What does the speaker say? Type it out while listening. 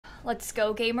Let's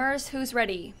go, gamers. Who's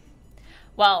ready?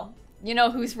 Well, you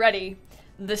know who's ready.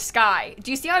 The sky.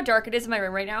 Do you see how dark it is in my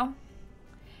room right now?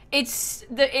 It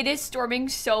is storming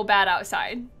so bad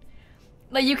outside.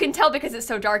 Like, you can tell because it's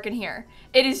so dark in here.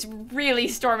 It is really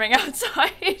storming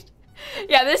outside.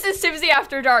 Yeah, this is Simsie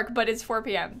After Dark, but it's 4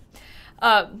 p.m.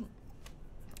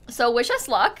 So wish us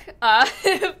luck.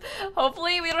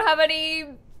 Hopefully we don't have any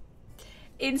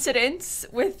incidents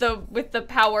with the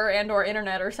power and or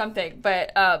internet or something.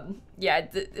 But yeah,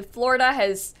 Florida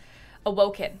has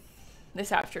awoken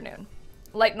this afternoon.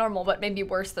 Like normal, but maybe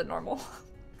worse than normal.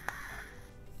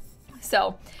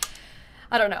 So,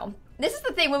 I don't know. This is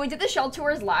the thing, when we did the shell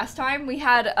tours last time, we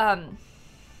had,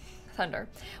 thunder.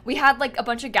 We had, like, a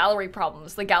bunch of gallery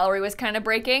problems. The gallery was kind of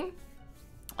breaking.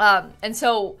 And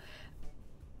so,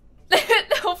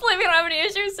 hopefully we don't have any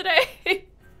issues today.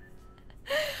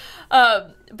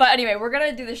 But anyway, we're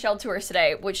gonna do the shell tours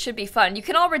today, which should be fun. You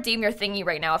can all redeem your thingy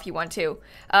right now if you want to.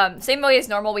 Same way as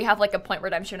normal, we have, like, a point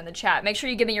redemption in the chat. Make sure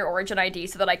you give me your origin ID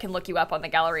so that I can look you up on the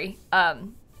gallery.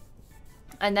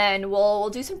 And then we'll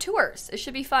do some tours. It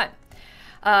should be fun.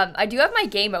 I do have my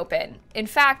game open. In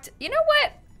fact, you know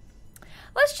what?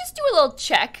 Let's just do a little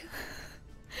check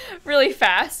really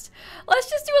fast. Let's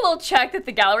just do a little check that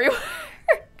the gallery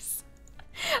works.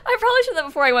 I probably should have done that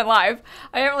before I went live.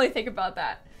 I didn't really think about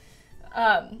that.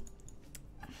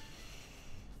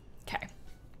 Okay.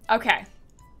 Okay.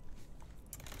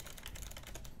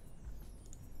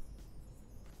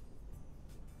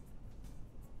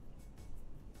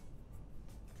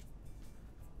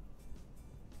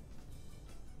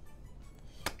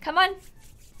 Come on.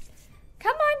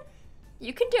 Come on.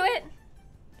 You can do it.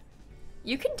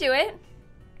 You can do it.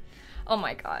 Oh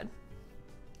my god.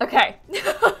 Okay.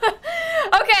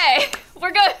 Okay.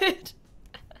 We're good.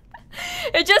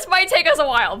 It just might take us a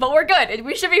while, but we're good.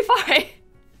 We should be fine.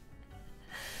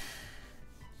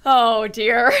 Oh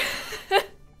dear.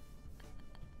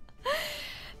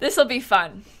 This will be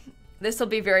fun. This will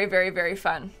be very, very, very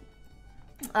fun.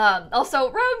 Also,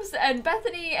 Rubs and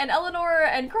Bethany and Eleanor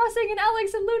and Crossing and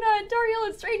Alex and Luna and Dariel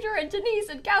and Stranger and Denise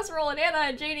and Casserole and Anna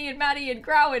and Janie and Maddie and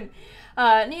Grau and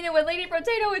Nina and Lady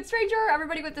Potato and Stranger,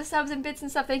 everybody with the subs and bits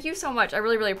and stuff. Thank you so much. I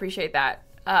really, really appreciate that.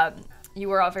 You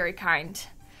were all very kind.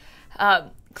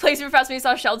 Clay super fast when you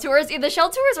saw shell tours. Yeah, the shell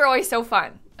tours are always so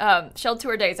fun. Shell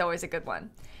tour day is always a good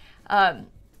one.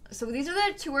 So these are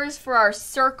the tours for our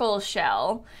circle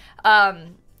shell.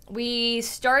 We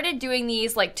started doing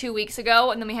these like 2 weeks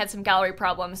ago, and then we had some gallery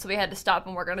problems, so we had to stop,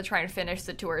 and we're going to try and finish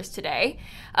the tours today.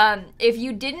 If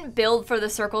you didn't build for the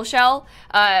circle shell,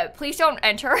 please don't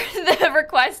enter the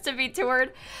request to be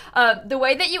toured. The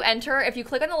way that you enter, if you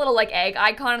click on the little like egg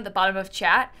icon at the bottom of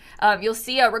chat, you'll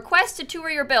see a request to tour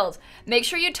your build. Make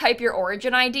sure you type your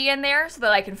origin ID in there so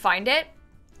that I can find it.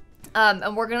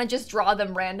 And we're going to just draw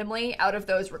them randomly out of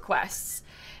those requests,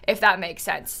 if that makes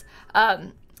sense.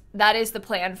 That is the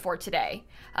plan for today.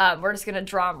 We're just gonna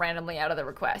draw them randomly out of the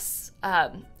requests,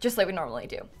 just like we normally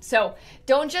do. So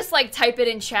don't just like type it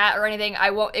in chat or anything.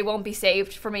 It won't be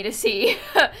saved for me to see.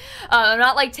 I'm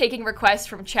not like taking requests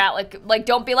from chat. Like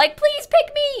don't be like, please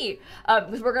pick me.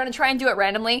 Because we're gonna try and do it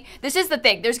randomly. This is the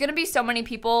thing. There's gonna be so many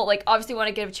people. Like obviously want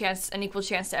to give an equal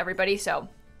chance to everybody. So,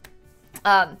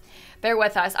 bear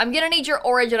with us. I'm gonna need your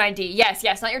origin ID.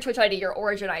 Yes, not your Twitch ID, your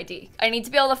origin ID. I need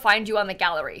to be able to find you on the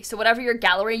gallery. So whatever your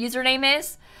gallery username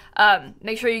is,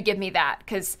 make sure you give me that,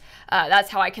 because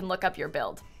that's how I can look up your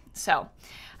build. So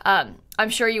I'm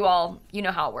sure you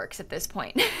know how it works at this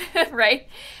point, right?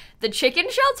 The chicken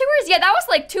shell tours? Yeah, that was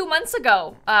like 2 months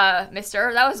ago,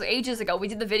 mister. That was ages ago. We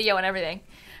did the video and everything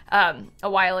a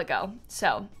while ago.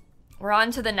 So we're on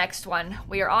to the next one.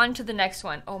 We are on to the next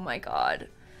one. Oh my god.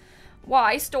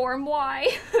 Why, Storm?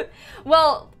 Why?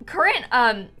 Well, current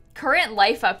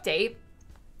life update.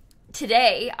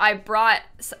 Today, I brought,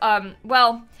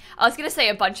 well, I was gonna say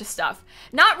a bunch of stuff.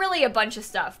 Not really a bunch of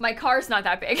stuff. My car's not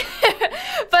that big.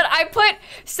 But I put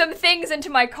some things into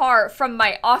my car from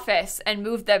my office and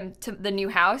moved them to the new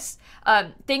house.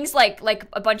 Things like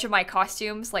a bunch of my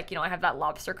costumes. Like, you know, I have that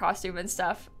lobster costume and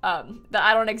stuff. That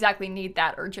I don't exactly need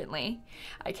that urgently.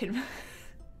 I can...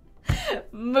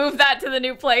 move that to the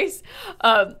new place.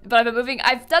 But I've been moving.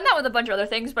 I've done that with a bunch of other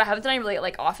things, but I haven't done any really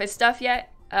like office stuff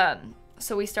yet.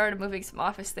 So we started moving some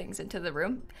office things into the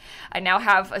room. I now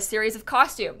have a series of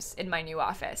costumes in my new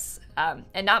office, and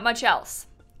not much else.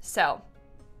 So,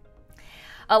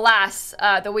 alas,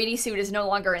 the weenie suit is no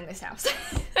longer in this house.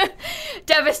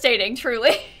 Devastating,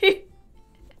 truly.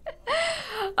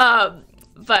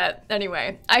 But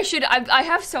anyway, I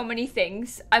have so many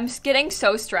things. I'm getting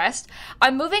so stressed.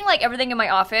 I'm moving like everything in my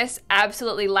office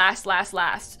absolutely last,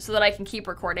 so that I can keep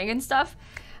recording and stuff.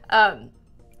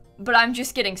 but I'm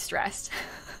just getting stressed.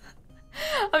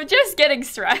 I'm just getting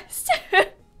stressed.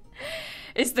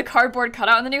 Is the cardboard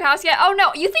cutout in the new house yet? Oh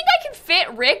no, you think I can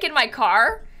fit Rick in my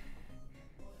car?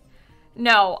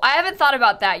 No, I haven't thought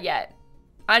about that yet.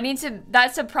 I need to,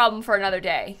 that's a problem for another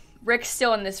day. Rick's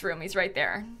still in this room, he's right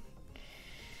there.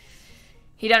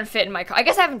 He doesn't fit in my car. I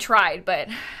guess I haven't tried, but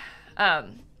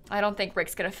I don't think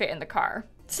Rick's gonna fit in the car.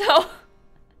 So,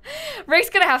 Rick's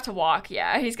gonna have to walk,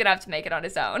 yeah. He's gonna have to make it on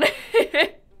his own.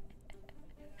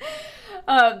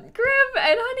 Grim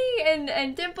and Honey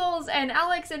and Dimples and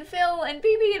Alex and Phil and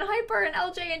BB and Hyper and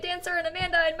LJ and Dancer and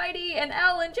Amanda and Mighty and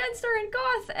Elle and Jenster and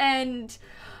Goth and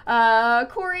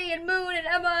Corey and Moon and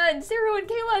Emma and Sarah and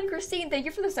Kayla and Christine. Thank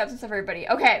you for the subs and stuff, everybody.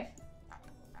 Okay.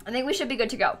 I think we should be good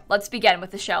to go. Let's begin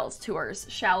with the shells tours,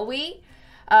 shall we?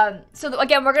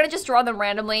 Again, we're going to just draw them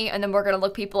randomly, and then we're going to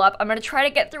look people up. I'm going to try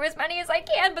to get through as many as I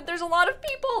can, but there's a lot of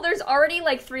people. There's already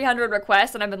like 300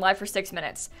 requests, and I've been live for 6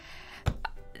 minutes.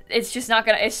 It's just not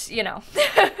going to, it's, you know.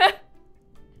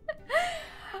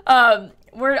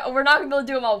 We're not going to be able to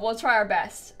do them all. We'll try our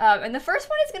best. And the first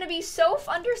one is going to be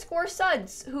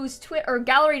Soph_Suds, whose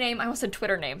gallery name, I almost said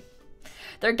Twitter name.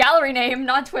 Their gallery name,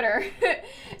 not Twitter,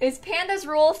 is Pandas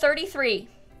Rule 33.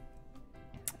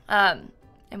 And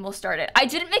we'll start it. I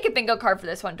didn't make a bingo card for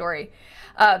this one, Dory.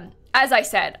 As I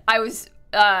said, I was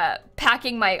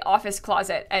packing my office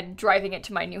closet and driving it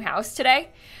to my new house today.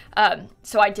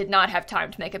 So I did not have time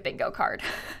to make a bingo card.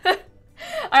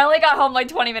 I only got home like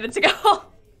 20 minutes ago.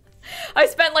 I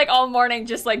spent like all morning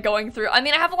just like going through. I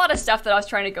mean, I have a lot of stuff that I was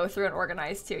trying to go through and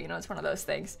organize too. You know, it's one of those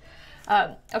things.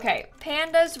 Okay,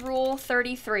 Pandas Rule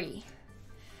 33.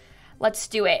 Let's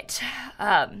do it.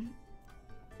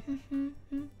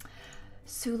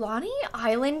 Sulani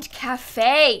Island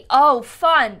Cafe. Oh,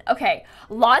 fun. Okay,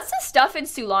 lots of stuff in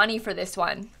Sulani for this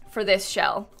one, for this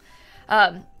shell.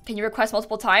 Can you request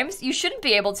multiple times? You shouldn't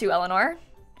be able to, Eleanor.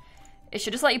 It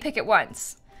should just let you pick it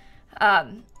once.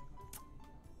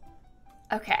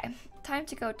 Okay, time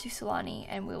to go to Sulani,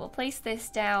 and we will place this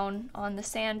down on the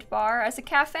sandbar as a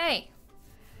cafe.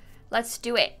 Let's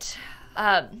do it.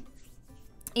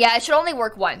 Yeah, it should only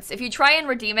work once. If you try and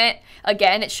redeem it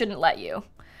again, it shouldn't let you.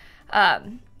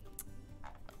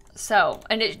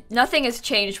 Nothing has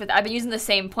changed with, I've been using the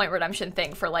same point redemption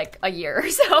thing for like a year,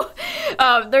 so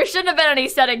there shouldn't have been any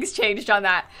settings changed on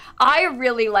that. I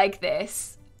really like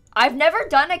this. I've never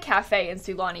done a cafe in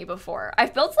Sulani before.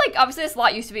 I've built like, obviously this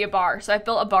lot used to be a bar, so I've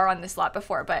built a bar on this lot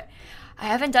before, but I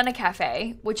haven't done a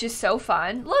cafe, which is so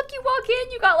fun. Look, you walk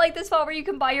in, you got like this spot where you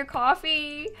can buy your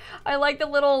coffee. I like the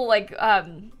little like,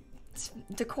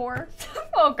 decor.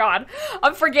 Oh god,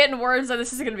 I'm forgetting words, and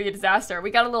this is gonna be a disaster. We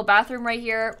got a little bathroom right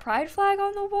here, pride flag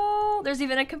on the wall, there's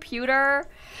even a computer.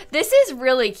 This is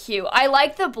really cute. I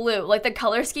like the blue, like the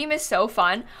color scheme is so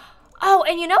fun. Oh,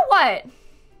 and you know what?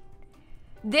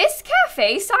 This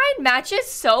cafe sign matches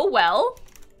so well.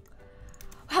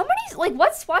 How many, like,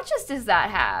 what swatches does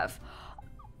that have?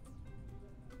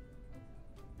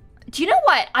 Do you know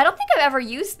what? I don't think I've ever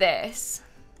used this.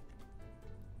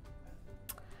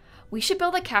 We should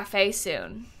build a cafe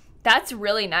soon. That's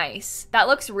really nice. That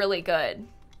looks really good.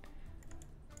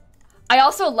 I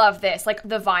also love this, like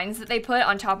the vines that they put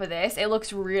on top of this. It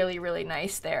looks really, really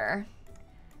nice there.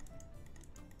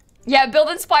 Yeah, build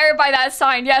inspired by that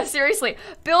sign. Yeah, seriously.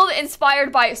 Build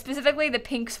inspired by specifically the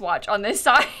pink swatch on this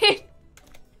sign. I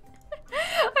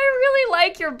really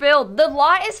like your build. The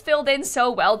lot is filled in so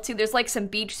well too. There's like some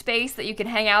beach space that you can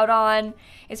hang out on.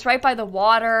 It's right by the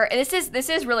water. And this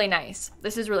is really nice.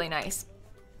 This is really nice.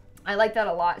 I like that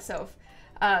a lot. So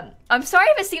I'm sorry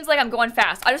if it seems like I'm going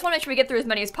fast. I just want to make sure we get through as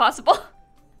many as possible.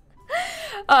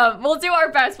 We'll do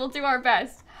our best. We'll do our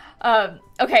best.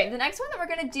 Okay, the next one that we're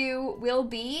gonna do will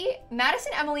be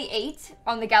Madison Emily 8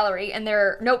 on the gallery, and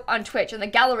they're, nope, on Twitch, and the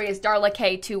gallery is Darla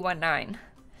K219.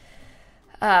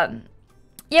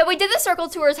 Yeah, we did the circle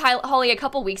tours, Holly, a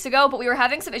couple weeks ago, but we were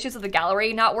having some issues with the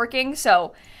gallery not working,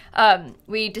 so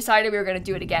we decided we were gonna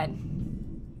do it again.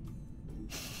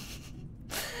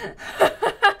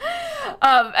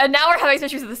 And now we're having some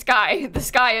issues with the sky. The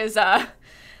sky is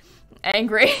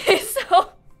angry,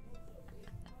 so.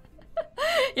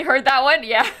 You heard that one?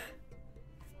 Yeah.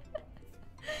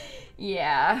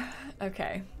 Yeah.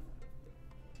 Okay.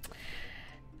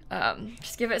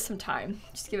 Just give it some time.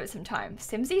 Just give it some time.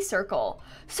 Simsie Circle.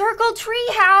 Circle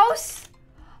Treehouse!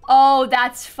 Oh,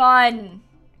 that's fun.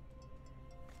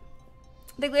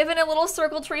 They live in a little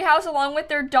circle treehouse along with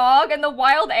their dog and the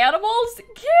wild animals.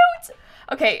 Cute!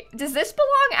 Okay, does this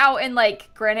belong out in,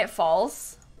 like, Granite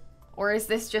Falls? Or is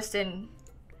this just in...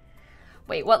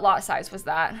 Wait, what lot size was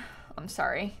that? I'm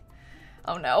sorry.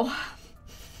 Oh no.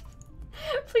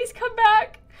 Please come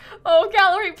back. Oh,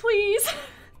 gallery, please.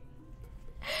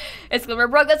 It's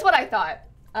Glimmerbrook. That's what I thought.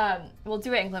 We'll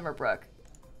do it in Glimmerbrook.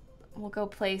 We'll go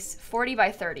place 40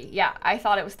 by 30. Yeah, I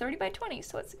thought it was 30 by 20,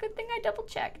 so it's a good thing I double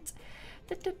checked.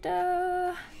 Da, da,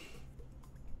 da.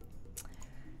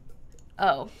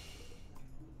 Oh.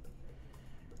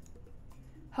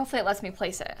 Hopefully it lets me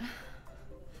place it.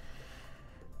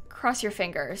 Cross your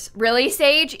fingers. Really,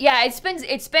 Sage? Yeah, it's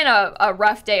been a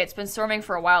rough day. It's been storming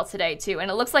for a while today too,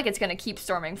 and it looks like it's gonna keep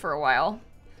storming for a while.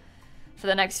 For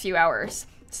the next few hours.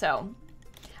 So,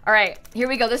 all right, here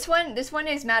we go. This one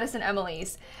is Madison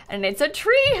Emily's, and it's a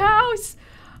tree house.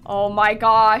 Oh my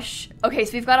gosh. Okay,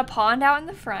 so we've got a pond out in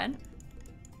the front.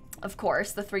 Of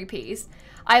course, the 3 Ps.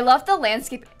 I love the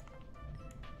landscape.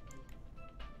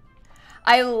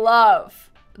 I love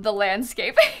the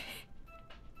landscape.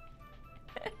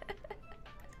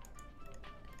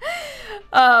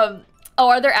 Oh,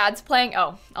 are there ads playing?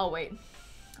 Oh, I'll wait.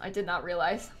 I did not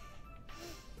realize.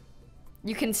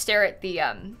 You can stare at the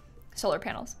solar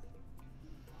panels.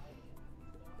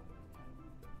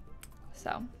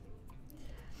 So.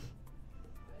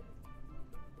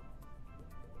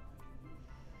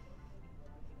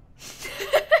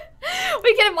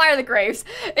 We can admire the graves.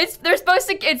 There's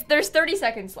 30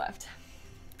 seconds left.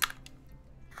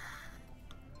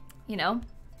 You know?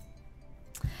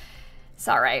 It's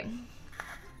all right.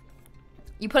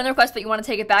 You put in the request, but you want to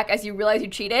take it back as you realize you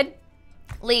cheated?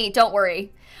 Lee, don't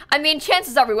worry. I mean,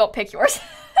 chances are we won't pick yours.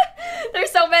 There's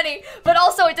so many. But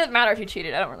also, it doesn't matter if you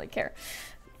cheated. I don't really care.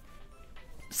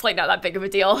 It's like not that big of a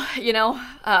deal, you know?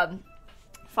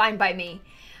 Fine by me.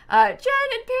 Jen and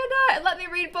Panda, and Let Me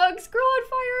Read Books, Girl on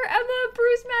Fire, Emma,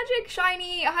 Bruce Magic,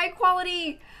 Shiny, High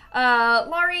Quality,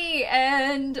 Laurie,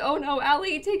 and oh no,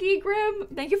 Allie, Tiggy, Grim.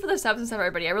 Thank you for the subs and stuff,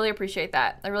 everybody. I really appreciate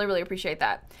that. I really, really appreciate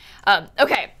that.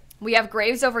 Okay, we have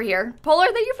graves over here. Polar,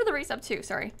 thank you for the resub too,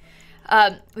 sorry.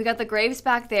 We got the graves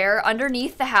back there.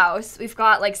 Underneath the house, we've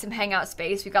got like some hangout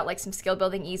space. We've got like some skill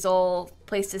building easel,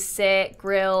 place to sit,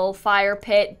 grill, fire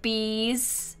pit,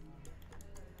 bees.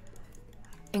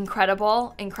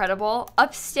 Incredible, incredible.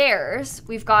 Upstairs,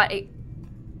 we've got a...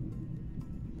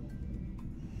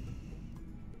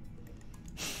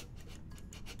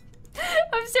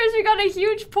 Upstairs, we got a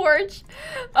huge porch.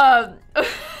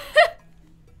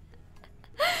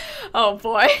 Oh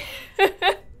boy.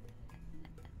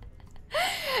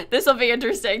 This will be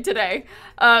interesting today.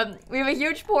 We have a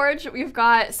huge porch. We've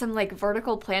got some like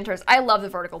vertical planters. I love the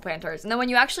vertical planters. And then when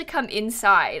you actually come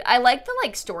inside, I like the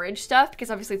like storage stuff because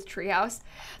obviously it's a treehouse.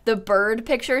 The bird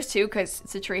pictures too because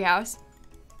it's a treehouse.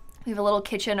 We have a little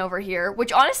kitchen over here,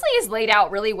 which honestly is laid out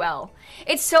really well.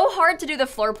 It's so hard to do the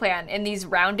floor plan in these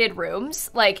rounded rooms.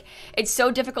 Like, it's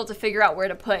so difficult to figure out where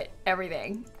to put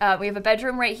everything. We have a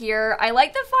bedroom right here. I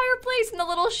like the fireplace and the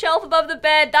little shelf above the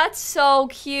bed. That's so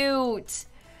cute.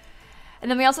 And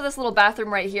then we also have this little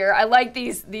bathroom right here. I like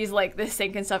these like, this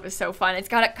sink and stuff is so fun. It's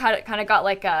got kind of got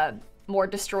like a more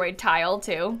destroyed tile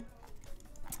too.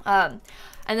 And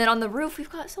then on the roof, we've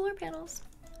got solar panels.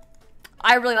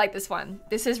 I really like this one.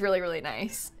 This is really, really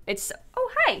nice. It's,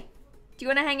 oh, hi. Do you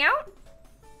want to hang out?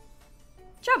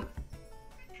 Jump.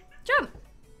 Jump.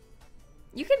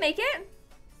 You can make it.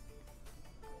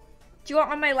 Do you want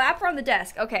on my lap or on the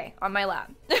desk? Okay, on my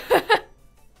lap.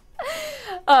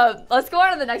 Let's go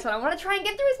on to the next one. I want to try and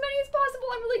get through as many as possible.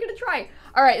 I'm really going to try.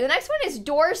 All right, the next one is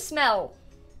door smell.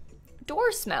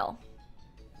 Door smell.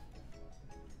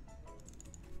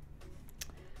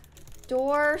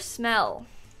 Door smell.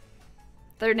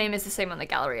 Their name is the same on the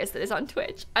gallery as it is on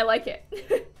Twitch. I like it.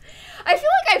 I feel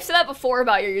like I've said that before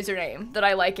about your username, that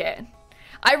I like it.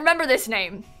 I remember this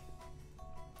name.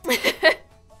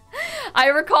 I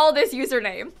recall this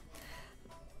username.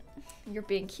 You're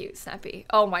being cute, Snappy.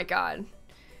 Oh my god.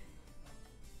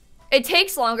 It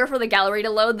takes longer for the gallery to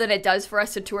load than it does for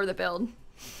us to tour the build.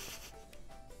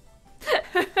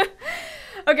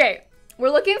 Okay, we're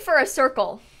looking for a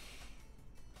circle.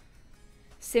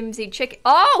 Simsie chicken.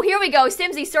 Oh, here we go.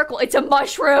 Simsie circle. It's a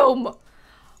mushroom.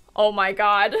 Oh my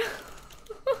god.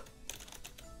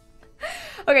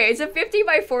 Okay, it's a 50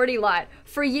 by 40 lot.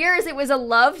 For years, it was a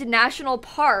loved national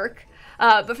park.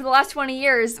 But for the last 20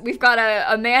 years, we've got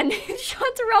a man named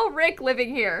Chanterelle Rick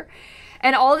living here.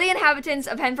 And all the inhabitants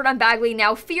of Henford-on-Bagley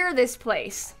now fear this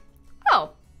place.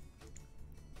 Oh.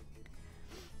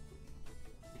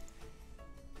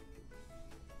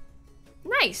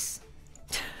 Nice.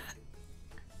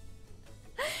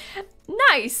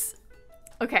 Nice.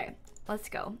 Okay, let's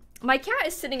go. My cat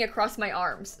is sitting across my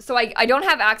arms, so I don't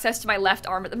have access to my left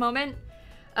arm at the moment.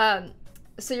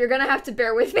 So you're gonna have to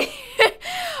bear with me.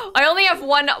 I only have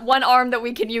one arm that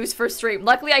we can use for stream.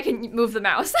 Luckily, I can move the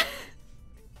mouse.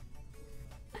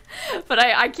 But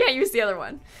I can't use the other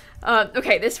one.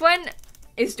 Okay, this one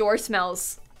is Door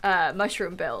Smells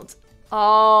mushroom build.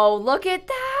 Oh, look at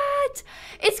that.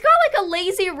 It's got like a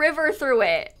lazy river through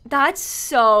it. That's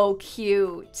so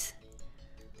cute.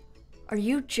 Are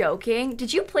you joking?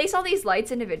 Did you place all these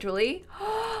lights individually?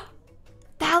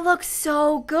 That looks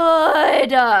so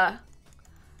good.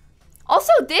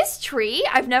 Also, this tree,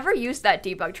 I've never used that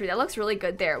debug tree. That looks really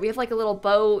good there. We have like a little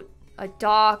boat, a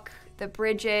dock, the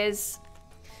bridges.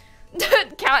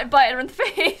 Cat butt in the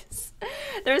face.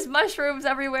 There's mushrooms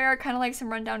everywhere, kind of like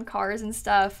some rundown cars and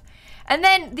stuff. And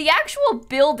then the actual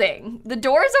building, the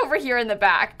door's over here in the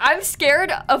back. I'm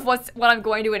scared of what I'm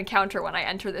going to encounter when I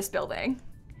enter this building.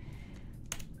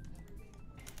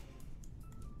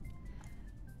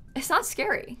 It's not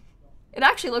scary. It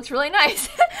actually looks really nice.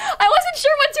 I wasn't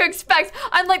sure what to expect.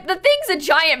 I'm like, the thing's a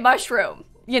giant mushroom,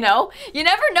 you know? You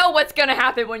never know what's gonna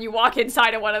happen when you walk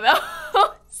inside of one of those.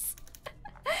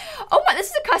 Oh my, this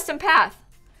is a custom path.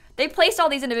 They placed all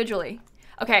these individually.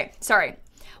 Okay, sorry.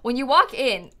 When you walk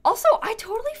in, also, I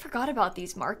totally forgot about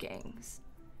these markings.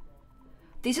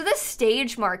 These are the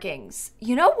stage markings.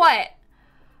 You know what?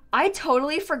 I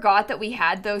totally forgot that we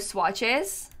had those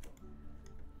swatches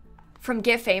from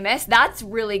Get Famous. That's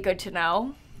really good to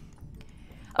know.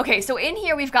 Okay, so in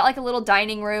here we've got like a little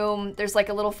dining room. There's like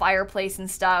a little fireplace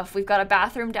and stuff. We've got a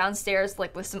bathroom downstairs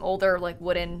like with some older like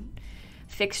wooden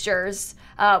fixtures.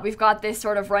 We've got this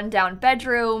sort of rundown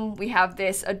bedroom. We have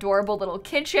this adorable little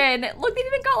kitchen. Look, they've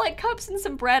even got like cups and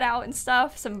some bread out and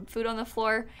stuff, some food on the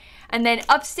floor. And then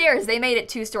upstairs, they made it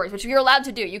 2 stories, which you're allowed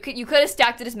to do. You could have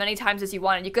stacked it as many times as you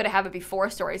wanted. You could have it be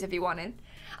 4 stories if you wanted.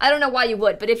 I don't know why you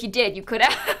would, but if you did, you could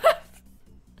have.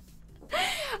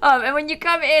 And when you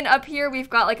come in up here, we've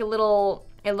got like a little,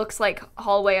 it looks like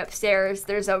hallway upstairs.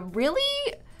 There's a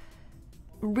really,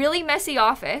 really messy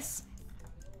office.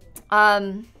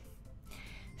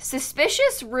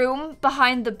 Suspicious room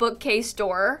behind the bookcase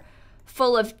door,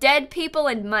 full of dead people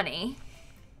and money.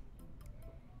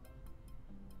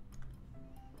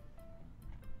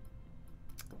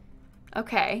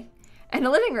 Okay. And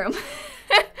a living room.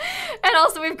 And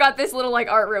also we've got this little like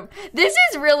art room. This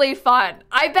is really fun.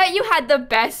 I bet you had the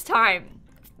best time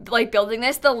like building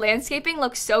this. The landscaping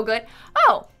looks so good.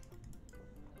 Oh.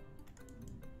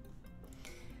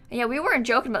 Yeah, we weren't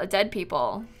joking about the dead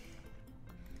people.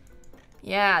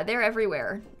 Yeah, they're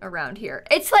everywhere around here.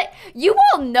 It's like, you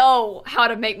all know how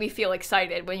to make me feel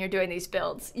excited when you're doing these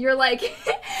builds. You're like,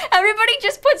 everybody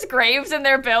just puts graves in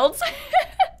their builds.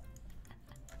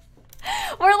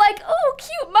 We're like, oh,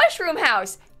 cute mushroom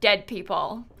house. Dead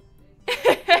people.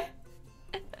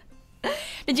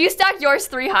 Did you stack yours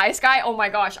 3 high, Sky? Oh my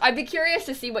gosh, I'd be curious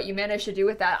to see what you managed to do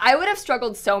with that. I would have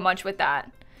struggled so much with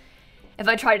that if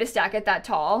I tried to stack it that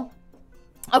tall.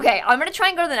 Okay, I'm gonna try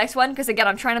and go to the next one because again,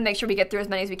 I'm trying to make sure we get through as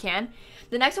many as we can.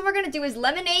 The next one we're gonna do is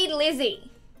Lemonade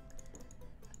Lizzie.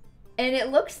 And it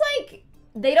looks like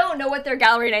they don't know what their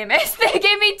gallery name is. They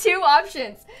gave me 2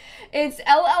 options. It's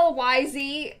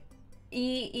LLYZEE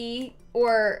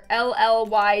or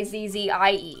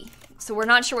LLYZZIE. So we're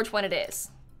not sure which one it is.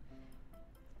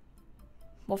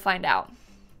 We'll find out.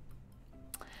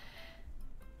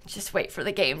 Just wait for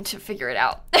the game to figure it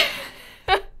out.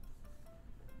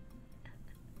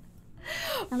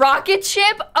 Rocket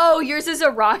ship? Oh, yours is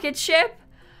a rocket ship?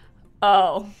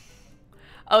 Oh.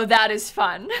 Oh, that is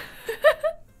fun.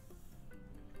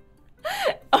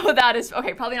 Oh, that is...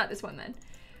 Okay, probably not this one then.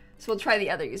 So we'll try the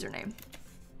other username.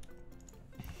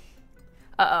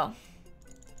 Uh-oh.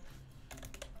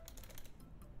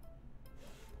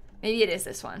 Maybe it is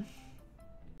this one.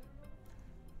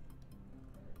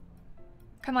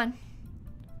 Come on.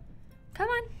 Come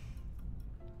on.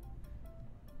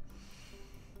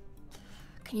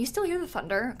 Can you still hear the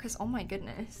thunder? Because, oh my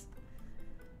goodness.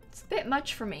 It's a bit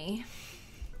much for me.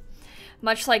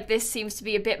 Much like this seems to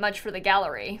be a bit much for the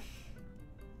gallery.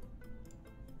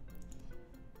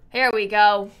 Here we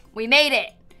go. We made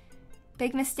it.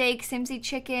 Big mistake, Simsie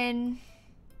chicken.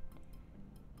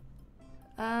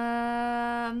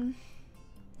 Oh,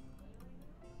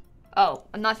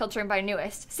 I'm not filtering by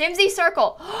newest. Simsie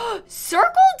circle.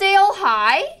 Circle Dale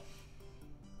High?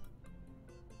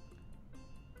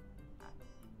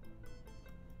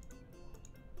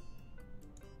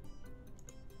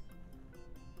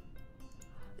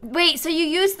 Wait, so you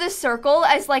use the circle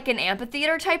as like an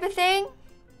amphitheater type of thing?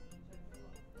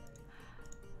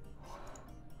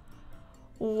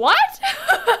 What?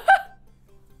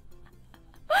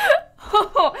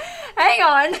 Oh, hang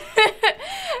on.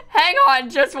 Hang on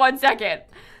just 1 second.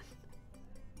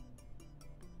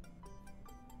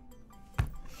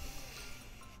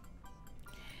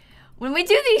 When we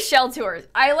do these shell tours,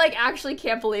 I like actually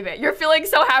can't believe it. You're feeling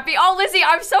so happy. Oh, Lizzie,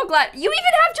 I'm so glad. You even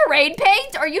have terrain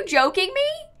paint? Are you joking me?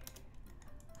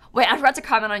 Wait, I forgot to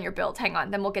comment on your build. Hang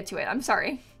on, then we'll get to it. I'm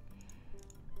sorry.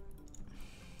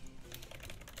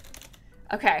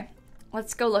 Okay,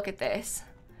 let's go look at this.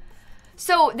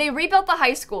 So they rebuilt the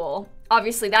high school.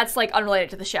 Obviously, that's like unrelated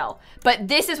to the shell. But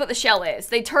this is what the shell is.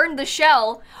 They turned the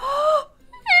shell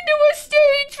into a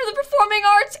stage for the performing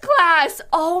arts class.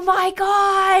 Oh my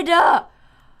God.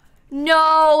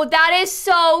 No, that is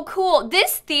so cool.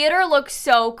 This theater looks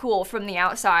so cool from the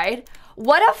outside.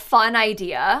 What a fun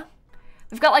idea.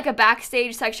 We've got like a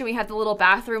backstage section. We have the little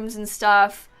bathrooms and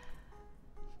stuff.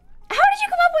 How did you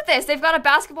come up with this? They've got a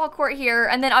basketball court here.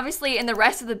 And then obviously in the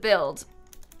rest of the build,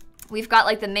 we've got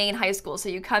like the main high school. So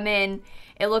you come in,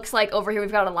 it looks like over here we've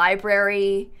got a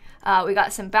library. We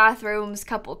got some bathrooms,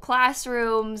 couple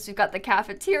classrooms. We've got the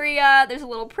cafeteria. There's a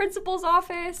little principal's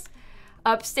office.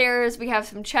 Upstairs, we have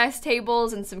some chess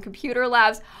tables and some computer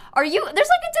labs. There's like a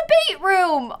debate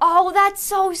room. Oh, that's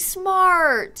so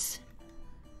smart.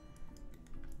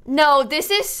 No, this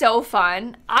is so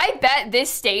fun. I bet this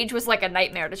stage was like a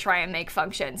nightmare to try and make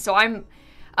function. So I'm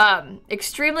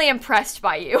extremely impressed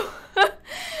by you.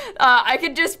 I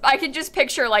could just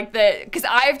picture like because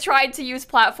I've tried to use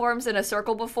platforms in a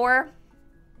circle before.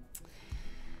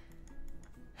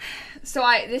 So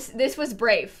this was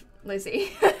brave,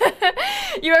 Lizzie.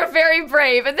 You are very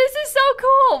brave, and this is so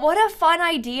cool. What a fun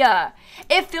idea.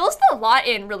 It fills the lot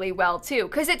in really well too,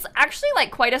 because it's actually like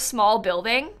quite a small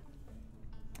building,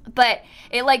 but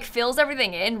it like fills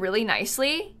everything in really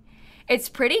nicely. It's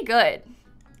pretty good.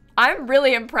 I'm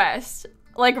really impressed.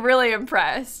 Like, really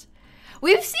impressed.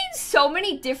 We've seen so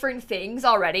many different things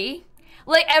already.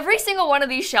 Like, every single one of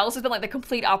these shells has been, like, the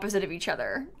complete opposite of each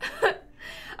other.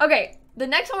 Okay, the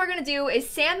next one we're gonna do is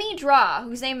Sammy Draw,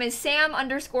 whose name is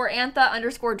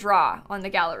Sam_Antha_Draw on the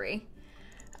gallery.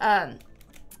 Let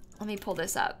me pull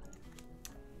this up.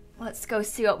 Let's go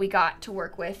see what we got to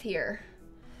work with here.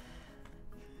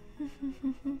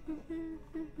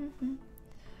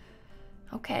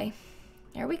 Okay.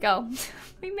 There we go.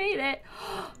 We made it.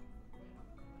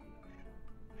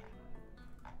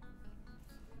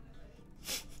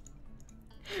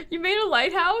 You made a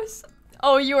lighthouse?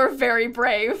 Oh, you are very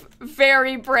brave.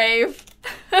 Very brave.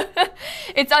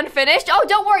 It's unfinished? Oh,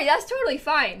 don't worry. That's totally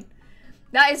fine.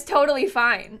 That is totally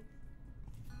fine.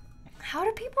 How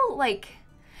do people, like...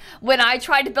 When I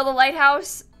tried to build a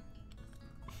lighthouse,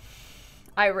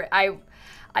 I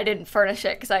didn't furnish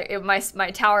it because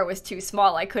my tower was too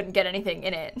small. I couldn't get anything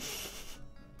in it.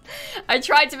 I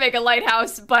tried to make a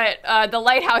lighthouse, but the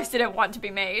lighthouse didn't want to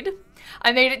be made.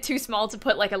 I made it too small to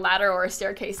put like a ladder or a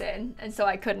staircase in, and so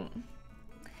I couldn't.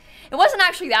 It wasn't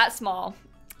actually that small,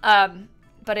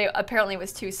 but it apparently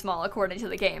was too small according to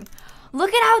the game.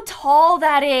 Look at how tall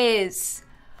that is.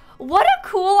 What a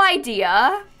cool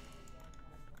idea.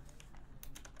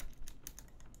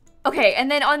 Okay, and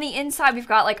then on the inside, we've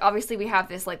got, like, obviously we have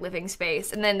this, like, living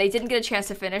space, and then they didn't get a chance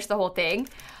to finish the whole thing,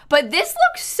 but this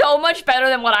looks so much better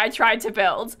than what I tried to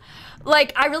build.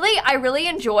 Like, I really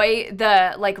enjoy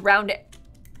the, like, round...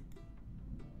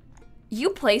 You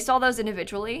placed all those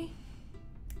individually?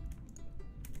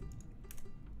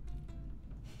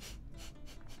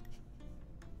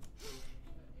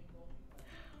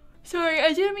 Sorry,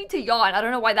 I didn't mean to yawn. I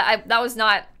don't know why that was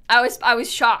not... I was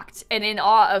shocked and in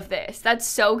awe of this. That's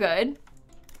so good.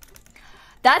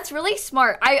 That's really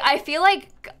smart. I feel like,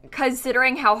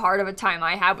 considering how hard of a time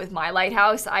I had with my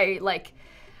lighthouse, I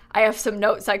have some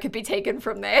notes that could be taken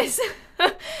from this.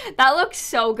 That looks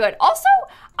so good. Also,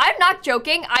 I'm not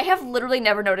joking. I have literally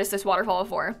never noticed this waterfall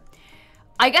before.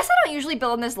 I guess I don't usually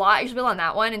build on this lot. I usually build on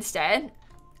that one instead.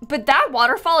 But that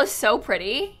waterfall is so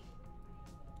pretty.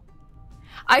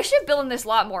 I should build in this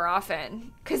lot more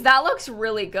often, because that looks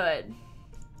really good.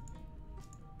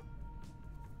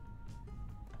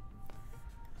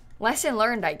 Lesson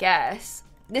learned, I guess.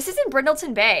 This is in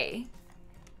Brindleton Bay.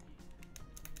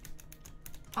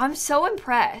 I'm so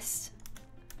impressed.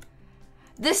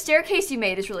 The staircase you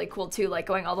made is really cool too, like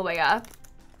going all the way up.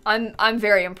 I'm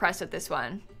very impressed with this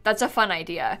one. That's a fun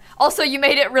idea. Also, you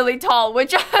made it really tall,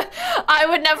 which I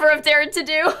would never have dared to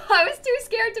do. I was too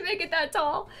scared to make it that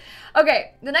tall.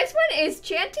 Okay, the next one is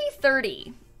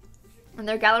Chanty30. And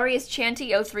their gallery is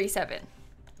Chanty037.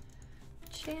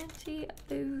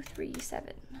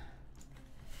 Chanty037.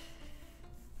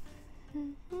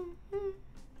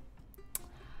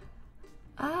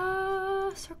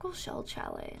 Circle Shell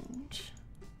Challenge.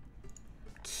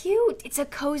 Cute. It's a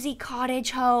cozy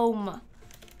cottage home.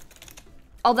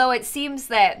 Although it seems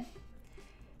that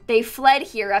they fled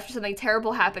here after something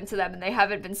terrible happened to them and they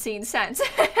haven't been seen since.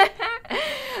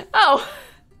 Oh.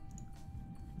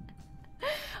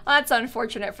 Well, that's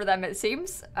unfortunate for them, it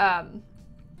seems. I'm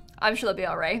sure they'll be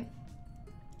alright.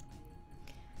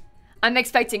 I'm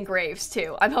expecting graves,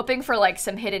 too. I'm hoping for, like,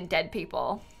 some hidden dead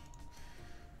people.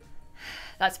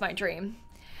 That's my dream.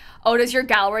 Oh, does your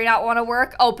gallery not want to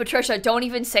work? Oh, Patricia, don't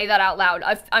even say that out loud.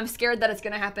 I'm scared that it's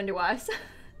going to happen to us.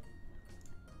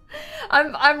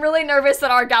 I'm really nervous that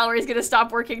our gallery is going to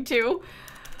stop working, too.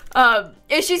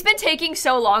 She's been taking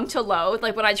so long to load,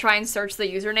 like, when I try and search the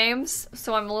usernames.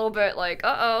 So I'm a little bit like,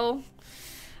 uh-oh.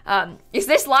 Is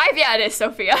this live? Yeah, it is,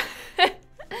 Sophia.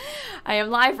 I am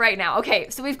live right now. Okay,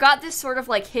 so we've got this sort of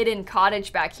like hidden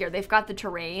cottage back here. They've got the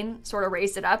terrain sort of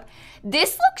raised it up.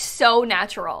 This looks so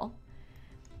natural.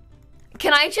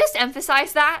 Can I just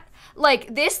emphasize that?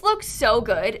 Like, this looks so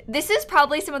good. This is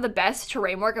probably some of the best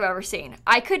terrain work I've ever seen.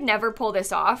 I could never pull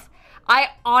this off. I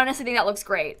honestly think that looks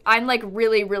great. I'm like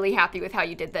really, really happy with how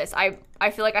you did this. I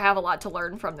feel like I have a lot to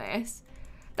learn from this.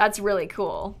 That's really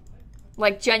cool.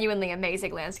 Like, genuinely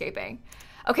amazing landscaping.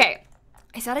 Okay.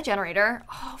 Is that a generator?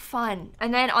 Oh, fun.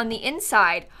 And then on the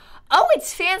inside, oh,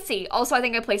 it's fancy. Also, I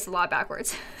think I placed a lot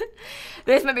backwards.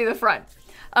 This might be the front.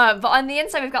 But on the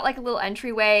inside, we've got like a little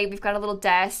entryway. We've got a little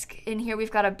desk. In here,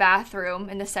 we've got a bathroom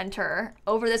in the center.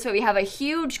 Over this way, we have a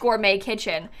huge gourmet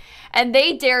kitchen. And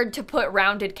they dared to put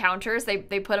rounded counters. They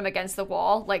put them against the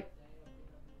wall, like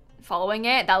following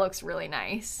it. That looks really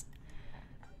nice.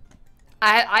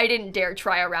 I didn't dare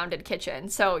try a rounded kitchen,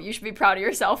 so you should be proud of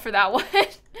yourself for that one.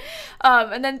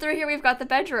 And then through here, we've got the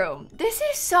bedroom. This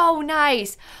is so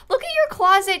nice. Look at your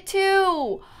closet,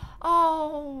 too.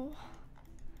 Oh.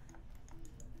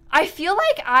 I feel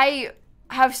like I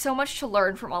have so much to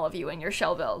learn from all of you in your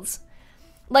shell builds.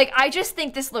 Like, I just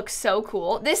think this looks so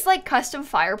cool. This, like, custom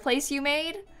fireplace you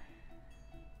made.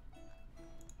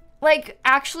 Like,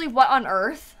 actually, what on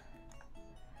earth?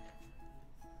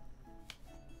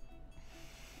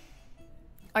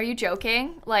 Are you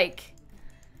joking? Like,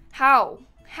 how?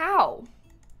 How?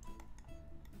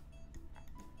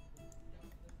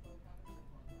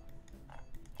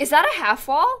 Is that a half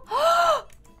wall?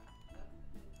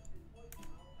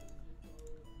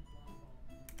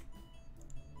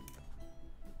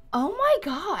 Oh my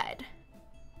god.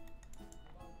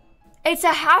 It's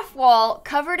a half wall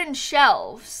covered in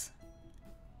shelves.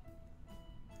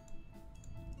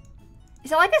 Is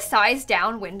that like a size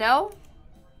down window?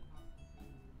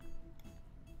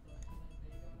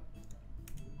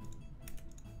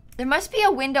 There must be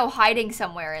a window hiding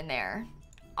somewhere in there.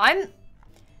 I'm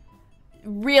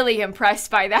really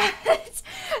impressed by that.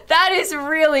 That is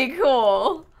really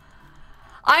cool.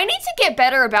 I need to get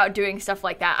better about doing stuff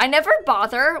like that. I never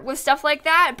bother with stuff like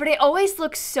that, but it always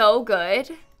looks so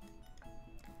good.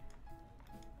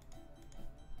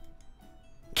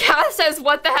 Cass says,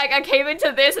 what the heck? I came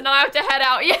into this and now I have to head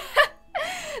out. Yeah.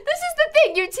 This is the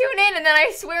thing. You tune in and then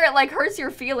I swear it like hurts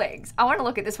your feelings. I want to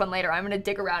look at this one later. I'm going to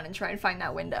dig around and try and find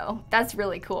that window. That's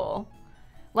really cool.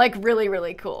 Like really,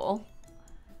 really cool.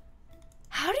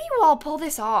 How do you all pull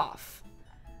this off?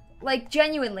 Like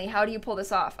genuinely, how do you pull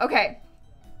this off? Okay.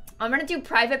 I'm going to do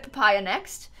private papaya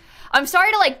next. I'm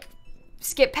sorry to like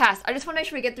skip past. I just want to make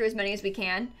sure we get through as many as we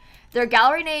can. Their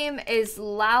gallery name is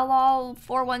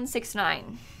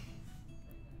lalol4169.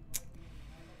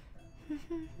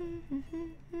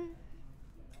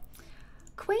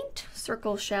 Quaint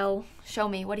circle shell. Show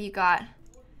me. What do you got?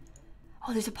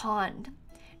 Oh, there's a pond.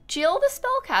 Jill the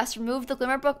spellcaster moved in a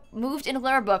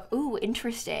glimmer book. Ooh,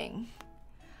 interesting.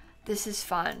 This is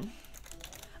fun.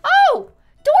 Oh!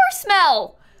 Door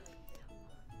smell!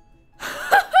 We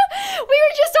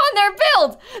were just on their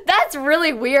build! That's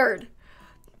really weird.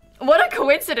 What a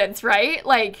coincidence, right?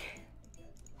 Like...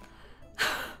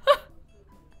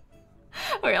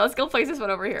 Okay, let's go place this one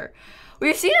over here.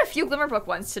 We've seen a few Glimmerbook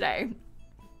ones today.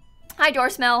 Hi, door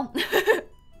smell.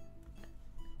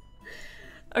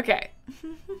 Okay.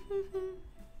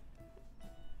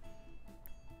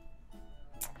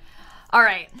 All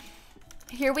right.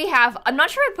 Here we have, I'm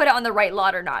not sure I put it on the right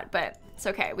lot or not, but it's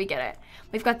okay, we get it.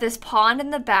 We've got this pond in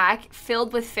the back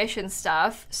filled with fish and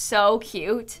stuff. So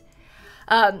cute.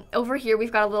 Over here,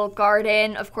 we've got a little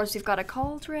garden. Of course, we've got a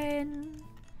cauldron.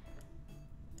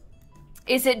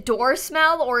 Is it door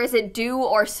smell or is it do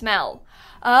or smell?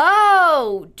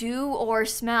 Oh, do or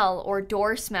smell or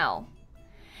door smell.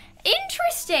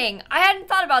 Interesting. I hadn't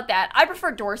thought about that. I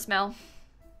prefer door smell.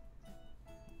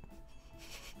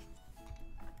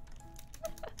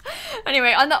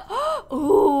 Anyway, on the,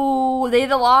 ooh, they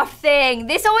the loft thing.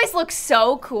 This always looks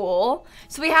so cool.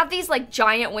 So we have these like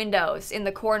giant windows in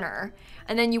the corner.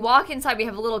 And then you walk inside, we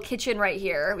have a little kitchen right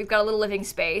here. We've got a little living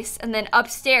space. And then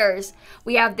upstairs,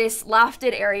 we have this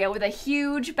lofted area with a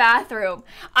huge bathroom.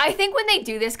 I think when they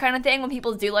do this kind of thing, when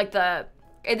people do like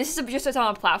this is just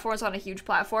on a platform, it's on a huge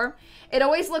platform, it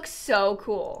always looks so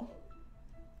cool.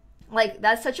 Like,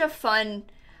 that's such a fun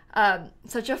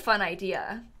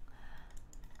idea.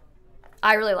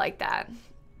 I really like that.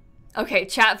 Okay,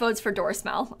 chat votes for door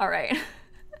smell. All right.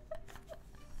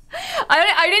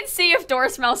 I didn't see if door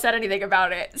smell said anything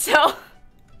about it, so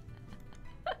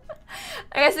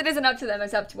I guess it isn't up to them,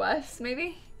 it's up to us,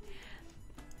 maybe?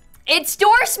 It's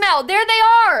door smell! There they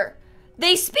are!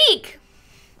 They speak!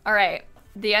 All right,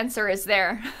 the answer is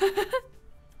there.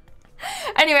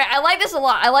 Anyway, I like this a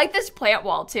lot. I like this plant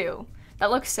wall, too.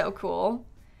 That looks so cool.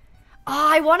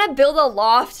 Oh, I want to build a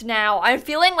loft now. I'm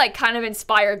feeling like kind of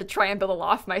inspired to try and build a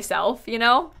loft myself, you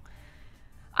know?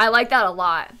 I like that a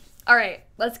lot. All right,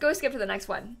 let's go skip to the next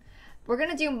one. We're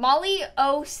gonna do Molly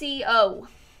OCO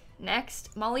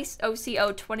next. Molly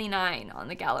OCO 29 on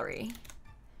the gallery.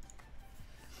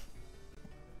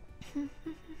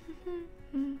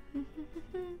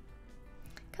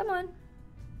 Come on.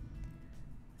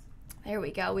 There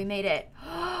we go, we made it.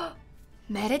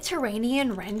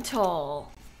 Mediterranean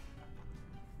rental.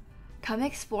 Come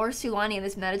explore Sulani in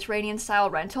this Mediterranean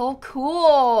style rental.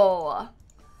 Cool.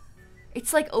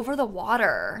 It's like over the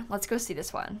water. Let's go see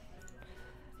this one.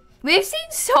 We've seen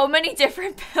so many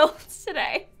different builds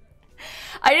today.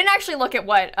 I didn't actually look at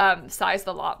what size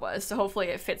the lot was, so hopefully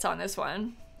it fits on this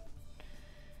one.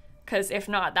 Because if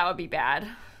not, that would be bad.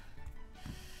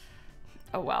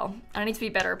 Oh well, I need to be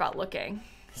better about looking.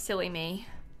 Silly me.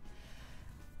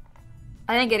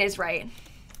 I think it is right.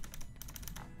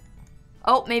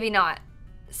 Oh, maybe not.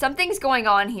 Something's going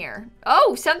on here.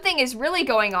 Oh, something is really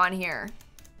going on here.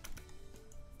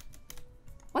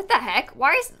 What the heck?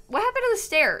 What happened to the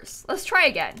stairs? Let's try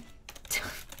again.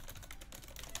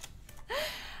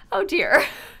 Oh dear.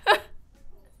 That's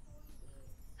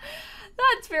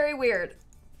very weird.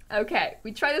 Okay,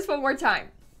 we try this one more time.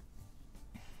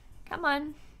 Come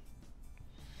on.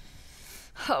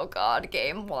 Oh god,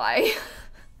 game, why?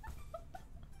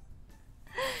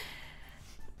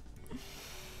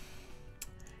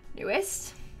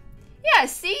 Newest. Yeah,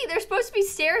 see? There's supposed to be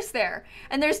stairs there.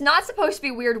 And there's not supposed to be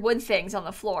weird wood things on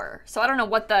the floor. So I don't know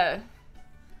what the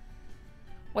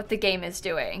game is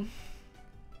doing.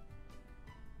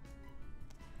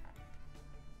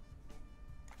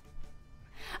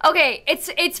 Okay,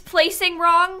 it's placing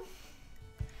wrong.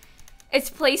 It's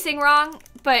placing wrong,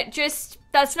 but just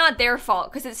that's not their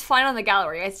fault because it's fine on the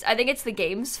gallery. I think it's the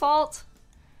game's fault.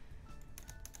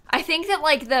 I think that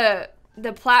like the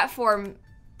platform,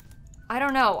 I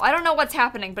don't know what's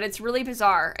happening, but it's really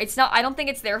bizarre. It's not, I don't think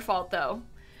it's their fault though.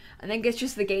 I think it's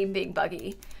just the game being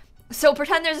buggy. So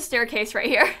pretend there's a staircase right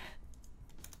here.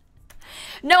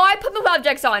 No, I put move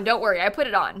objects on, don't worry, I put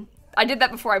it on. I did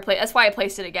that before I played, that's why I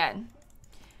placed it again.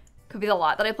 Could be the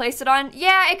lot that I placed it on.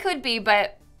 Yeah, it could be,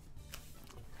 but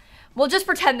we'll just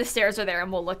pretend the stairs are there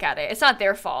and we'll look at it. It's not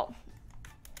their fault.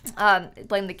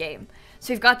 Blame the game.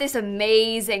 So we've got this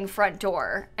amazing front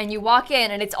door and you walk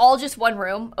in and it's all just one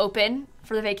room open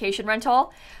for the vacation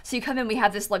rental. So you come in, we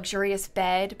have this luxurious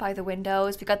bed by the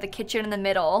windows. We got the kitchen in the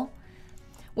middle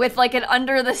with like an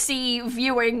under the sea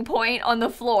viewing point on the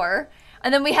floor.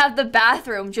 And then we have the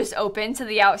bathroom just open to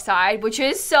the outside, which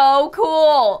is so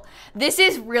cool. This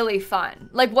is really fun.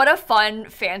 Like, what a fun,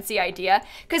 fancy idea.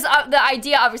 Because the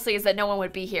idea, obviously, is that no one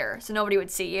would be here, so nobody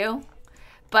would see you.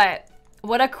 But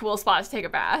what a cool spot to take a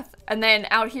bath. And then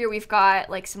out here, we've got,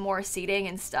 like, some more seating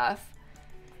and stuff.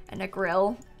 And a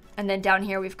grill. And then down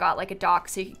here, we've got, like, a dock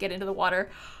so you can get into the water.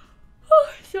 Oh,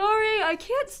 sorry. I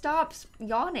can't stop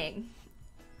yawning.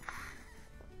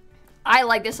 I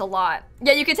like this a lot.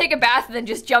 Yeah, you can take a bath and then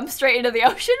just jump straight into the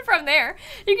ocean from there.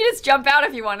 You can just jump out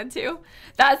if you wanted to.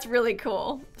 That's really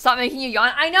cool. Stop making you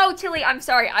yawn. I know, Tilly, I'm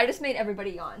sorry. I just made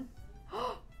everybody yawn.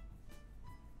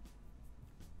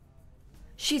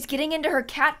 She's getting into her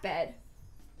cat bed.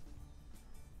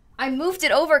 I moved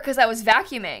it over because I was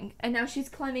vacuuming, and now she's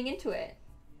climbing into it.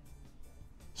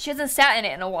 She hasn't sat in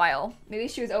it in a while. Maybe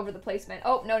she was over the placement.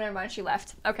 Oh, no, never mind. She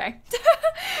left. Okay.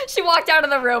 She walked out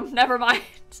of the room. Never mind.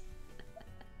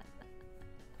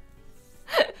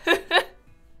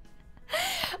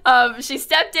 She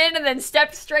stepped in and then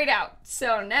stepped straight out,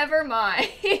 so never mind.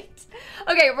 Okay,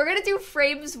 we're gonna do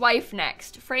Frame's Wife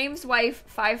next. Frame's Wife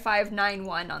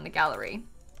 5591 on the gallery.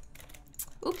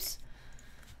 Oops.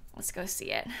 Let's go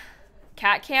see it.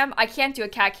 Cat cam? I can't do a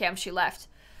cat cam, she left.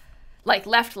 Like,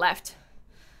 left.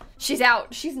 She's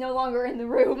out. She's no longer in the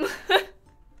room.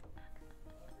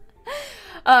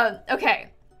 Okay.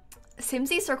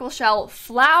 Simsie Circle Shell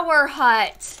Flower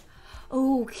Hut.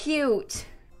 Oh, cute.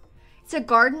 It's a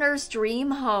gardener's dream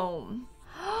home.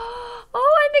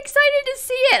 Oh, I'm excited to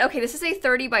see it. Okay, this is a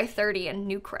 30 by 30 in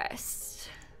Newcrest.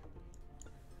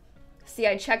 See,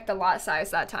 I checked the lot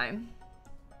size that time.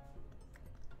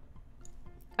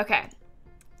 Okay,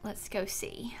 let's go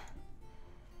see.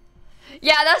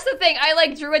 Yeah, that's the thing. I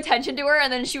like drew attention to her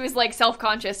and then she was like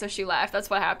self-conscious, so she left. That's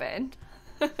what happened.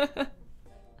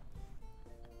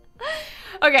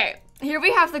 Okay, here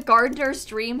we have the gardener's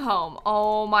dream home.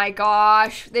 Oh my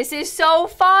gosh, this is so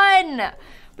fun.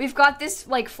 We've got this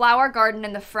like flower garden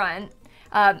in the front.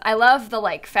 I love the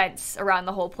like fence around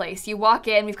the whole place. You walk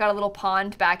in, we've got a little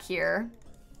pond back here.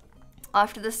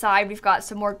 Off to the side, we've got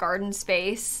some more garden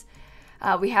space.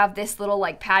 We have this little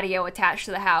like patio attached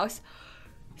to the house.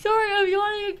 Sorry, I'm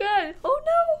yawning again. Oh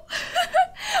no.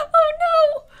 Oh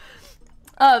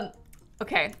no.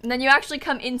 Okay, and then you actually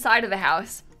come inside of the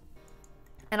house.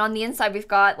 And on the inside, we've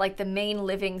got like the main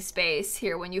living space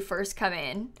here when you first come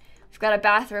in. We've got a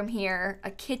bathroom here,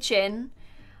 a kitchen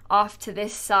off to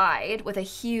this side with a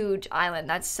huge island.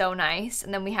 That's so nice.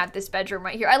 And then we have this bedroom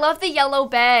right here. I love the yellow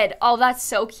bed. Oh, that's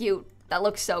so cute. That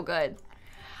looks so good.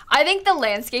 I think the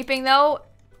landscaping though,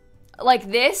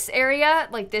 like this area,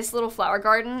 like this little flower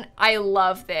garden, I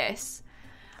love this.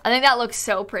 I think that looks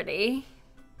so pretty.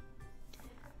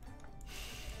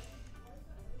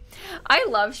 I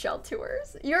love shell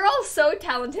tours. You're all so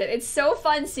talented. It's so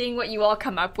fun seeing what you all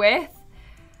come up with.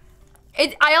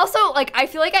 I also, like, I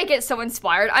feel like I get so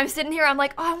inspired. I'm sitting here, I'm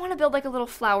like, oh, I want to build like a little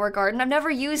flower garden. I've never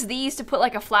used these to put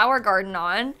like a flower garden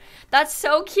on. That's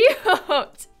so cute.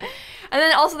 And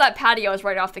then also that patio is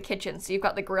right off the kitchen, so you've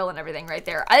got the grill and everything right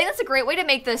there. I think that's a great way to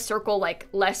make the circle like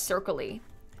less circly,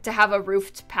 to have a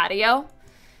roofed patio.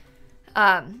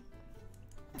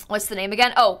 What's the name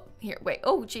again? Oh, here, wait.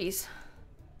 Oh, geez.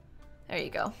 There you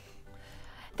go.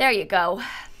 There you go.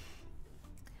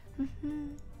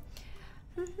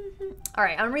 All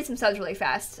right, I'm gonna read some subs really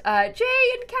fast. Jay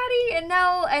and Caddy and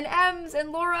Nell and Ems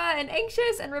and Laura and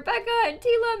Anxious and Rebecca and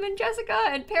Telam and Jessica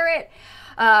and Parrot,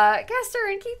 Kester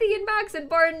and Keithy and Max and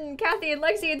Barton and Kathy and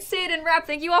Lexi and Sid and Rap.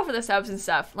 Thank you all for the subs and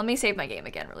stuff. Let me save my game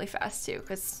again really fast too,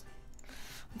 because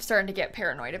I'm starting to get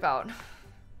paranoid about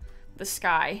the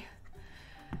sky.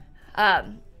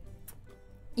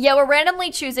 Yeah, we're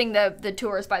randomly choosing the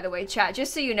tours, by the way, chat,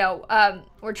 just so you know.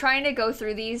 We're trying to go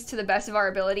through these to the best of our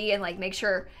ability and like make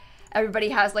sure everybody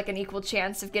has like an equal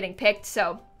chance of getting picked.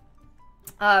 So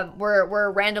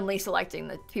we're randomly selecting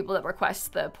the people that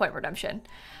request the point redemption.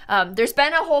 There's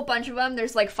been a whole bunch of them.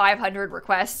 There's like 500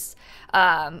 requests.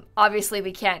 Obviously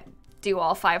we can't do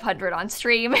all 500 on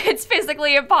stream. It's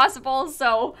physically impossible,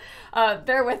 so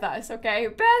bear with us, okay?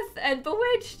 Beth and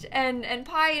Bewitched and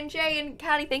Pi and Jay and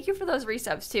Caddy, thank you for those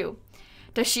resubs too.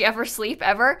 Does she ever sleep,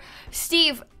 ever?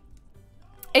 Steve,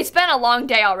 it's been a long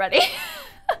day already.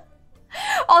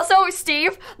 Also,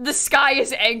 Steve, the sky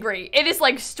is angry. It is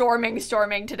like storming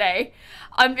today.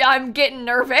 I'm getting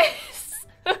nervous.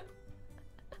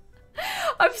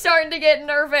 I'm starting to get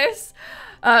nervous.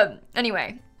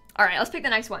 Anyway. All right, let's pick the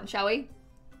next one, shall we?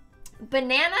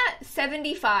 Banana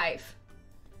 75.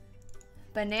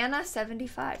 Banana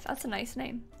 75. That's a nice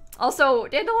name. Also,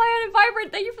 Dandelion and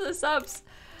Vibrant, thank you for the subs.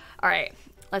 All right,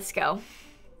 let's go.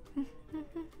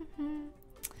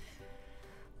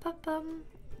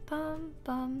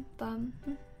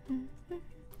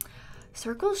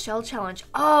 Circle Shell Challenge.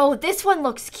 Oh, this one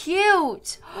looks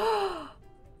cute.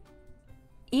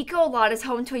 Eco Lot is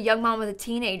home to a young mom with a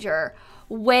teenager.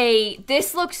 Wait,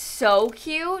 this looks so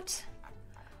cute.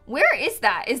 Where is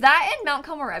that? Is that in Mount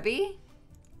Komorebi?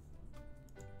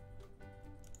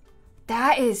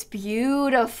 That is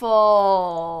beautiful.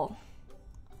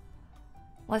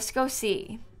 Let's go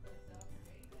see.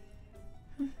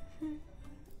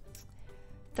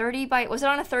 30 by, was it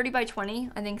on a 30 by 20?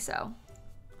 I think so.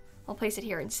 I'll place it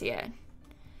here and see it.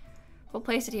 We'll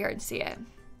place it here and see it.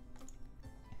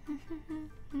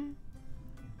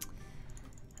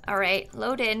 All right,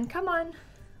 load in. Come on.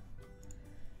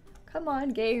 Come on,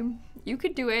 game. You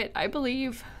could do it. I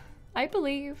believe. I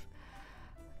believe.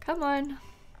 Come on.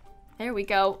 There we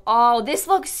go. Oh, this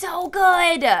looks so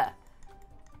good. I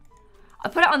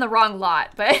put it on the wrong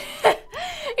lot, but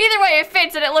either way, it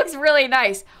fits and it looks really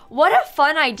nice. What a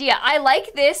fun idea. I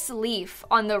like this leaf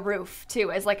on the roof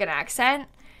too as like an accent.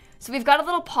 So we've got a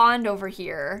little pond over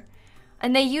here.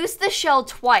 And they used the shell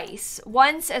twice.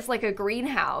 Once as like a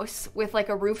greenhouse with like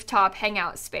a rooftop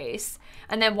hangout space.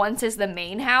 And then once as the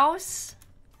main house.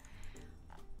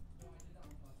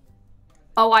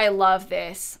 Oh, I love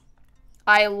this.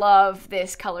 I love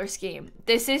this color scheme.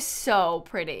 This is so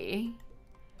pretty.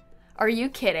 Are you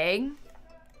kidding?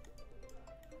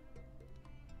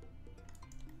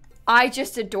 I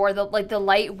just adore the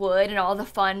light wood and all the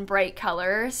fun bright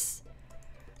colors.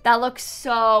 That looks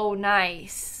so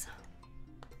nice.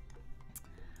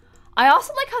 I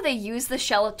also like how they use the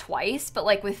shell twice, but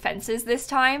like with fences this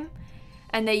time.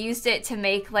 And they used it to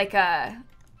make like a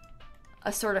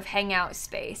sort of hangout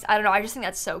space. I don't know, I just think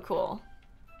that's so cool.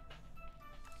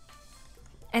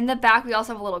 In the back, we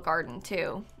also have a little garden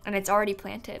too. And it's already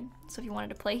planted. So if you wanted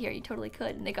to play here, you totally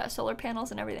could. And they got solar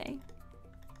panels and everything.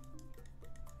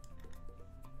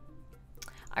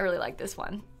 I really like this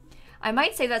one. I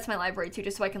might save that to my library too,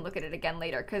 just so I can look at it again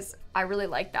later, because I really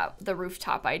like the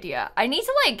rooftop idea. I need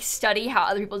to like study how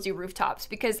other people do rooftops,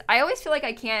 because I always feel like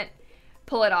I can't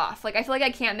pull it off. Like I feel like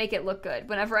I can't make it look good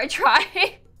whenever I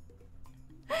try.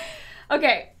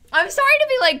 Okay, I'm sorry to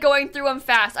be like going through them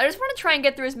fast. I just want to try and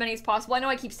get through as many as possible. I know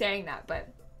I keep saying that,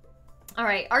 but all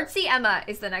right. Artsy Emma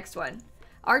is the next one.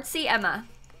 Artsy Emma.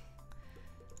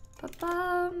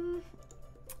 Ba-bum.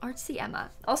 Artsy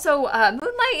Emma. Also,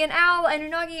 Moonlight and Owl and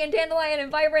Unagi and Dandelion and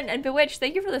Vibrant and Bewitched,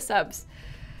 thank you for the subs.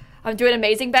 I'm doing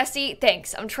amazing, bestie.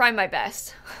 Thanks. I'm trying my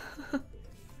best.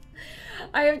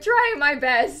 I am trying my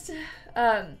best.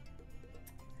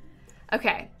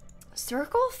 Okay.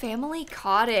 Circle Family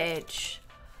Cottage.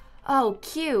 Oh,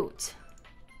 cute.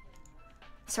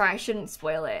 Sorry, I shouldn't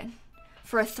spoil it.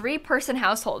 For a 3-person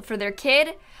household. For their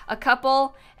kid, a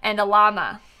couple, and a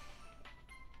llama.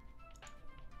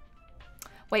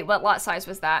 Wait, what lot size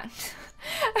was that?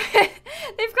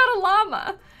 They've got a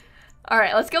llama. All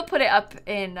right, let's go put it up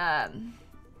in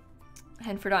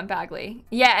Henford on Bagley.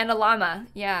 Yeah, and a llama.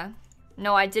 Yeah.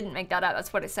 No, I didn't make that up.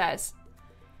 That's what it says.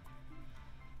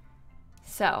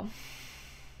 So.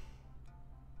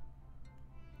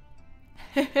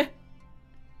 Moonlight,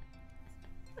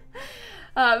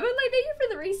 thank you for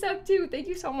the resub too. Thank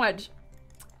you so much.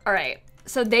 All right.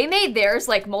 So they made theirs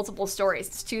like multiple stories.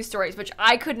 It's 2 stories, which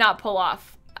I could not pull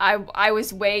off. I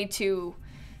was way too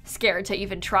scared to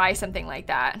even try something like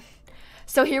that.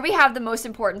 So here we have the most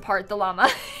important part, the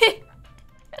llama.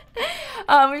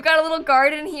 We've got a little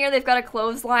garden here. They've got a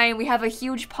clothesline. We have a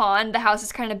huge pond. The house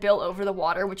is kind of built over the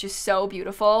water, which is so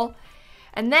beautiful.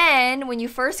 And then when you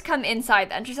first come inside,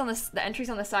 the entry's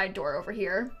on the side door over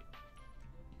here.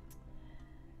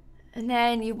 And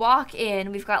then you walk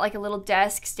in. We've got like a little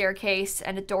desk, staircase,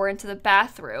 and a door into the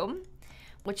bathroom,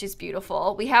 which is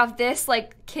beautiful. We have this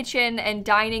like kitchen and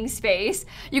dining space.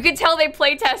 You can tell they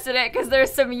play tested it because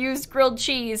there's some used grilled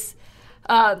cheese.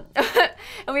 And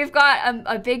we've got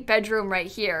a big bedroom right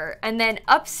here. And then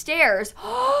upstairs,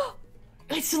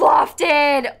 it's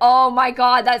lofted. Oh my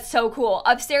God, that's so cool.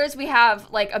 Upstairs we have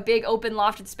like a big open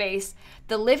lofted space,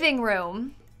 the living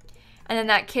room, and then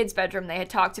that kid's bedroom they had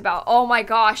talked about. Oh my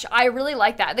gosh, I really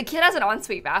like that. The kid has an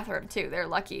ensuite bathroom too. They're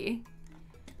lucky.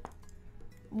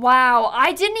 Wow,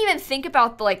 I didn't even think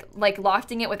about the, like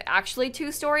lofting it with actually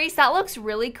 2 stories. That looks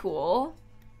really cool.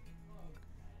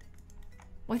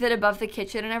 With it above the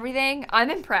kitchen and everything. I'm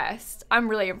impressed. I'm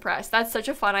really impressed. That's such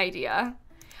a fun idea.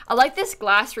 I like this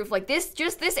glass roof. Like this,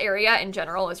 just this area in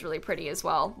general is really pretty as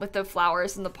well. With the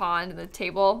flowers and the pond and the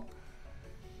table.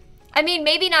 I mean,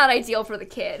 maybe not ideal for the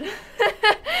kid.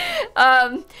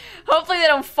 Hopefully they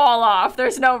don't fall off.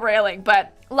 There's no railing,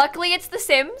 but luckily it's The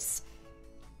Sims.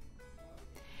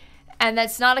 And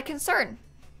that's not a concern.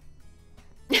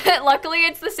 Luckily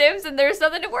it's The Sims and there's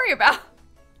nothing to worry about.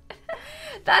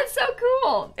 That's so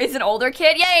cool. It's an older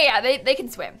kid. Yeah. They can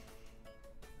swim.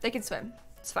 They can swim.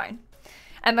 It's fine.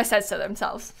 Emma says so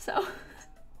themselves, so.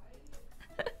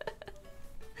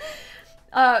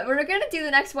 We're gonna do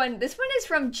the next one. This one is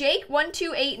from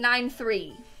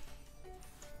Jake12893.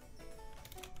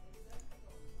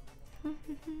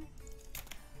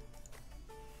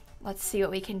 Let's see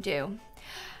what we can do.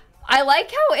 I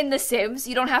like how in The Sims,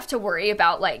 you don't have to worry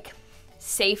about like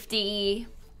safety,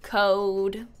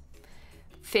 code,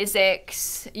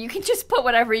 physics. You can just put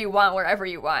whatever you want wherever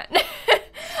you want.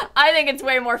 I think it's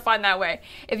way more fun that way.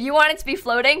 If you want it to be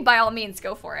floating, by all means,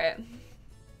 go for it.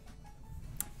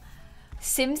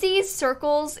 Simsie's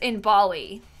Circles in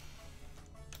Bali.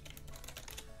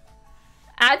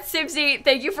 At Simsie,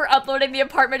 thank you for uploading the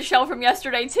apartment shell from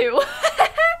yesterday too.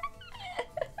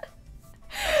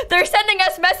 They're sending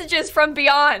us messages from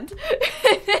beyond.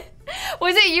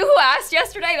 Was it you who asked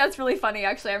yesterday? That's really funny,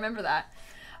 actually. I remember that.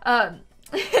 Earth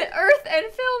and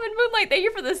Film and Moonlight, thank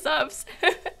you for the subs.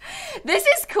 This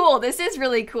is cool. This is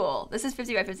really cool. This is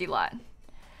 50 by 50 lot.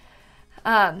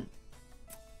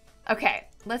 Okay.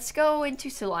 let's go into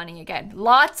Sulani again.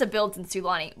 Lots of builds in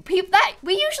Sulani.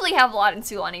 We usually have a lot in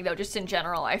Sulani though, just in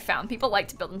general. I found people like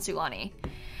to build in Sulani,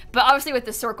 but obviously with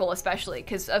the circle especially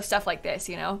because of stuff like this,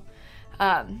 you know.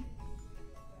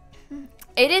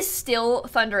 It is still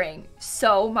thundering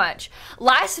so much.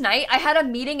 Last night I had a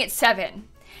meeting at 7,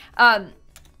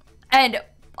 and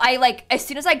I like as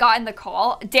soon as I got in the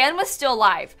call, Dan was still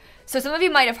live. So some of you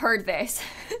might have heard this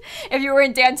if you were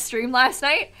in Dan's stream last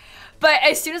night. But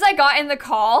as soon as I got in the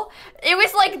call, it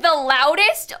was like the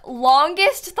loudest,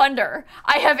 longest thunder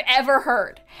I have ever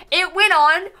heard. It went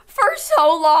on for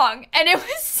so long and it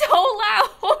was so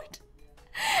loud.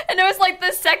 And it was like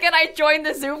the second I joined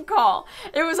the Zoom call.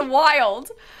 It was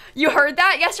wild. You heard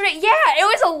that yesterday? Yeah, it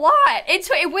was a lot.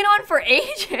 It went on for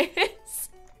ages.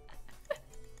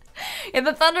 And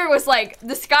the thunder was like,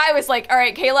 the sky was like, all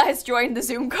right, Kayla has joined the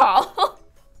Zoom call.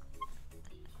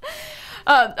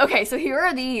 Okay, so here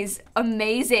are these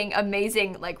amazing,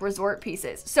 amazing like resort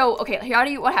pieces. So, okay,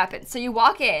 what happens? So you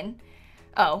walk in.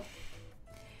 Oh.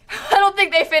 I don't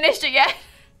think they finished it yet.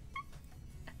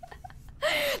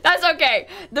 That's okay.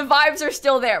 The vibes are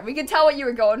still there. We can tell what you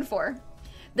were going for.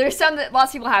 There's some that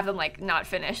lots of people have them like not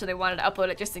finished, so they wanted to upload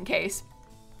it just in case.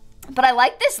 But I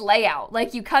like this layout.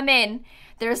 Like you come in,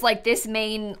 there's like this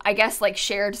main, I guess like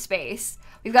shared space.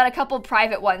 We've got a couple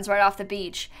private ones right off the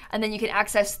beach, and then you can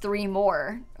access 3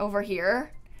 more over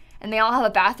here. And they all have a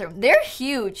bathroom. They're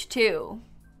huge too.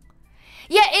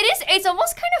 Yeah, it's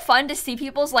almost kind of fun to see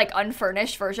people's like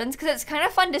unfurnished versions because it's kind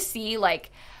of fun to see like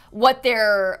what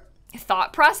their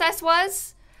thought process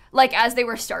was like as they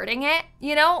were starting it,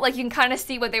 you know, like you can kind of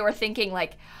see what they were thinking.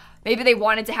 Like maybe they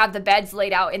wanted to have the beds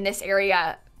laid out in this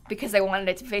area because they wanted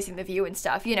it to be facing the view and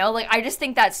stuff, you know, like I just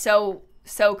think that's so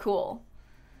cool.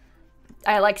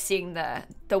 I like seeing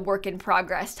the work in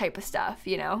progress type of stuff,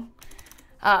 you know.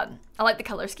 I like the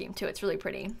color scheme too. It's really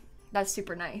pretty. That's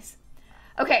super nice.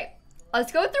 Okay,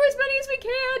 let's go through as many as we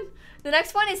can. The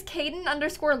next one is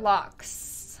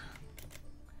Caden_locks.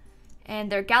 And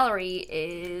their gallery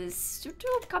is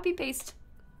copy paste.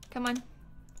 Come on.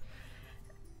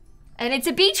 And it's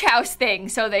a beach house thing,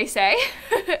 so they say.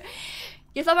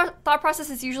 Your thought process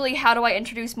is usually, how do I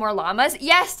introduce more llamas?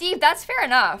 Yeah, Steve, that's fair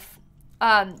enough.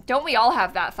 Don't we all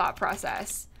have that thought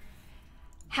process?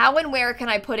 How and where can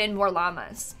I put in more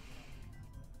llamas?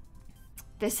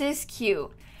 This is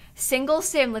cute. Single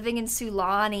sim living in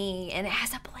Sulani, and it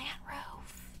has a plant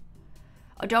roof.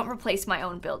 Oh, don't replace my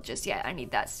own build just yet. I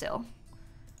need that still.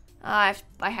 I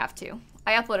have to.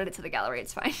 I uploaded it to the gallery.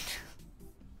 It's fine.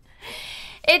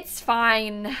 It's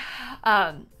fine.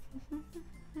 Come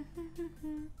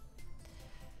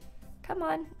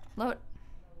on, load.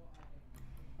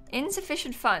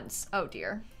 Insufficient funds. Oh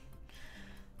dear.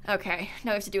 Okay,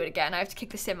 now we have to do it again. I have to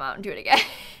kick the sim out and do it again.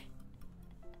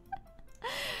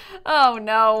 Oh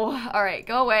no. All right,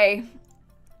 go away.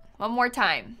 One more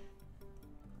time.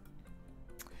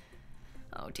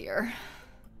 Oh dear.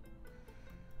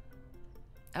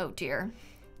 Oh dear.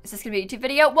 Is this gonna be a YouTube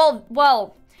video?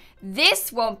 Well,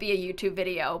 this won't be a YouTube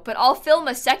video, but I'll film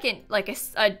a second, like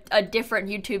a different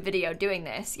YouTube video doing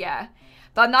this, yeah.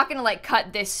 But I'm not gonna like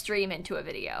cut this stream into a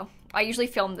video. I usually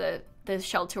film the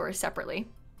shell tours separately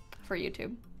for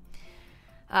YouTube.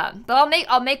 But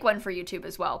I'll make one for YouTube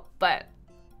as well, but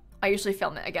I usually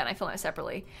film it, again, I film it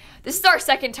separately. This is our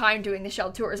second time doing the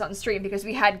shell tours on stream because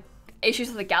we had issues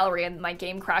with the gallery and my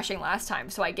game crashing last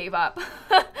time, so I gave up.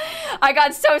 I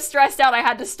got so stressed out I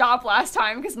had to stop last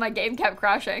time because my game kept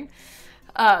crashing.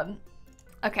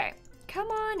 Okay, come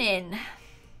on in.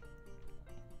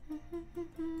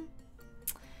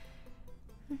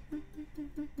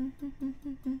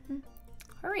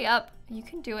 Hurry up. You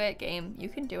can do it, game. You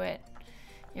can do it.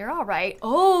 You're all right.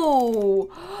 Oh,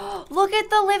 look at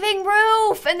the living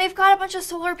roof. And they've got a bunch of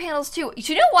solar panels too.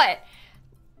 You know what?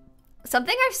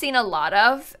 Something I've seen a lot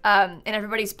of in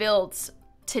everybody's builds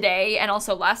today, and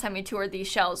also last time we toured these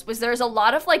shells, was there's a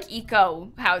lot of like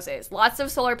eco houses. Lots of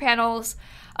solar panels,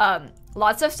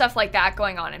 lots of stuff like that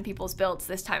going on in people's builds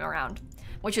this time around,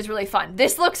 which is really fun.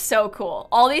 This looks so cool.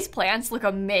 All these plants look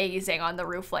amazing on the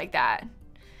roof like that.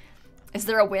 Is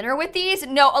there a winner with these?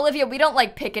 No, Olivia, we don't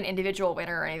like pick an individual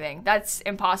winner or anything. That's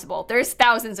impossible. There's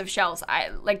thousands of shells.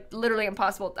 Like literally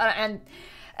impossible. And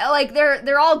like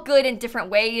they're all good in different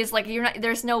ways. Like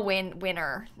there's no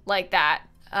winner like that.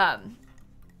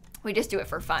 We just do it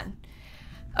for fun.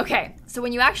 Okay, so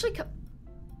when you actually come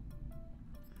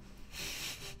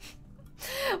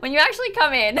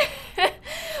in,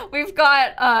 we've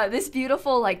got this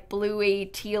beautiful like bluey,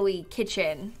 tealy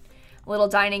kitchen. Little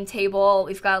dining table.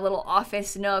 We've got a little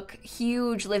office nook,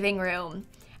 huge living room.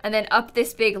 And then up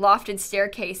this big lofted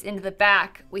staircase into the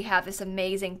back, we have this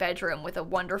amazing bedroom with a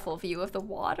wonderful view of the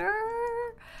water.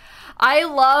 I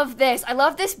love this. I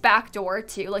love this back door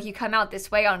too. Like you come out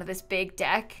this way onto this big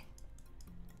deck.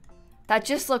 That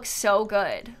just looks so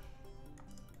good.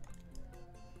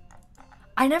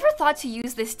 I never thought to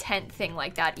use this tent thing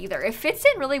like that either. It fits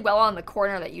in really well on the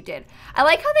corner that you did. I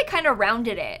like how they kind of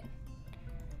rounded it.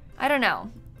 I don't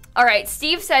know. All right,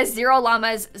 Steve says 0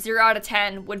 llamas, 0 out of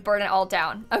 10, would burn it all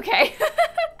down. Okay.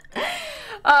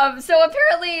 So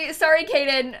apparently, sorry,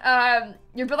 Kaden,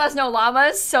 your build has no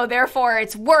llamas, so therefore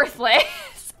it's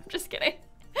worthless. I'm just kidding.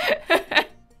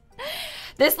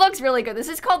 This looks really good. This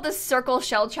is called the Circle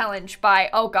Shell Challenge by,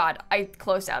 oh God, I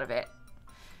closed out of it.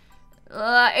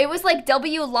 It was like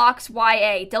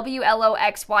WLOXYA,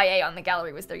 WLOXYA on the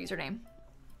gallery was their username.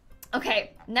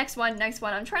 Okay, next one.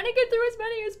 I'm trying to get through as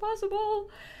many as possible.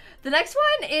 The next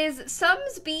one is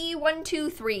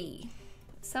Sumsby123.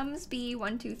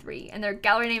 Sumsby123, and their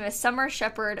gallery name is Summer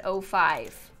Shepherd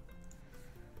 05.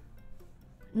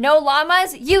 No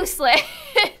llamas, useless.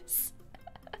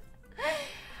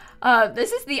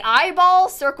 This is the eyeball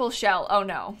circle shell. Oh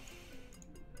no.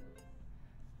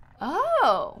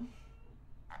 Oh.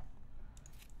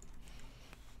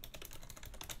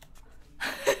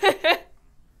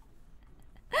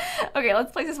 Okay,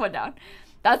 let's place this one down.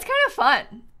 That's kind of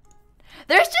fun.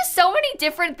 There's just so many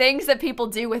different things that people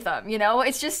do with them, you know?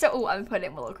 It's just so... Oh, I'm putting it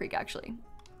in Willow Creek, actually.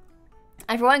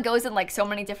 Everyone goes in, like, so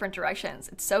many different directions.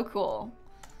 It's so cool.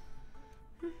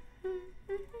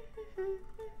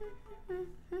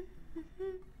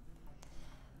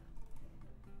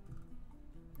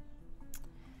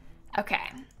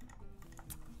 Okay.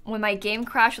 When my game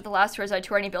crashed with the last tours, I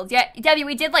tour any builds. Yeah, Debbie,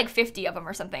 we did, like, 50 of them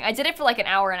or something. I did it for, like, an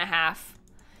hour and a half.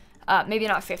 Maybe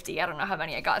not 50. I don't know how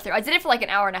many I got through. I did it for like an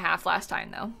hour and a half last time,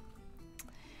 though.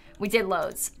 We did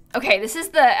loads. Okay, this is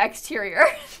the exterior.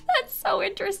 That's so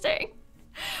interesting.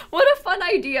 What a fun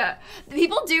idea.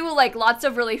 People do like lots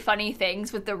of really funny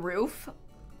things with the roof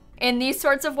in these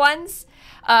sorts of ones.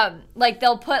 Like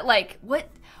they'll put like, what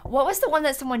was the one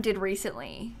that someone did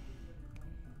recently?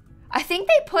 I think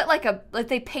they put like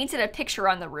they painted a picture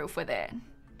on the roof with it.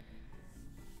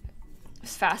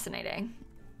 It's fascinating.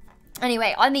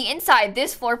 Anyway, on the inside,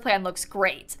 this floor plan looks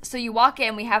great. So you walk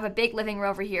in, we have a big living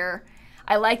room over here.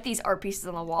 I like these art pieces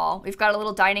on the wall. We've got a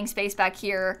little dining space back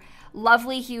here.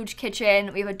 Lovely, huge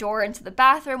kitchen. We have a door into the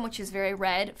bathroom, which is very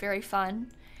red, very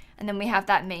fun. And then we have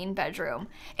that main bedroom.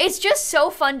 It's just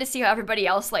so fun to see how everybody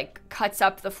else like cuts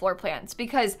up the floor plans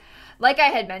because like I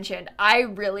had mentioned, I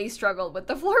really struggled with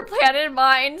the floor plan in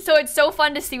mine. So it's so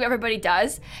fun to see what everybody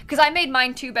does because I made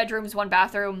mine 2 bedrooms, 1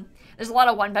 bathroom. There's a lot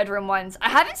of 1-bedroom ones. I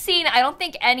haven't seen, I don't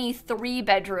think, any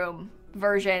 3-bedroom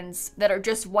versions that are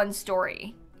just 1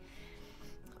 story.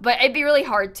 But it'd be really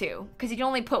hard to, because you can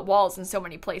only put walls in so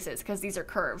many places, because these are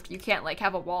curved. You can't, like,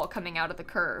 have a wall coming out of the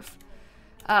curve.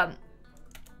 It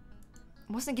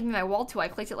wasn't giving me my wall tool. I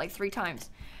clicked it, like, 3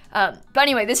 times. But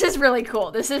anyway, this is really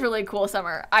cool. This is really cool,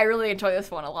 Summer. I really enjoy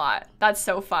this one a lot. That's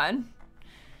so fun.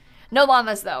 No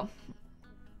llamas, though.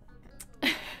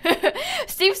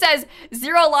 Steve says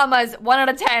 0 llamas, 1 out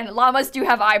of 10. Llamas do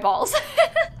have eyeballs.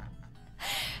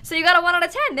 So you got a 1 out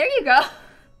of 10. There you go.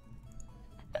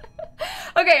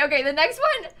 Okay, the next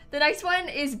one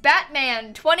is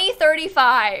Batman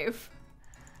 2035.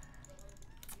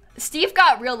 Steve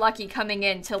got real lucky coming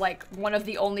into like one of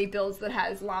the only builds that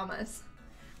has llamas.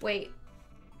 Wait.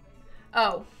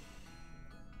 Oh.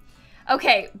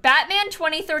 Okay, Batman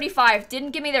 2035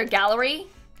 didn't give me their gallery.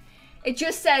 It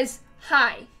just says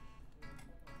hi.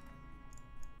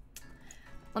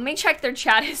 Let me check their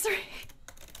chat history.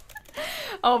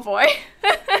 Oh boy.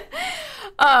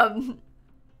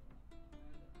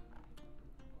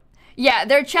 Yeah,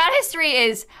 their chat history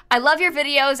is, I love your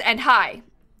videos and hi.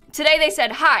 Today they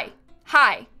said hi,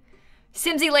 hi.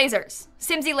 Simsie lasers,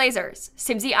 Simsie lasers,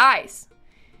 Simsie eyes.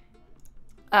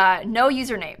 No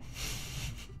username.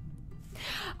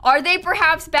 Are they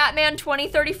perhaps Batman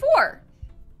 2034?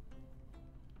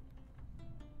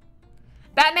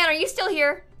 Batman, are you still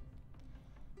here?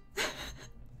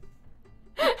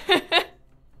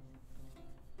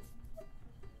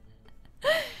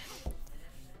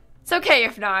 It's okay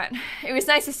if not. It was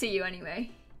nice to see you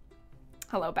anyway.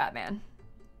 Hello, Batman.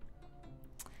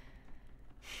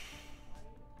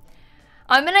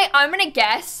 I'm gonna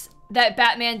guess that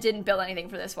Batman didn't build anything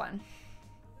for this one.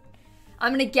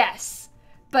 I'm gonna guess.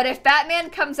 But if Batman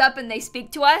comes up and they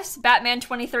speak to us, Batman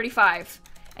 2035,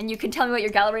 and you can tell me what your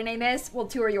gallery name is, we'll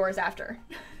tour yours after.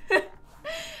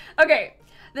 Okay,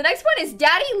 the next one is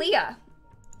Daddy Leah.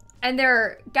 And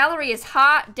their gallery is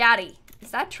Ha Daddy.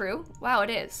 Is that true? Wow, it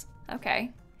is.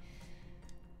 Okay.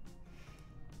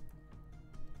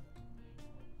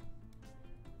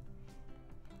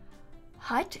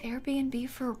 Hut Airbnb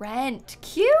for rent.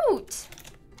 Cute.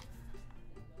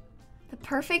 The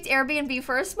perfect Airbnb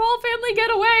for a small family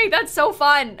getaway. That's so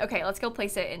fun. Okay, let's go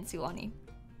place it in Sulani.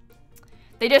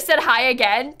 They just said hi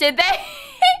again. Did they?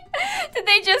 Did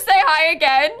they just say hi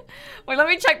again? Wait, let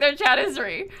me check their chat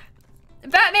history.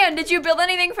 Batman, did you build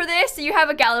anything for this? Do you have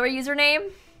a gallery username?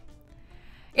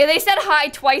 Yeah, they said hi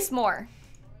twice more.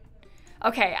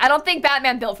 Okay, I don't think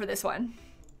Batman built for this one.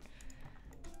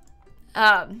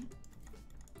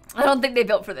 I don't think they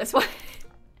built for this one.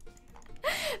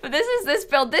 But this is this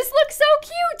build. This looks so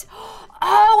cute.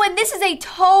 Oh, and this is a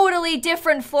totally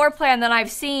different floor plan than I've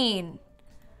seen.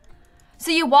 So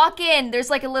you walk in, there's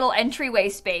like a little entryway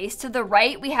space. To the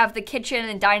right, we have the kitchen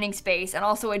and dining space and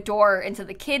also a door into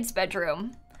the kids'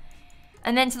 bedroom.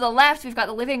 And then to the left, we've got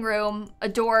the living room, a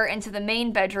door into the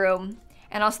main bedroom,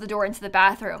 and also the door into the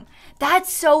bathroom.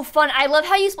 That's so fun. I love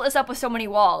how you split this up with so many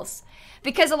walls.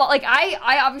 Because a lot, like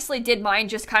I obviously did mine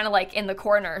just kind of like in the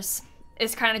corners.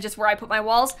 It's kind of just where I put my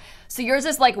walls. So yours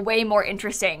is like way more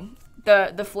interesting,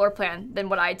 the floor plan, than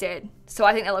what I did. So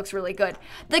I think that looks really good.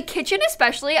 The kitchen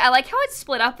especially, I like how it's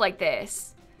split up like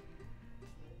this.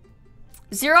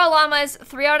 0 llamas,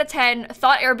 3 out of 10.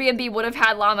 Thought Airbnb would have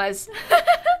had llamas.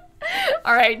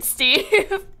 All right,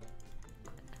 Steve.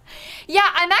 Yeah,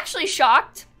 I'm actually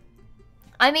shocked.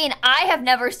 I mean, I have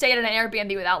never stayed in an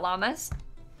Airbnb without llamas.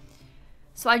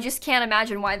 So I just can't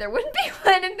imagine why there wouldn't be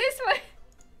one in this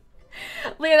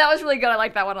one. Leah, that was really good. I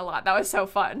like that one a lot. That was so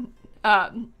fun.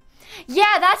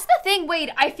 Yeah, that's the thing. Wait,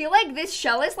 I feel like this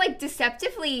shell is like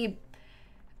deceptively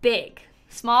big.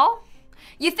 Small?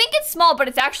 You think it's small, but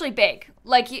it's actually big.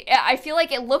 Like, I feel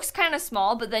like it looks kind of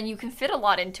small, but then you can fit a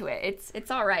lot into it.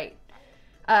 It's all right.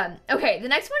 Okay, the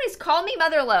next one is Call Me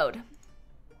Motherload.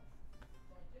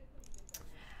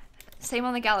 Same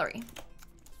on the gallery.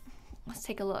 Let's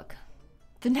take a look.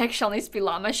 The next shell needs to be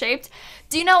llama shaped.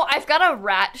 Do you know, I've got a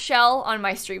rat shell on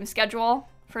my stream schedule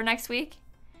for next week.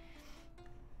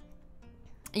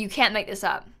 You can't make this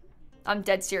up. I'm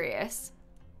dead serious.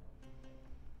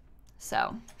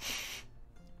 So.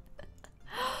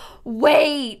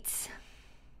 Wait.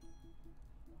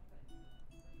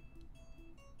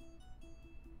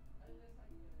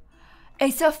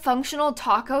 It's a functional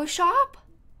taco shop?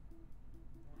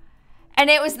 And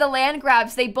it was the land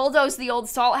grabs. They bulldozed the old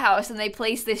salt house and they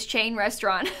placed this chain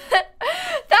restaurant.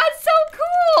 That's so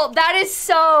cool. That is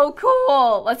so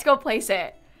cool. Let's go place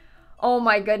it. Oh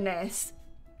my goodness.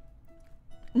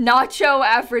 Nacho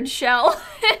average shell.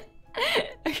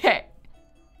 Okay.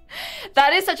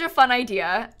 That is such a fun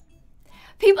idea.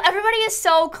 Everybody is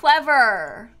so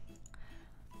clever.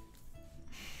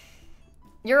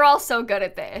 You're all so good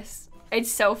at this.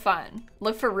 It's so fun.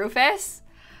 Look for Rufus.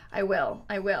 I will.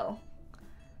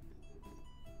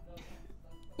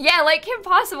 Yeah, like Kim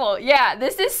Possible. Yeah,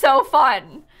 this is so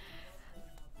fun.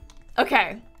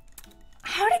 Okay.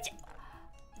 How did you...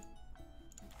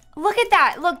 Look at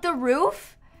that. Look, the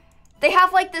roof. They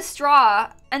have like the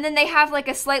straw, and then they have like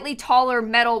a slightly taller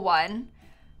metal one.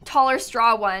 Taller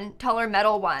straw one, taller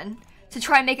metal one. To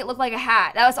try and make it look like a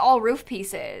hat. That was all roof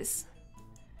pieces.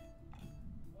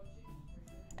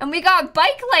 And we got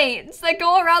bike lanes that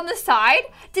go around the side.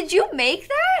 Did you make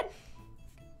that?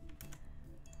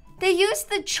 They used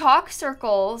the chalk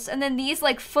circles and then these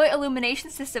like foot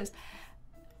illumination systems.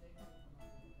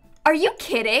 Are you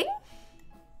kidding?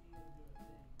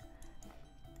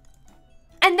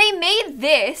 And they made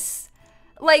this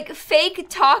like fake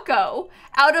taco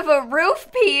out of a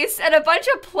roof piece and a bunch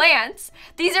of plants.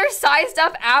 These are sized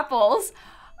up apples.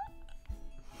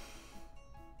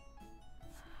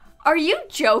 Are you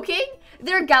joking?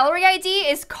 Their gallery ID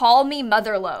is Call Me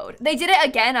Motherload. They did it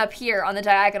again up here on the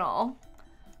diagonal.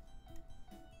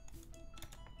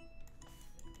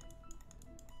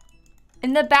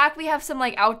 In the back, we have some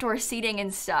like outdoor seating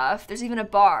and stuff. There's even a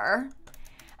bar.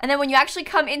 And then when you actually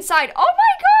come inside, oh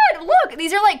my God, look,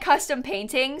 these are like custom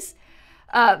paintings.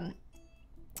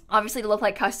 Obviously to look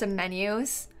like custom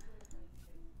menus.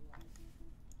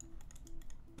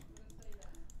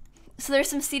 So there's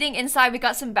some seating inside. We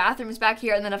got some bathrooms back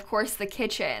here. And then of course the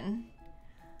kitchen.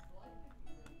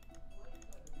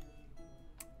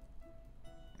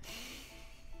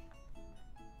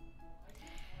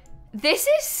 This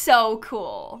is so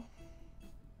cool.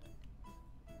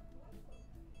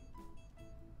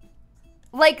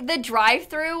 Like the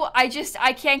drive-through, I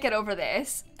can't get over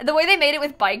this. The way they made it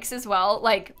with bikes as well,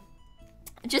 like,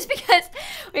 just because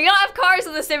we don't have cars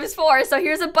in The Sims 4, so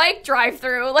here's a bike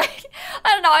drive-through. Like, I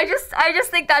don't know, I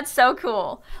just think that's so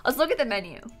cool. Let's look at the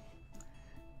menu.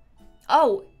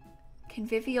 Oh,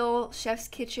 convivial, chef's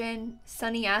kitchen,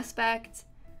 sunny aspect.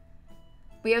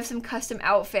 We have some custom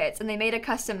outfits, and they made a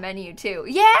custom menu too.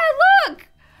 Yeah, look!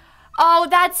 Oh,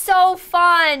 that's so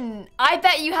fun. I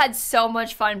bet you had so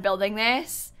much fun building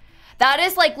this. That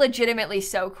is like legitimately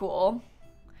so cool.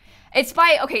 It's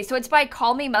by, okay, so it's by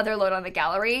Call Me Motherload on the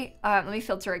gallery. Let me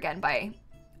filter again by,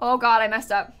 oh God, I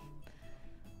messed up.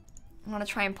 I want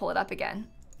to try and pull it up again.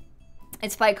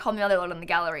 It's by Call Me Motherload on the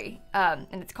gallery, and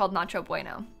it's called Nacho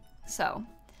Bueno. So,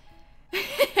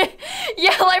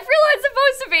 yeah, life real it's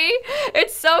supposed to be.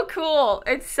 It's so cool.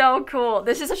 It's so cool.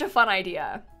 This is such a fun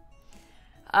idea.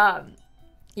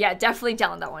 Yeah, definitely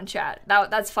download that one, chat.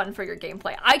 That's fun for your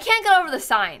gameplay. I can't get over the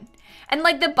sign. And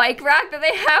like the bike rack that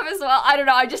they have as well. I don't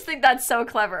know, I just think that's so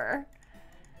clever.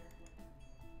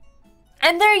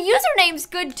 And their username's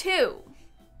good too.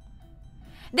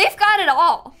 They've got it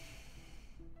all.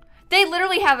 They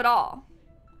literally have it all.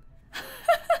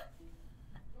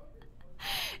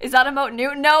 Is that emote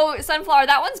new? No, Sunflower,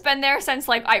 that one's been there since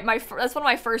like, that's one of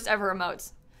my first ever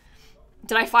emotes.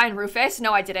 Did I find Rufus?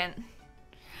 No, I didn't.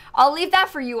 I'll leave that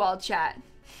for you all, chat.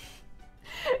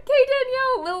 Hey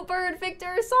Danielle, Lil Bird,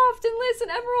 Victor, Soft, and Liz, and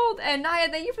Emerald, and Naya,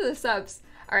 thank you for the subs.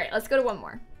 All right, let's go to one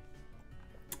more.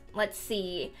 Let's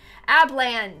see.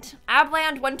 Abland.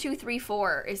 Abland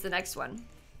 1234 is the next one.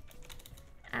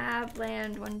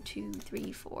 Abland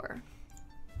 1234.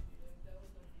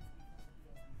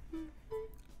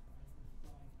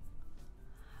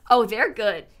 Oh, they're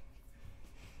good.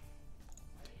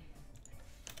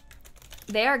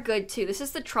 They are good too. This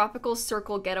is the Tropical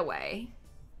Circle Getaway.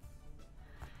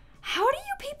 How do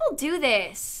you people do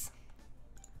this?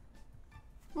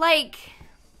 Like,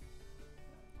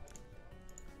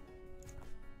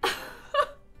 how do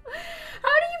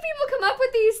you people come up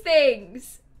with these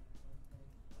things?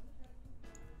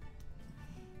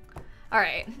 All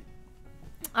right.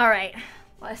 All right.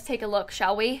 Let's take a look,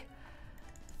 shall we?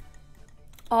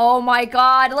 Oh my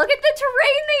God, look at the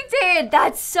terrain they did.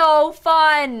 That's so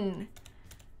fun.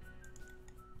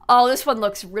 Oh, this one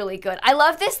looks really good. I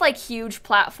love this like huge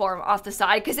platform off the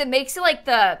side because it makes it like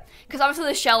because obviously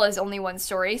the shell is only one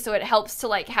story, so it helps to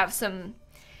like have some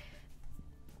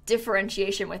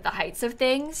differentiation with the heights of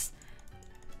things.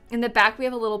 In the back, we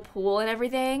have a little pool and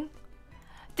everything.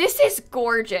 This is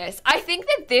gorgeous. I think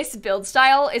that this build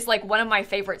style is like one of my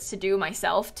favorites to do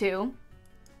myself too.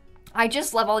 I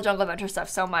just love all the Jungle Adventure stuff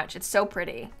so much. It's so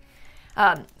pretty.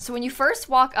 So when you first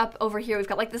walk up over here, we've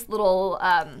got like this little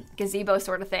gazebo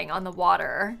sort of thing on the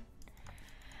water.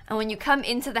 And when you come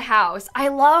into the house, I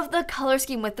love the color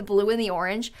scheme with the blue and the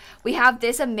orange. We have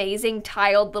this amazing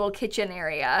tiled little kitchen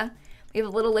area. We have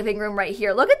a little living room right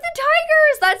here. Look at the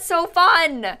tigers, that's so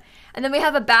fun. And then we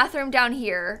have a bathroom down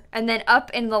here. And then up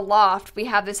in the loft, we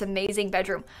have this amazing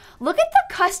bedroom. Look at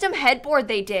the custom headboard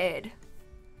they did.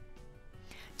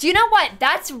 Do you know what?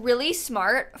 That's really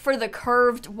smart for the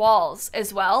curved walls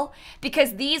as well,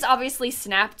 because these obviously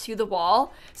snap to the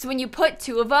wall. So when you put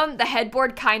two of them, the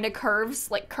headboard kind of curves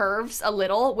a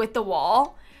little with the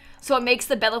wall. So it makes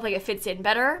the bed look like it fits in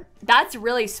better. That's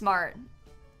really smart.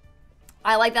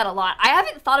 I like that a lot. I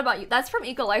haven't thought about you. That's from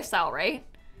Eco Lifestyle, right?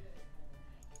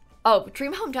 Oh,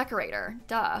 Dream Home Decorator.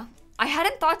 Duh. I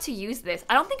hadn't thought to use this.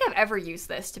 I don't think I've ever used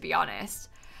this, to be honest.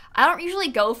 I don't usually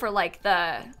go for like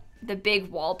the big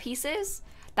wall pieces.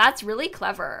 That's really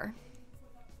clever.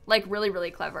 Like really,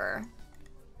 really clever.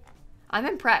 I'm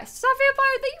impressed. Stop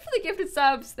Vampire, thank you for the gifted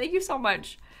subs. Thank you so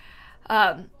much.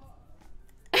 Lots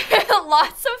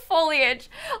of foliage.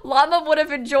 Llama would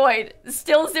have enjoyed.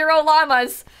 Still 0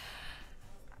 llamas.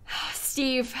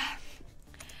 Steve,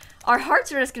 our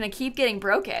hearts are just gonna keep getting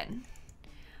broken.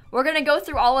 We're gonna go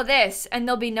through all of this and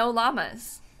there'll be no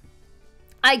llamas.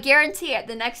 I guarantee it,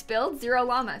 the next build, 0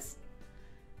 llamas.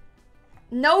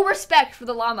 No respect for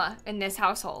the llama in this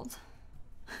household.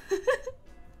 Penny,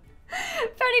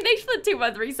 thanks for the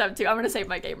 2-month resub too. I'm gonna save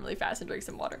my game really fast and drink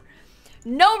some water.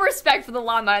 No respect for the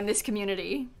llama in this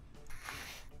community.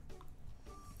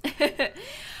 No,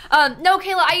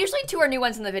 Kayla, I usually tour new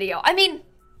ones in the video. I mean,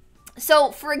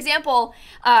 so for example,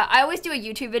 I always do a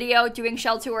YouTube video doing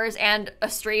shell tours and a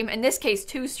stream. In this case,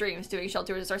 2 streams doing shell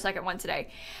tours. It's our second one today.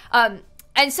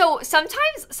 And so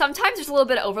sometimes there's a little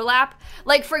bit of overlap.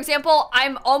 Like for example,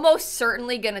 I'm almost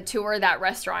certainly gonna tour that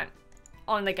restaurant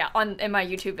in my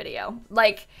YouTube video.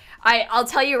 Like I'll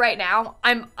tell you right now,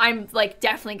 I'm like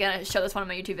definitely gonna show this one in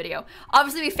my YouTube video.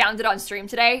 Obviously we found it on stream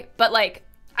today, but like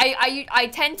I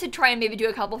tend to try and maybe do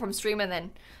a couple from stream and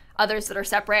then others that are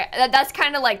separate. That's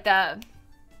kind of like the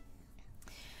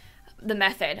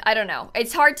method. I don't know.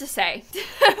 It's hard to say,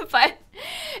 but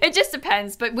it just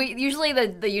depends. But we usually the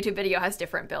YouTube video has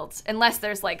different builds, unless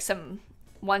there's like some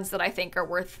ones that I think are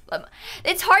worth them.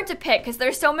 It's hard to pick because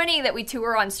there's so many that we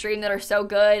tour on stream that are so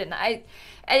good, and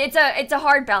it's a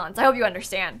hard balance. I hope you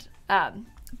understand.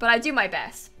 But I do my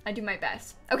best. I do my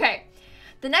best. Okay.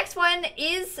 The next one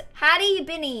is Hattie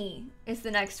Binny is the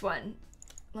next one.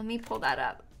 Let me pull that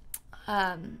up.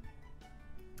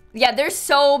 Yeah, there's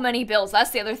so many bills.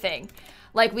 That's the other thing.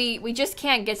 Like, we just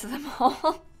can't get to them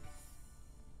all.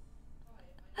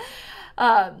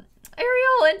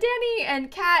 Ariel and Danny and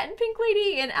Kat and Pink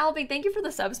Lady and Albie, thank you for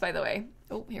the subs, by the way.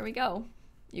 Oh, here we go.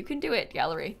 You can do it,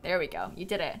 gallery. There we go. You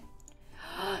did it.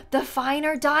 The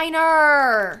Finer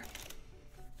Diner.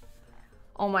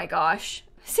 Oh my gosh.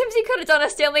 Simsie could have done a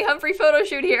Stanley Humphrey photo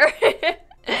shoot here.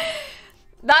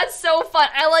 That's so fun.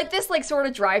 I like this like sort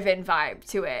of drive-in vibe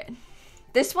to it.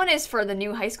 This one is for the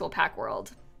new high school pack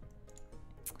world.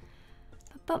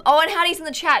 Oh, and Hattie's in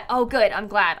the chat. Oh, good. I'm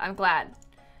glad. I'm glad.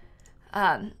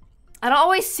 I don't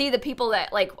always see the people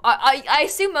that, like, I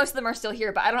assume most of them are still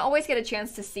here, but I don't always get a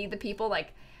chance to see the people,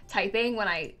 like, typing when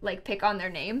I, like, pick on their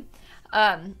name.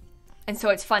 And so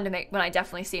it's fun to make when I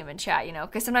definitely see them in chat, you know,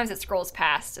 because sometimes it scrolls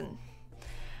past and,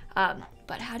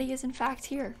 but Hattie is in fact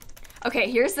here.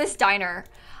 Okay, here's this diner.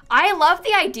 I love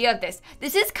the idea of this.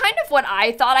 This is kind of what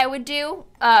I thought I would do,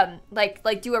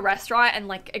 like do a restaurant and,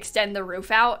 like, extend the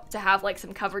roof out to have, like,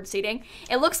 some covered seating.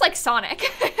 It looks like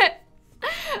Sonic.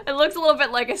 It looks a little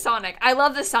bit like a Sonic. I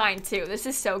love the sign too. This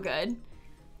is so good.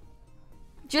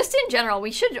 Just in general,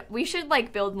 we should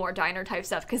like build more diner type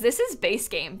stuff because this is base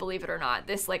game, believe it or not.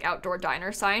 This like outdoor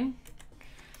diner sign.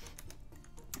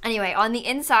 Anyway, on the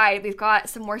inside, we've got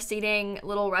some more seating,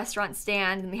 little restaurant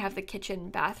stand, and we have the kitchen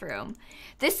bathroom.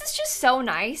 This is just so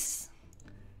nice.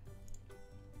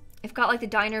 We've got like the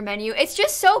diner menu. It's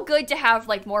just so good to have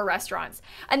like more restaurants.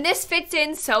 And this fits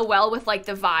in so well with like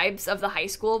the vibes of the high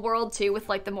school world too, with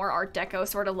like the more Art Deco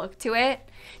sort of look to it.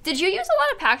 Did you use a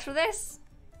lot of packs for this?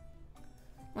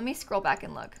 Let me scroll back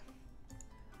and look.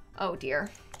 Oh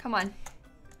dear, come on.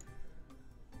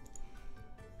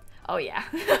 Oh yeah,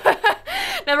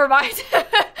 never mind.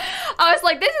 I was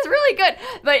like, this is really good,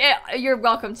 but you're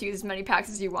welcome to use as many packs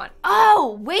as you want.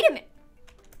 Oh, wait a minute.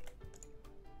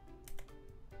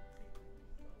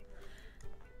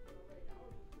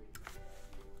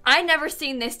 I never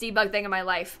seen this debug thing in my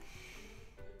life.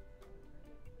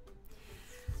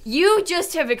 You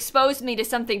just have exposed me to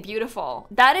something beautiful.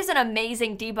 That is an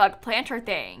amazing debug planter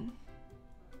thing.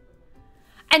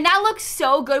 And that looks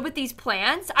so good with these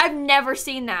plants. I've never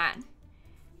seen that.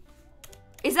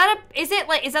 Is that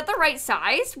the right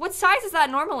size? What size is that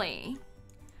normally?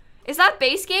 Is that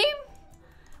base game?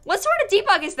 What sort of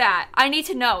debug is that? I need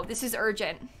to know. This is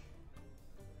urgent.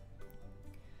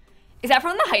 Is that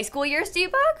from the high school years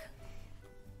debug?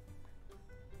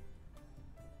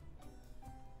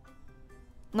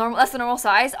 Normal, that's the normal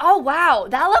size? Oh, wow.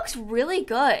 That looks really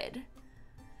good.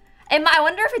 And I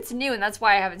wonder if it's new and that's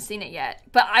why I haven't seen it yet.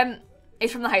 But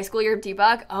it's from the high school year of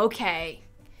debug? Okay.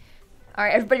 All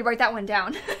right, everybody write that one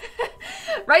down.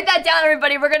 Write that down,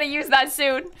 everybody. We're going to use that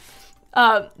soon.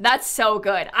 That's so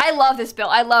good. I love this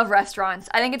build. I love restaurants.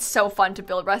 I think it's so fun to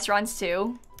build restaurants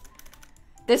too.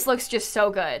 This looks just so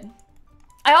good.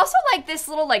 I also like this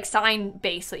little like sign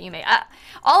base that you made.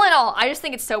 All in all, I just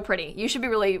think it's so pretty. You should be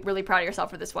really, really proud of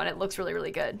yourself for this one. It looks really, really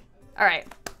good. All right,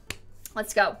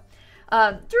 let's go.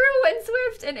 Drew and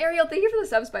Swift and Ariel, thank you for the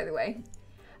subs, by the way.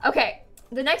 Okay,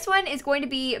 the next one is going to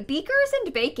be Beakers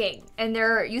and Baking, and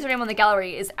their username on the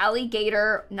gallery is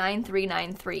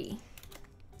alligator9393.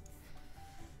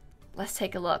 Let's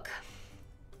take a look.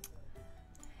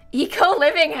 Eco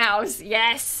Living House,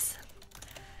 yes.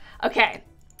 Okay.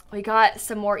 We got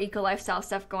some more eco lifestyle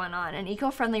stuff going on. An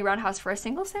eco-friendly roundhouse for a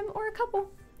single sim or a couple.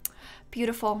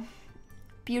 Beautiful.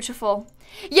 Beautiful.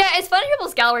 Yeah, it's fun to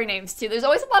people's gallery names too. There's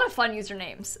always a lot of fun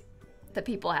usernames that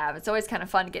people have. It's always kind of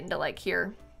fun getting to like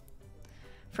hear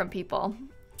from people.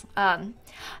 Alyssa,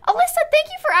 thank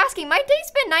you for asking. My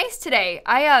day's been nice today.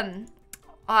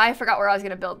 I forgot where I was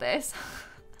gonna build this.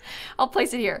 I'll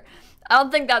place it here. I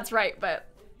don't think that's right, but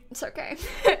it's okay.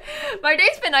 My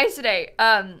day's been nice today.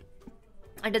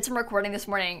 I did some recording this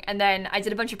morning, and then I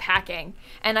did a bunch of packing,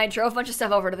 and I drove a bunch of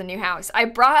stuff over to the new house. I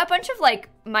brought a bunch of, like,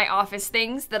 my office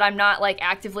things that I'm not, like,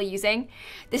 actively using.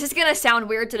 This is gonna sound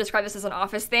weird to describe this as an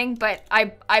office thing, but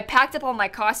I packed up all my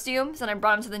costumes, and I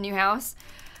brought them to the new house.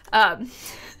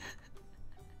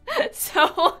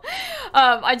 So,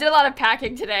 I did a lot of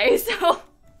packing today, so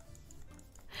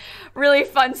really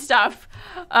fun stuff.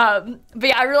 But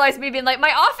yeah, I realized me being like,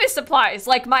 my office supplies,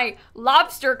 like my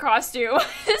lobster costume.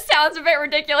 This sounds a bit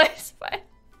ridiculous, but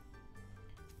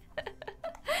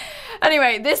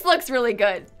anyway, this looks really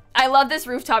good. I love this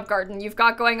rooftop garden you've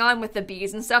got going on with the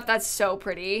bees and stuff. That's so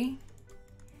pretty.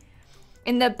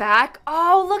 In the back.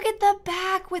 Oh, look at the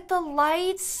back with the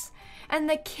lights and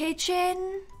the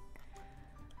kitchen.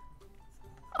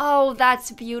 Oh,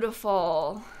 that's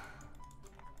beautiful.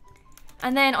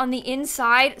 And then on the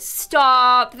inside,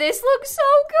 stop. This looks so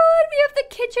good. We have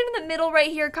the kitchen in the middle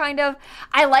right here, kind of.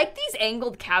 I like these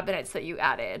angled cabinets that you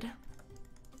added.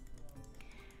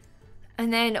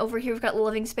 And then over here, we've got the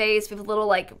living space. We have a little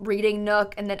like reading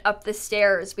nook. And then up the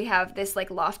stairs, we have this like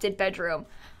lofted bedroom.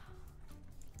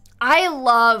 I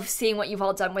love seeing what you've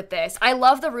all done with this. I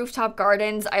love the rooftop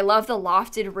gardens. I love the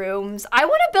lofted rooms. I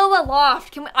want to build a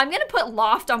loft. I'm going to put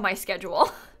loft on my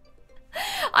schedule.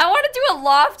 I want to do a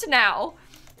loft now.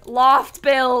 Loft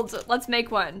build. Let's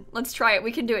make one. Let's try it.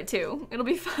 We can do it too. It'll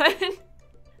be fun.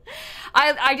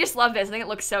 I just love this. I think it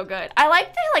looks so good. I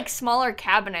like the like smaller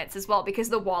cabinets as well because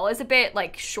the wall is a bit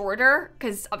like shorter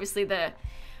because obviously the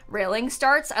railing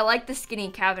starts. I like the skinny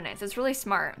cabinets. It's really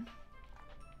smart.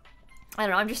 I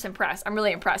don't know, I'm just impressed. I'm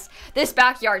really impressed. This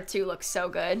backyard too looks so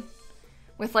good.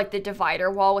 With like the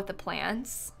divider wall with the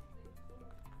plants.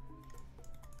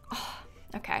 Oh,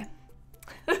 okay.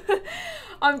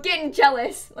 I'm getting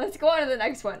jealous. Let's go on to the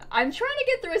next one. I'm trying to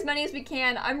get through as many as we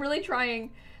can. I'm really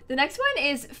trying. The next one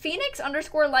is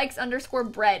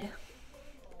Phoenix_likes_bread.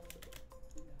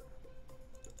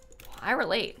 I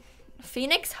relate.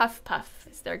 Phoenix Huff Puff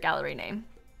is their gallery name.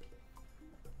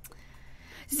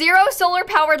 0 solar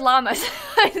powered llamas.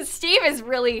 Steve is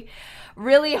really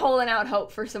holding out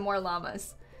hope for some more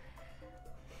llamas.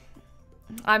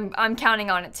 I'm counting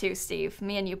on it too, Steve.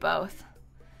 Me and you both.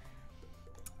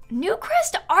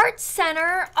 Newcrest Art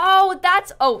Center. Oh,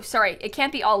 that's, oh, sorry. It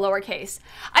can't be all lowercase.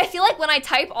 I feel like when I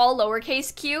type all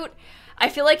lowercase cute, I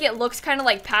feel like it looks kind of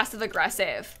like passive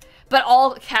aggressive. But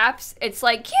all caps, it's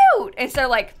like cute. Instead of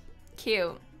like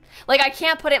cute. Like I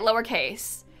can't put it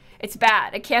lowercase. It's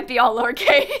bad. It can't be all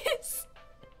lowercase.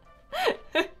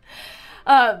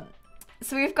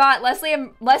 So we've got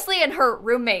Leslie and her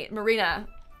roommate, Marina,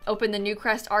 opened the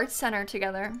Newcrest Arts Center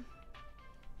together.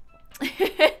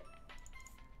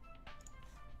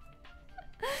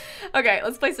 Okay,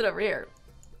 let's place it over here.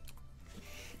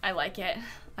 I like it.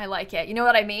 I like it. You know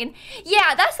what I mean?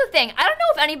 Yeah, that's the thing. I don't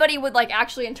know if anybody would like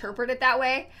actually interpret it that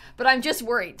way, but I'm just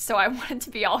worried, so I want it to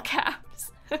be all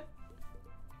caps.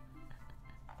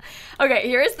 Okay,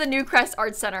 here's the Newcrest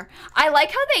Arts Center. I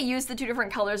like how they use the two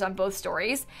different colors on both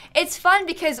stories. It's fun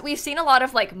because we've seen a lot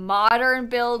of like modern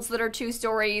builds that are 2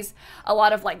 stories, a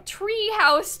lot of like tree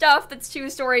house stuff that's 2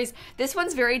 stories. This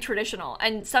one's very traditional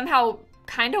and somehow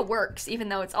kind of works even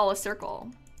though it's all a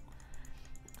circle.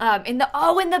 In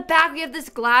the back we have this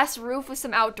glass roof with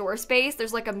some outdoor space.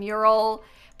 There's like a mural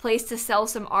place to sell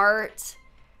some art.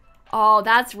 Oh,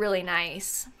 that's really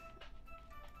nice.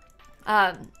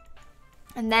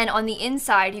 And then on the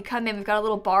inside, you come in, we've got a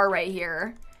little bar right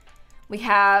here. We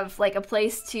have like a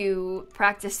place to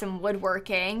practice some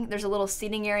woodworking. There's a little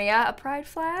seating area, a pride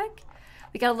flag.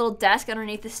 We got a little desk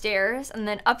underneath the stairs. And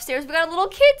then upstairs, we got a little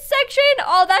kids section.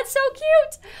 Oh, that's so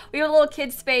cute. We have a little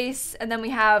kids space. And then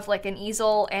we have like an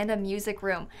easel and a music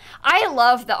room. I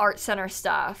love the art center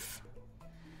stuff.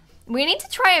 We need to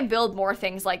try and build more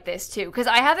things like this too. Because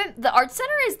the art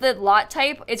center is the lot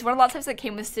type. It's one of the lot types that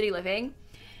came with City Living.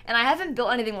 And I haven't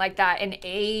built anything like that in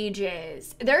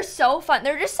ages. They're so fun.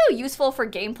 They're just so useful for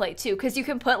gameplay too, because you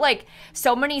can put like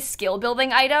so many skill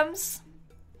building items.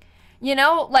 You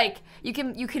know, like you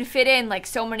can fit in like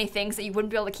so many things that you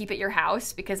wouldn't be able to keep at your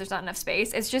house because there's not enough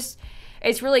space.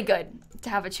 It's really good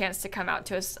to have a chance to come out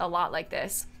to a lot like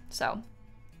this. So,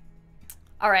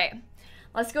 all right,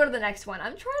 let's go to the next one.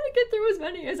 I'm trying to get through as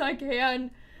many as I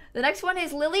can. The next one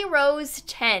is Lily Rose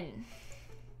 10.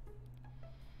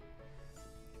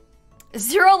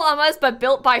 0 llamas, but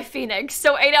built by Phoenix,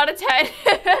 so 8 out of 10.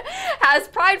 Has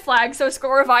pride flag, so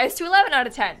score revised to 11 out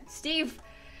of 10.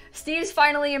 Steve's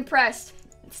finally impressed.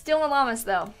 Still no llamas,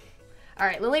 though. All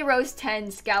right, Lily Rose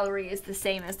 10's gallery is the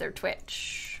same as their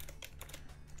Twitch.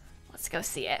 Let's go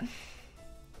see it.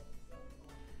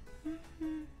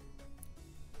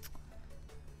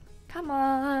 Come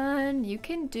on, you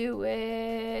can do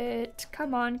it.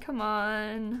 Come on, come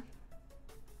on.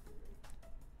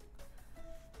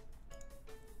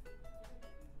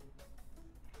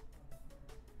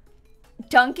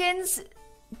 Duncan's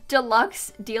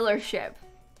Deluxe Dealership.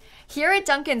 Here at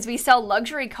Duncan's, we sell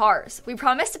luxury cars. We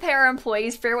promise to pay our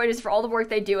employees fair wages for all the work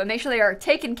they do and make sure they are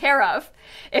taken care of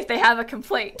if they have a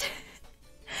complaint.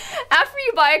 After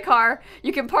you buy a car,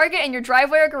 you can park it in your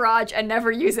driveway or garage and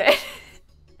never use it.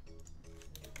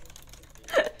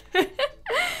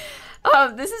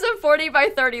 This is a 40 by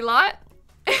 30 lot.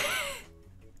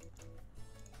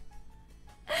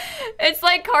 It's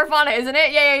like Carvana, isn't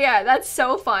it? Yeah. That's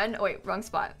so fun. Oh, wait, wrong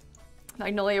spot.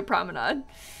 Magnolia Promenade.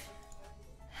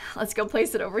 Let's go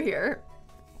place it over here.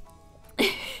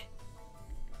 Clearly,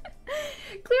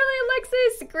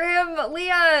 Alexis, Graham,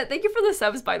 Leah, thank you for the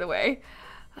subs, by the way.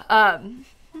 I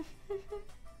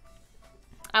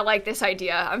like this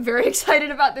idea. I'm very excited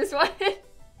about this one.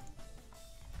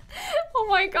 Oh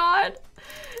my god.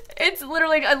 It's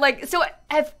literally like, so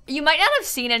you might not have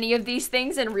seen any of these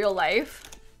things in real life,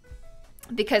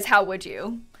 because how would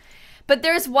you? But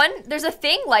there's a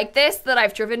thing like this that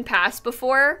I've driven past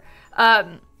before,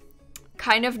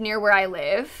 kind of near where I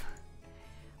live.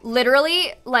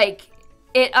 Literally, like,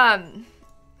 it,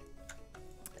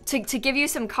 to give you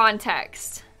some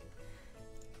context.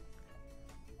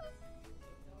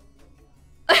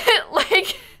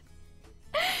 Like,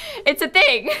 it's a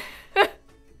thing.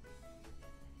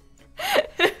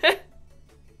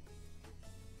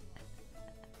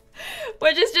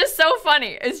 Which is just so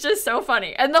funny. It's just so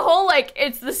funny. And the whole, like,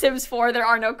 it's The Sims 4, there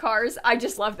are no cars. I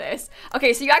just love this.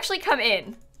 Okay, so you actually come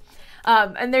in.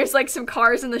 And there's, like, some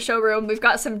cars in the showroom. We've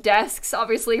got some desks,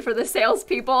 obviously, for the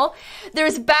salespeople.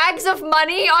 There's bags of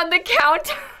money on the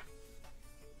counter.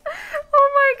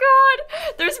 Oh my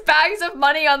god. There's bags of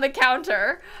money on the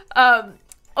counter.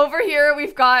 Over here,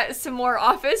 we've got some more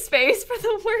office space for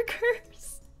the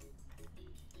workers.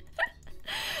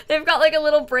 They've got like a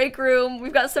little break room.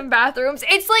 We've got some bathrooms.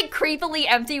 It's like creepily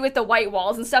empty with the white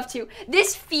walls and stuff too.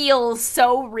 This feels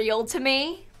so real to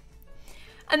me.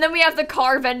 And then we have the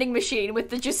car vending machine with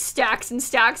the just stacks and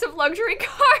stacks of luxury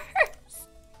cars.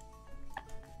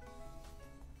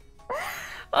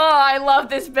 Oh, I love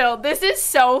this build. This is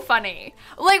so funny.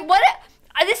 Like what,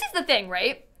 this is the thing,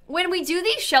 right? When we do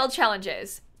these shell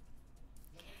challenges,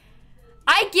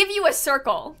 I give you a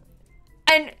circle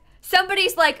and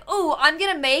somebody's like, oh, I'm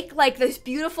gonna make like this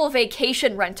beautiful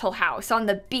vacation rental house on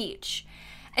the beach.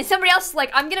 And somebody else is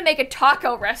like, I'm gonna make a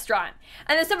taco restaurant.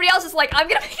 And then somebody else is like, I'm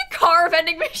gonna make a car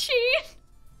vending machine.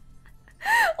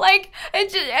 Like,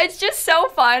 it's just so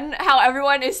fun how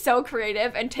everyone is so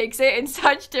creative and takes it in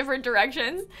such different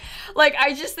directions. Like,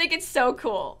 I just think it's so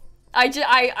cool. I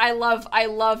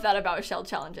love that about shell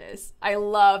challenges. I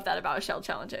love that about shell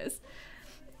challenges.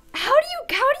 How do you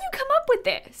come up with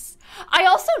this? I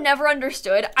also never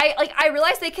understood. I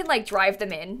realized they can like drive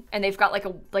them in and they've got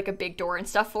like a big door and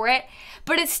stuff for it,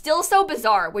 but it's still so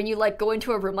bizarre when you like go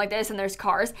into a room like this and there's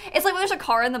cars. It's like when there's a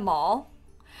car in the mall.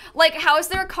 Like, how is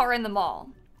there a car in the mall?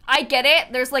 I get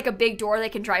it. There's like a big door they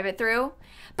can drive it through,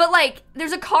 but like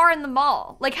there's a car in the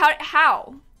mall. Like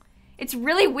how? It's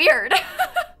really weird.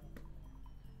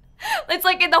 It's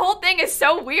like the whole thing is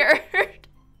so weird.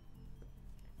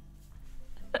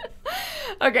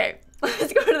 Okay,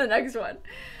 let's go to the next one.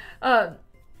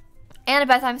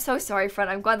 Annabeth, I'm so sorry, friend.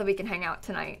 I'm glad that we can hang out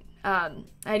tonight.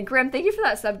 And Grim, thank you for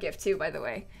that sub gift too, by the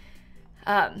way.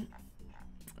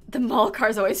 The mall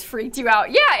cars always freaked you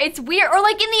out. Yeah, it's weird. Or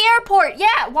like in the airport.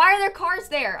 Yeah, why are there cars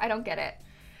there? I don't get it.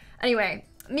 Anyway,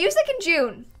 music in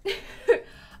June.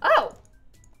 Oh.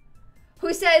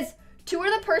 Who says,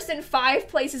 tour the person 5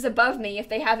 places above me if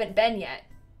they haven't been yet.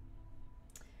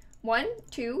 1,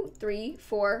 2, 3,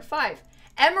 4, 5.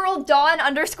 Emerald Dawn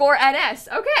 _ NS.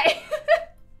 Okay.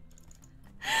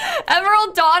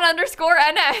 Emerald Dawn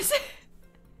 _ NS.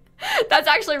 That's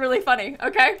actually really funny.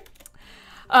 Okay.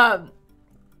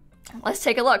 Let's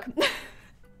take a look.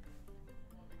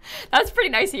 That's pretty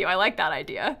nice of you. I like that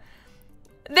idea.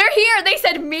 They're here. They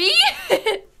said me?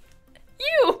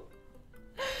 You.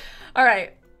 All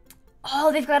right.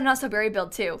 Oh, they've got a Not So Berry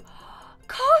build too.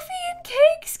 Coffee and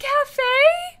Cakes Cafe?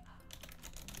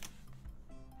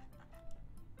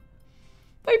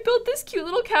 I built this cute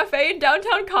little cafe in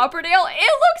downtown Copperdale.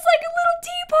 It looks like a little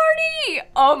tea party.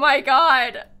 Oh my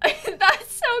god.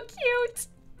 That's so cute.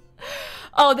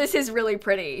 Oh, this is really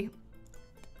pretty.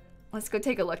 Let's go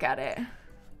take a look at it.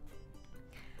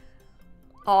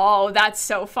 Oh, that's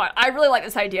so fun. I really like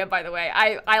this idea, by the way.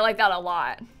 I like that a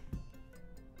lot.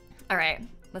 All right,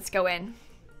 let's go in.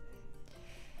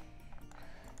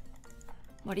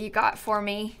 What do you got for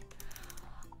me?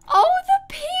 Oh,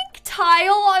 the pink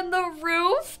tile on the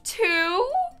roof, too.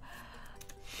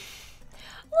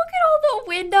 Look at all the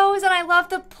windows, and I love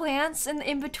the plants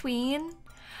in between.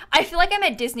 I feel like I'm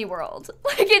at Disney World.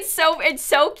 Like, it's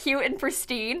so cute and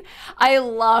pristine. I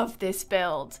love this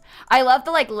build. I love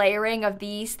the, like, layering of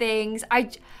these things.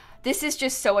 This is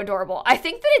just so adorable. I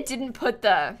think that it didn't put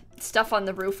the stuff on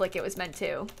the roof like it was meant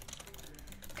to.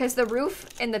 Because the roof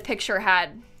in the picture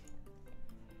had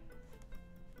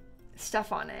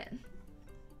stuff on it.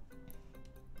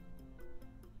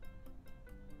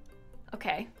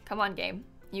 Okay, come on, game.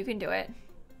 You can do it.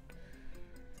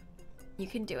 You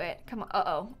can do it. Come on.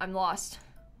 Uh-oh, I'm lost.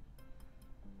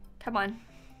 Come on.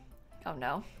 Oh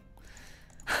no.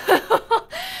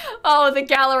 Oh, the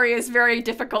gallery is very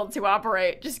difficult to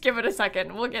operate. Just give it a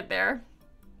second. We'll get there.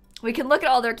 We can look at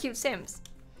all their cute Sims.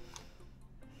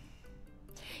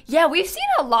 Yeah, we've seen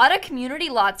a lot of community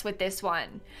lots with this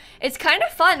one. It's kind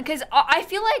of fun because I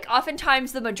feel like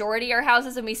oftentimes the majority are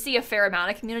houses and we see a fair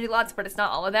amount of community lots, but it's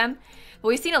not all of them. But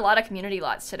we've seen a lot of community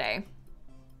lots today.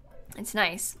 It's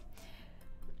nice.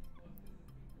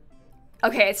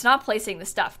 Okay, it's not placing the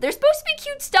stuff. There's supposed to be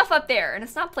cute stuff up there and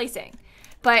it's not placing.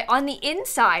 But on the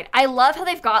inside, I love how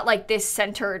they've got like this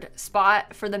centered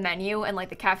spot for the menu and like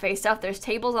the cafe stuff. There's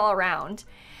tables all around.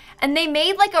 And they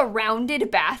made like a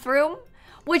rounded bathroom,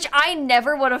 which I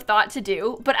never would have thought to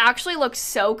do, but actually looks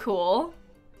so cool.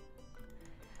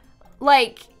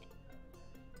 Like,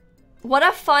 what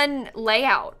a fun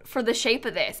layout for the shape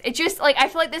of this. It just, like, I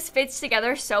feel like this fits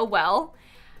together so well.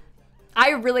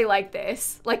 I really like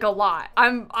this, like, a lot.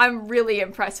 I'm really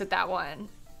impressed with that one.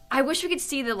 I wish we could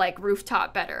see the, like,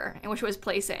 rooftop better and wish it was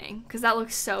placing, because that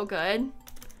looks so good.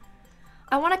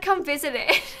 I want to come visit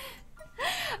it.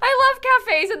 I love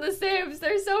cafes in The Sims.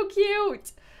 They're so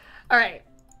cute. All right.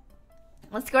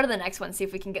 Let's go to the next one, see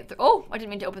if we can get through. Oh, I didn't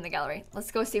mean to open the gallery.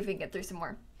 Let's go see if we can get through some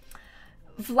more.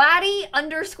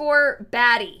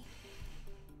 Vladdy_Batty.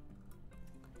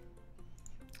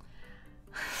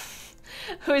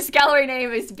 Whose gallery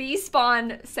name is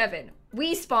VSpawn7.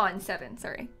 WeSpawn7,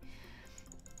 sorry.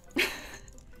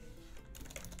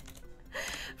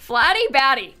 Flatty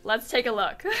Batty. Let's take a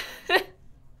look.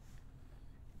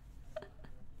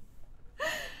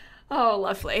 Oh,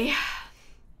 lovely.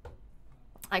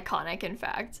 Iconic, in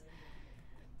fact.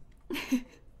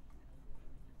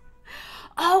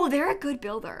 Oh, they're a good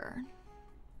builder.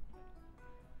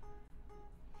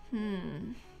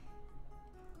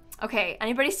 Okay,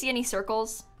 anybody see any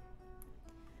circles?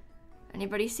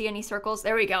 Anybody see any circles?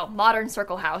 There we go. Modern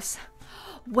circle house.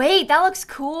 Wait, that looks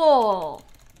cool.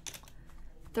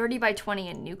 30 by 20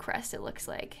 in Newcrest, it looks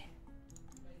like.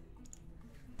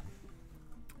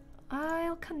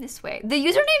 I'll come this way. The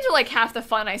usernames are like half the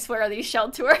fun, I swear, these shell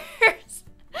tours.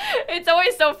 It's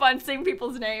always so fun seeing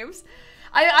people's names.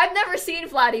 I've never seen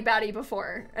Flatty Batty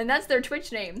before, and that's their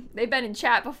Twitch name. They've been in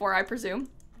chat before, I presume.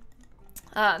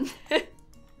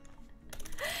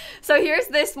 So here's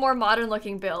this more modern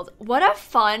looking build. What a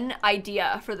fun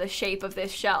idea for the shape of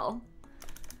this shell.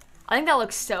 I think that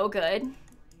looks so good.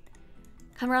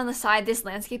 Come around the side, this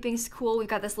landscaping is cool. We've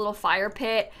got this little fire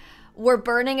pit. We're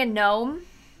burning a gnome.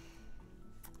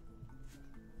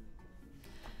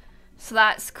 So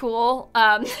that's cool.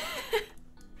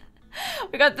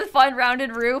 We got the fun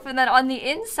rounded roof, and then on the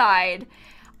inside,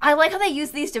 I like how they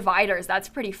use these dividers. That's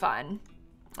pretty fun.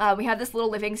 We have this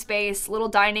little living space, little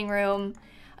dining room,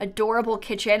 adorable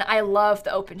kitchen. I love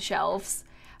the open shelves.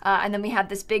 And then we have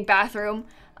this big bathroom.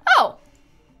 Oh,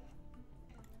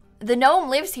 the gnome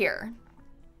lives here.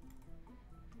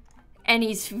 And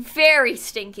he's very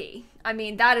stinky. I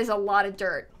mean, that is a lot of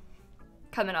dirt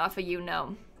coming off of you,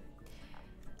 gnome.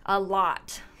 A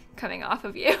lot coming off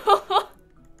of you.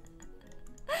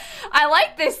 I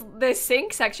like this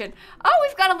sink section. Oh,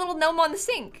 we've got a little gnome on the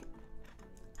sink.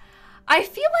 I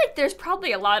feel like there's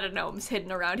probably a lot of gnomes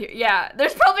hidden around here. Yeah,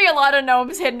 there's probably a lot of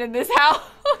gnomes hidden in this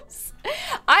house.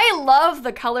 I love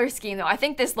the color scheme though. I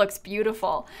think this looks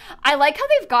beautiful. I like how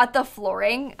they've got the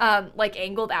flooring like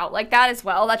angled out like that as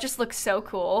well. That just looks so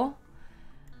cool.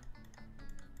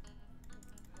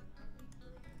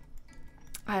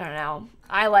 I don't know.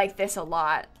 I like this a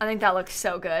lot. I think that looks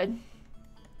so good.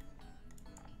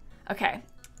 Okay.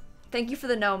 Thank you for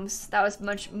the gnomes. That was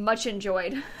much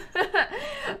enjoyed.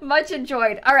 Much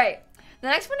enjoyed. All right. The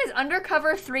next one is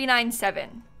Undercover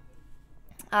 397.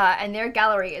 And their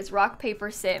gallery is Rock,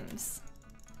 Paper, Sims.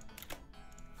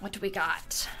 What do we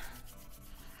got?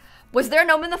 Was there a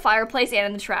gnome in the fireplace and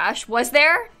in the trash? Was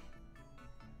there?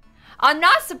 I'm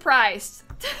not surprised.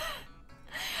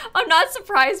 I'm not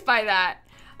surprised by that.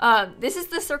 This is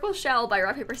the Circle Shell by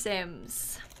Rock, Paper,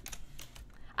 Sims.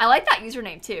 I like that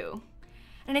username too.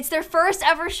 And it's their first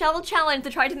ever shell challenge to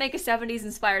try to make a 70s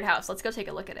inspired house. Let's go take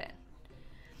a look at it.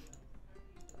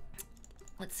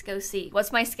 Let's go see.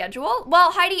 What's my schedule?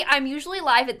 Well, Heidi, I'm usually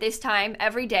live at this time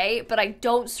every day, but I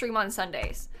don't stream on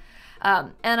Sundays.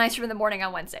 And I stream in the morning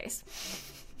on Wednesdays.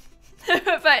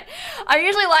 But I'm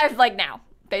usually live like now,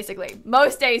 basically.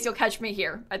 Most days you'll catch me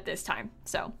here at this time.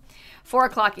 So 4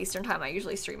 o'clock Eastern time I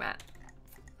usually stream at.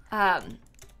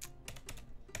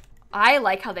 I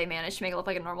like how they managed to make it look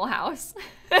like a normal house.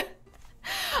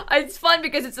 It's fun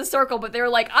because it's a circle, but they were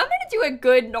like, I'm gonna do a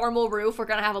good normal roof. We're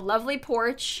gonna have a lovely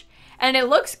porch. And it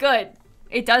looks good.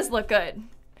 It does look good.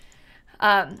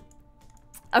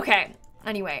 Okay.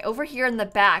 Anyway, over here in the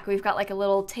back, we've got like a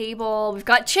little table. We've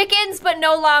got chickens, but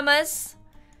no llamas.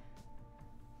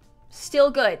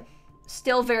 Still good.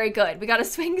 Still very good. We got a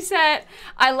swing set.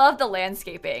 I love the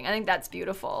landscaping. I think that's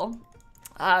beautiful.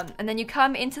 And then you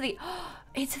come into the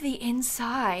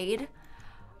inside.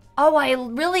 Oh, I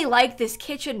really like this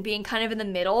kitchen being kind of in the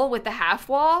middle with the half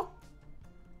wall.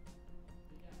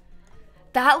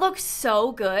 That looks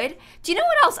so good. Do you know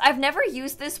what else? I've never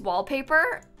used this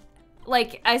wallpaper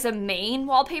like as a main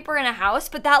wallpaper in a house,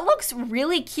 but that looks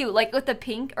really cute, like with the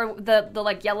pink or the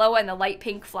like yellow and the light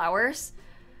pink flowers.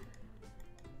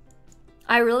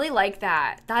 I really like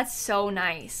that. That's so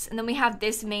nice. And then we have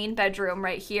this main bedroom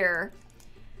right here.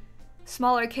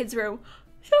 Smaller kids room.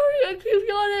 Sorry, I keep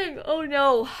yawning. Oh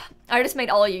no. I just made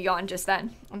all of you yawn just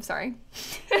then. I'm sorry.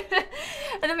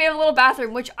 And then we have a little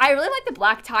bathroom, which I really like the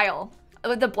black tile.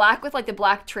 The black with like the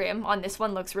black trim on this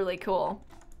one looks really cool.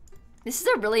 This is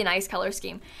a really nice color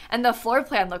scheme. And the floor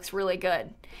plan looks really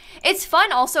good. It's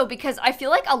fun also because I feel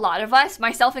like a lot of us,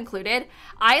 myself included,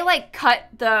 I like cut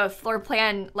the floor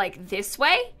plan like this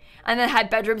way and then had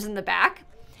bedrooms in the back.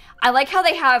 I like how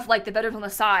they have like the bedrooms on the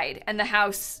side and the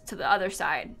house to the other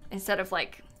side instead of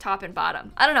like top and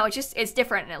bottom. I don't know, it's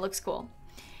different and it looks cool.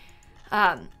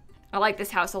 I like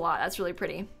this house a lot. That's really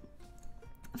pretty.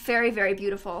 Very, very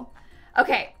beautiful.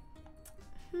 Okay.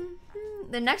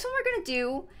 The next one we're gonna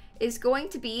do is going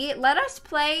to be, let us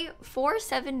play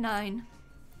 479.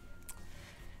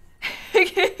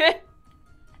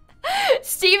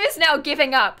 Steve is now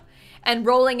giving up and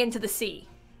rolling into the sea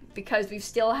because we've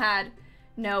still had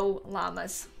no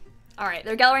llamas. All right,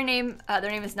 their gallery name,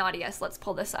 their name is Nadia, so let's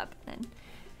pull this up. And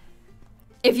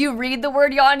if you read the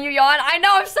word yawn, you yawn. I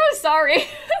know, I'm so sorry.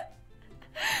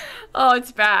 Oh,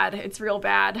 it's bad. It's real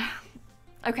bad.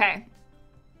 Okay.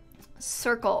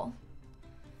 Circle.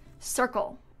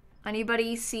 Circle.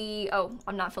 Anybody see, oh,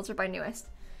 I'm not filtered by newest.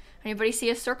 Anybody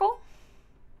see a circle?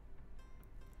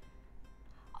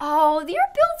 Oh, your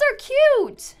builds are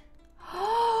cute.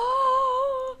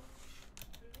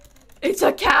 It's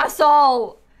a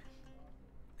castle.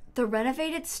 The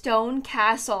renovated stone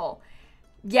castle.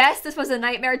 Yes, this was a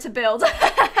nightmare to build.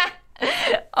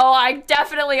 Oh, I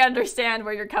definitely understand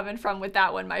where you're coming from with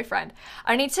that one, my friend.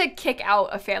 I need to kick out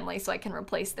a family so I can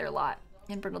replace their lot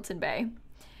in Brindleton Bay.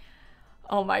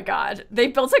 Oh my god, they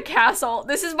built a castle.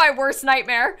 This is my worst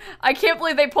nightmare. I can't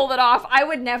believe they pulled it off. I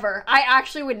would never. I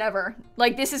actually would never.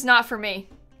 Like, this is not for me.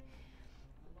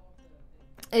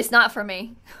 It's not for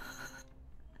me.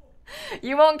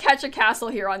 You won't catch a castle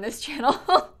here on this channel.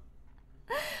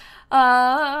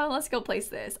 Let's go place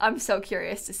this. I'm so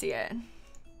curious to see it.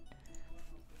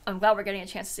 I'm glad we're getting a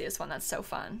chance to see this one. That's so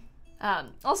fun.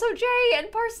 Also, Jay and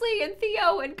Parsley and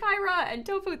Theo and Kyra and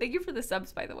Tofu, thank you for the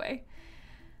subs, by the way.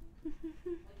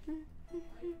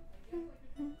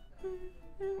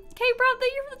 Okay, bro,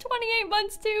 thank you for the 28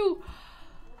 months, too.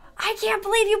 I can't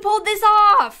believe you pulled this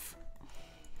off.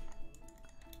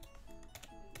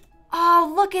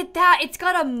 Oh, look at that. It's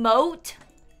got a moat.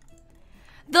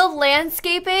 The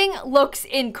landscaping looks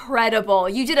incredible.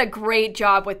 You did a great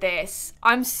job with this.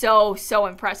 I'm so, so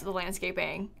impressed with the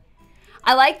landscaping.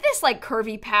 I like this like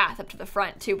curvy path up to the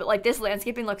front too, but like this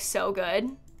landscaping looks so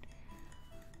good.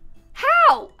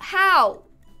 How? How?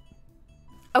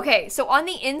 Okay, so on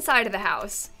the inside of the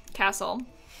house, castle,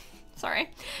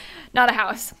 sorry, not a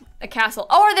house, a castle.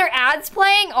 Oh, are there ads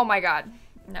playing? Oh my God.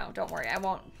 No, don't worry, I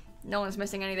won't. No one's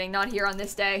missing anything, not here on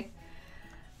this day.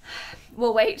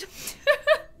 We'll wait.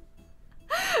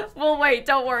 We'll wait,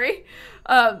 don't worry.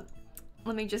 Let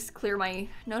me just clear my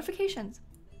notifications.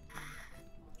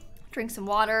 Drink some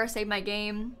water, save my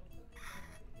game.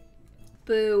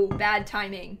 Boo, bad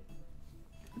timing.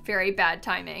 Very bad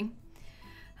timing.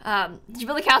 Did you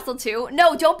build a castle too?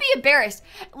 No, don't be embarrassed.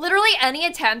 Literally any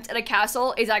attempt at a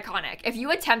castle is iconic. If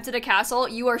you attempted a castle,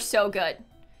 you are so good.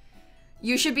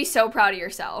 You should be so proud of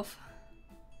yourself.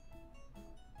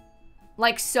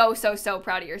 Like so, so, so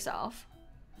proud of yourself.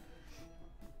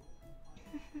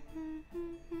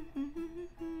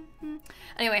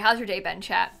 Anyway, how's your day been,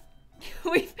 chat?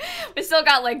 We've still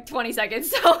got like 20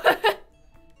 seconds, so.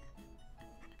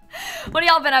 What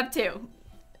have y'all been up to?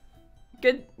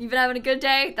 Good? You've been having a good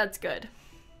day? That's good.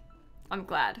 I'm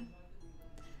glad.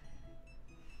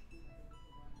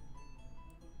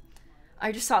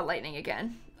 I just saw lightning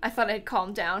again. I thought I'd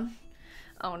calm down.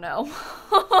 Oh no.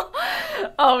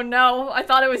 Oh no. I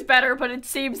thought it was better, but it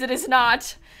seems it is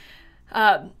not.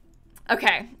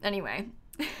 Okay, anyway.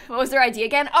 What was their ID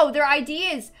again? Oh, their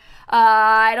ID is,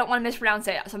 I don't want to mispronounce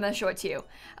it, so I'm going to show it to you.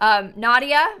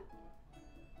 Nadia,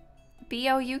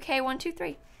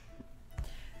 BOUK123.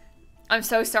 I'm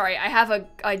so sorry. I have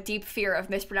a deep fear of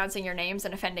mispronouncing your names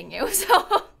and offending you,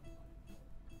 so...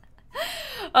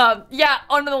 yeah,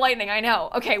 under the lightning, I know.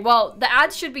 Okay, well, the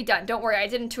ads should be done. Don't worry, I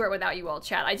didn't tour without you all,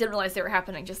 chat. I didn't realize they were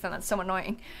happening just then. That's so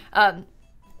annoying.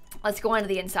 Let's go on to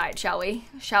the inside, shall we?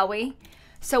 Shall we?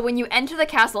 So when you enter the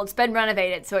castle, it's been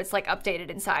renovated, so it's like updated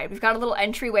inside. We've got a little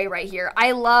entryway right here.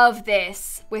 I love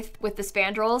this with the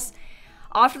spandrels.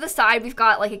 Off to the side, we've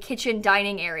got like a kitchen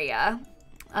dining area.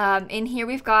 In here,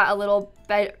 we've got a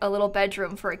little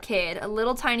bedroom for a kid, a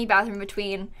little tiny bathroom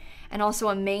between, and also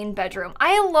a main bedroom.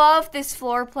 I love this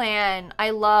floor plan. I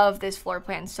love this floor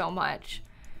plan so much.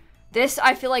 This,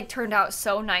 I feel like, turned out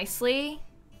so nicely.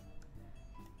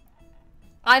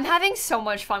 I'm having so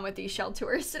much fun with these shell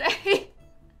tours today.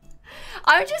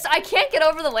 I can't get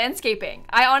over the landscaping.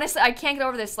 I can't get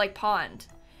over this, like, pond.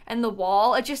 And the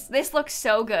wall, this looks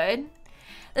so good.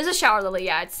 There's a shower lily,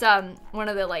 yeah, it's, one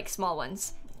of the, like, small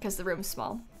ones, because the room's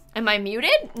small. Am I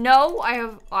muted? No,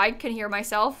 I can hear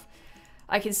myself.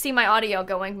 I can see my audio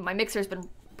going. My mixer's been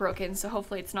broken, so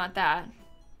hopefully it's not that.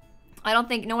 I don't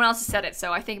think, no one else has said it,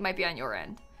 so I think it might be on your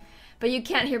end. But you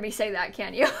can't hear me say that,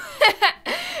 can you?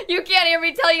 You can't hear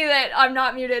me tell you that I'm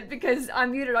not muted because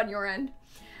I'm muted on your end.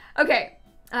 Okay,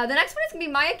 the next one is gonna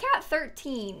be Maya Cat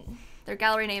 13. Their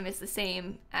gallery name is the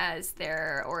same as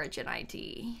their origin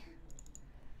ID.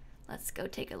 Let's go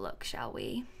take a look, shall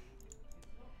we?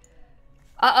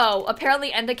 Uh-oh,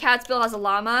 apparently Enda Catsbill has a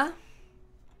llama.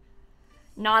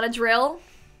 Not a drill.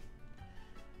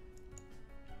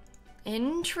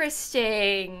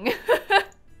 Interesting.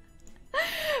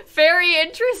 Very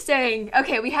interesting.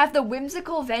 Okay, we have the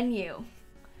whimsical venue.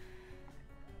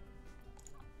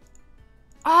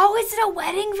 Oh, is it a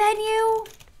wedding venue?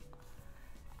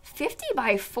 50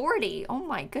 by 40. Oh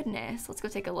my goodness. Let's go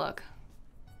take a look.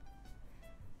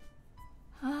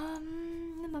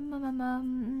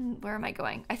 Where am I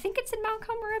going? I think it's in Mount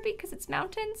Komorebi because it's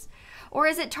mountains. Or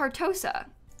is it Tartosa?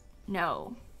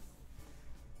 No.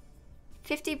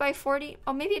 50 by 40?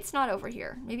 Oh, maybe it's not over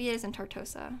here. Maybe it is in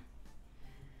Tartosa.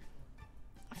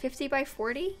 50 by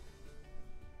 40?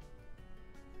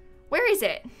 Where is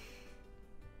it?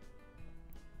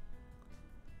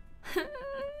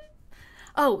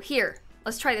 Oh, here.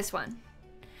 Let's try this one.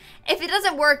 If it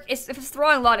doesn't work, if it's the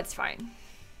wrong lot, it's fine.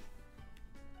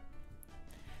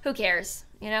 Who cares,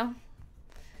 you know?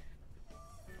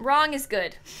 Wrong is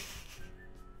good.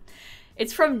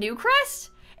 It's from Newcrest?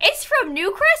 It's from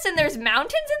Newcrest and there's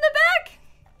mountains in the back?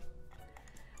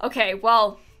 Okay,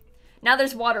 well, now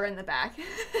there's water in the back.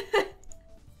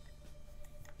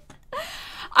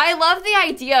 I love the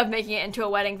idea of making it into a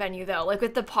wedding venue though, like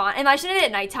with the pond. Imagine it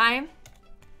at nighttime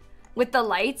with the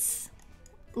lights.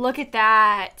 Look at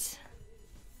that.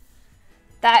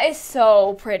 That is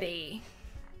so pretty.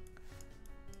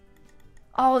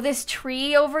 Oh, this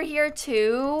tree over here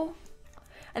too.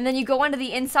 And then you go onto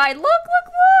the inside. Look, look,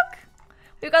 look.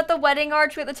 We've got the wedding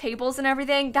arch with the tables and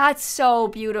everything. That's so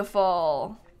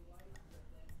beautiful.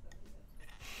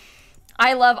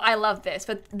 I love this.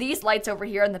 But these lights over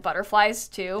here and the butterflies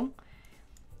too.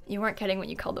 You weren't kidding when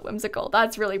you called it whimsical.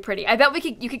 That's really pretty. I bet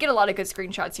you could get a lot of good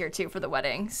screenshots here too for the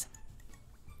weddings.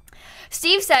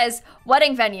 Steve says,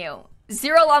 wedding venue.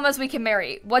 0 llamas we can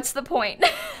marry. What's the point?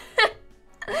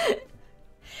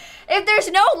 If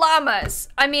there's no llamas,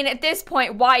 I mean, at this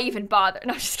point, why even bother?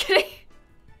 No, just kidding.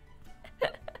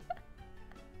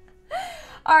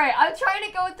 All right, I'm trying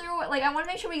to go through, like, I want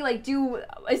to make sure we, like, do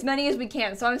as many as we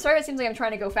can. So I'm sorry if it seems like I'm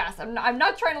trying to go fast. I'm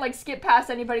not trying to, like, skip past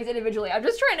anybody's individually. I'm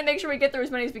just trying to make sure we get through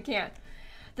as many as we can.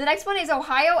 The next one is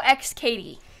Ohio X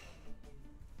Katie.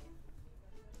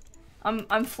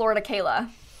 I'm Florida Kayla.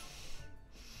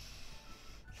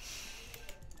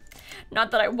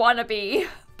 Not that I want to be,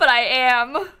 but I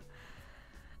am.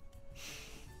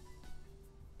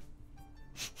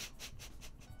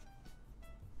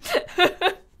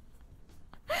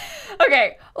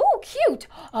 Okay. Oh, cute.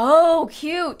 Oh,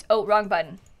 cute. Oh, wrong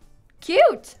button.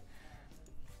 Cute.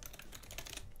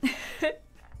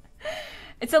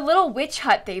 It's a little witch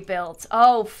hut they built.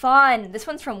 Oh, fun. This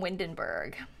one's from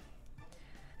Windenburg.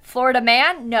 Florida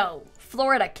man? No.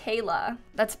 Florida Kayla.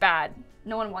 That's bad.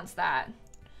 No one wants that.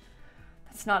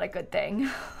 That's not a good thing.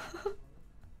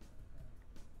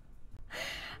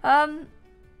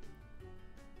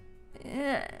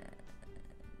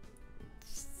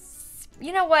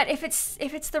 You know what? If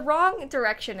it's the wrong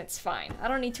direction, it's fine. I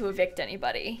don't need to evict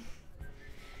anybody.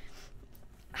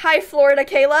 Hi, Florida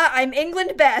Kayla. I'm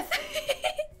England Beth.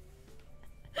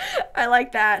 I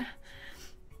like that.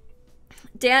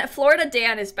 Florida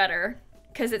Dan is better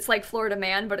because it's like Florida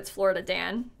man, but it's Florida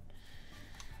Dan.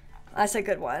 That's a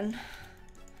good one.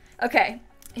 Okay,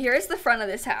 here's the front of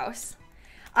this house.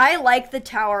 I like the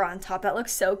tower on top. That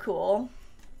looks so cool.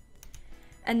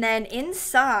 And then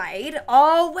inside,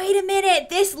 oh, wait a minute.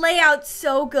 This layout's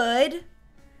so good.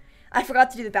 I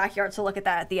forgot to do the backyard, so look at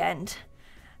that at the end.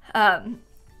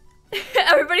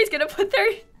 Everybody's gonna put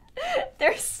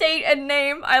their state and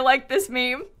name. I like this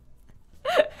meme.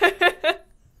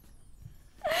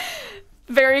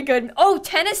 Very good. Oh,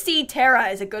 Tennessee Terra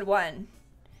is a good one.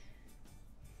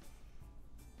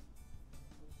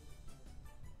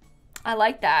 I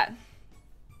like that.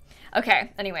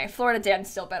 Okay, anyway, Florida Dan's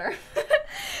still better.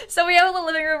 So we have a little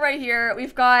living room right here.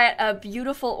 We've got a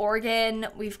beautiful organ.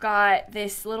 We've got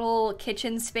this little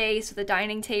kitchen space with a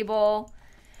dining table.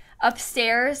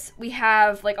 Upstairs, we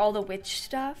have like all the witch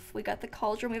stuff. We got the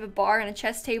cauldron. We have a bar and a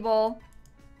chess table.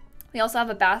 We also have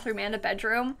a bathroom and a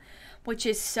bedroom, which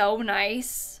is so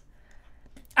nice.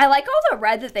 I like all the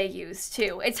red that they use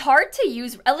too. It's hard to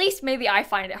use, at least maybe I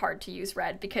find it hard to use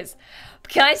red because,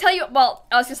 can I tell you, well,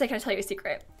 I was gonna say, can I tell you a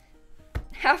secret?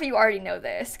 Half of you already know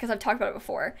this because I've talked about it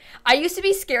before. I used to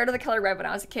be scared of the color red when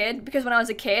I was a kid because when I was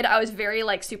a kid, I was very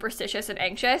like superstitious and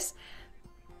anxious.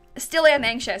 Still am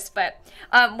anxious, but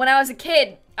when I was a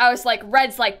kid, I was like,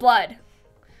 red's like blood.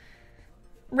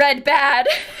 Red bad.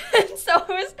 And so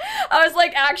I was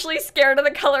like actually scared of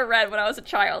the color red when I was a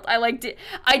child. I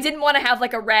didn't want to have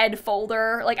like a red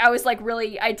folder. Like I was like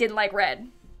really, I didn't like red.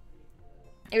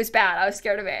 It was bad. I was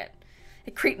scared of it.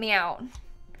 It creeped me out.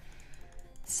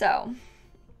 So,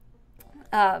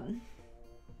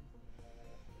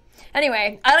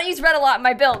 anyway, I don't use red a lot in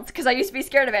my builds because I used to be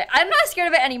scared of it. I'm not scared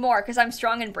of it anymore because I'm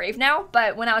strong and brave now.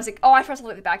 But when I was oh, I first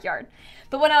looked at the backyard.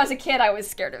 But when I was a kid, I was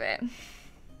scared of it.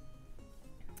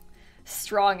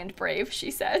 Strong and brave,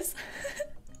 she says.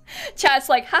 Chat's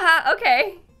like, haha,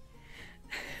 okay.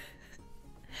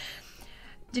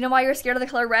 Do you know why you're scared of the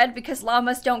color red? Because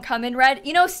llamas don't come in red.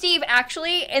 You know, Steve,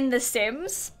 actually, in The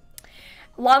Sims,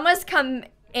 llamas come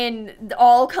in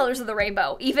all colors of the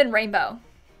rainbow, even rainbow.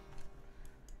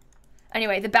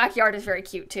 Anyway, the backyard is very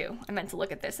cute too. I meant to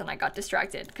look at this and I got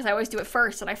distracted because I always do it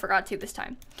first and I forgot to this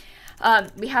time.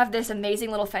 We have this amazing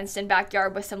little fenced-in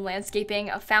backyard with some landscaping,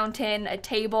 a fountain, a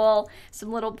table,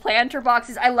 some little planter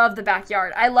boxes. I love the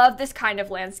backyard. I love this kind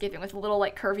of landscaping with a little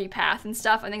like curvy path and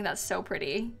stuff. I think that's so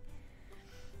pretty.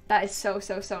 That is so,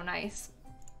 so, so nice.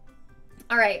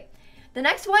 All right. The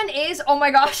next one is, oh my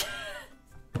gosh.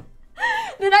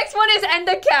 The next one is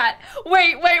Enda Cat.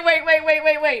 Wait.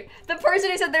 The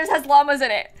person who said theirs has llamas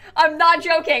in it. I'm not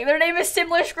joking. Their name is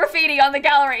Simlish Graffiti on the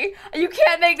gallery. You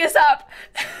can't make this up.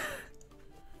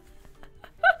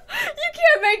 You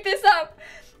can't make this up.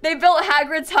 They built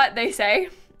Hagrid's hut, they say.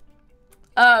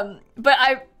 But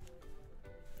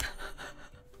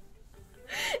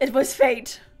it was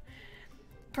fate.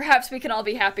 Perhaps we can all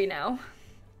be happy now.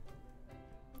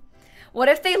 What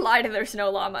if they lied and there's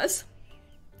no llamas?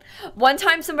 One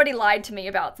time somebody lied to me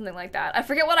about something like that. I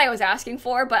forget what I was asking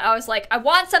for, but I was like, I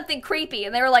want something creepy.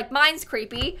 And they were like, mine's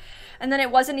creepy. And then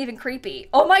it wasn't even creepy.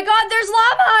 Oh my god, there's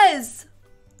llamas!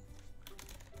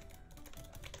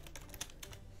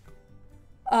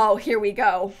 Oh, here we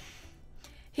go.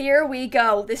 Here we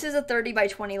go. This is a 30 by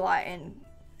 20 lot in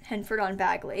Henford on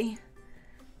Bagley.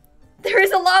 There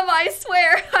is a llama, I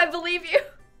swear. I believe you.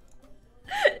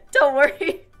 Don't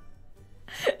worry.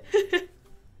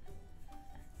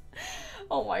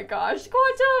 Oh my gosh.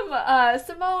 Quantum,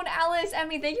 Simone, Alice,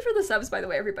 Emmy, thank you for the subs, by the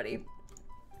way, everybody.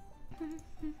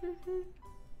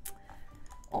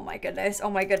 Oh my goodness. Oh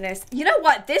my goodness. You know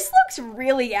what? This looks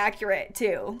really accurate,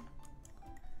 too.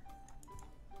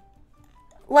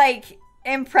 Like,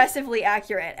 impressively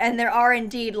accurate. And there are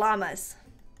indeed llamas.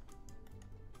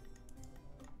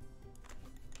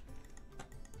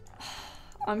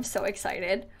 I'm so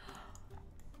excited.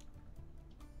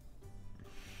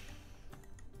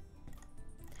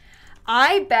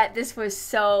 I bet this was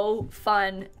so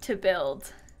fun to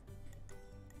build.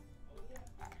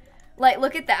 Like,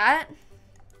 look at that.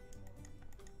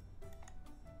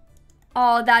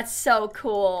 Oh, that's so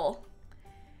cool.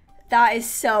 That is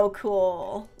so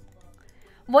cool.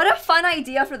 What a fun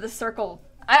idea for the circle.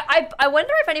 I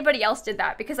wonder if anybody else did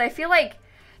that because I feel like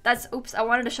that's, oops, I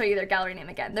wanted to show you their gallery name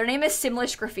again. Their name is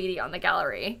Simlish Graffiti on the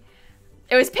gallery.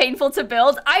 It was painful to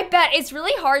build. I bet it's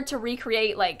really hard to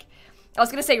recreate, like, I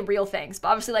was gonna say real things, but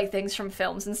obviously like things from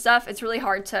films and stuff, it's really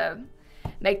hard to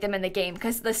make them in the game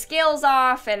because the scale's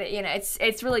off and you know,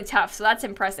 it's really tough. So that's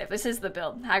impressive. This is the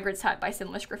build, Hagrid's Hut by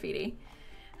Simlish Graffiti.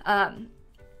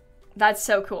 That's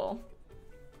so cool.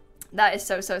 That is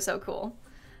so, so, so cool.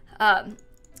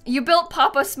 You built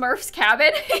Papa Smurf's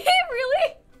cabin?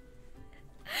 Really?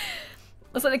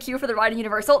 Looks like the queue for the ride in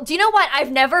Universal. Do you know what?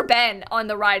 I've never been on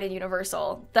the ride in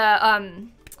Universal.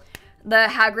 the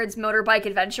Hagrid's Motorbike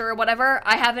Adventure or whatever.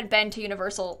 I haven't been to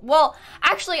Universal. Well,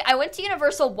 actually, I went to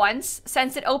Universal once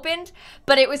since it opened,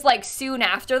 but it was like soon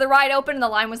after the ride opened and the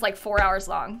line was like 4 hours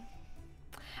long.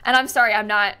 And I'm sorry, I'm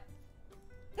not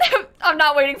I'm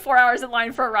not waiting 4 hours in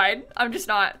line for a ride. I'm just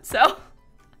not, so.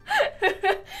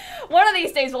 One of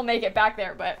these days we'll make it back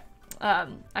there, but I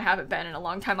haven't been in a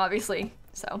long time, obviously,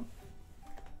 so.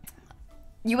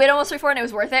 You waited almost before and it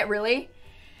was worth it, really?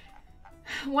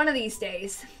 One of these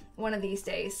days. One of these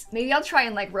days. Maybe I'll try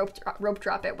and like rope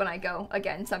drop it when I go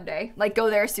again someday. Like go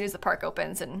there as soon as the park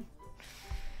opens and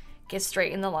get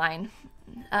straight in the line.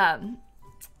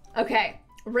 Okay.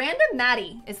 Random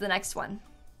Maddie is the next one.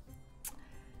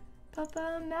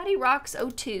 Papa Maddie Rocks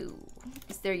 02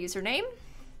 is their username.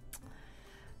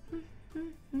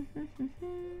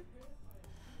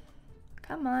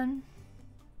 Come on.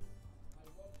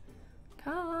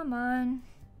 Come on.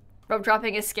 Rope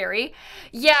dropping is scary.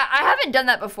 Yeah, I haven't done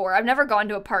that before. I've never gone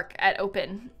to a park at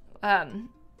open. But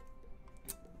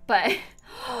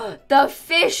the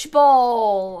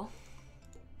fishbowl.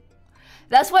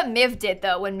 That's what Miv did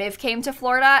though when Miv came to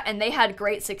Florida, and they had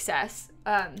great success.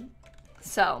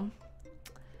 So.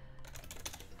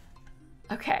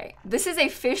 Okay, this is a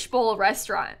fishbowl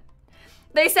restaurant.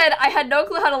 They said, I had no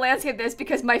clue how to landscape this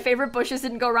because my favorite bushes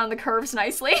didn't go around the curves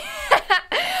nicely.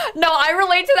 No, I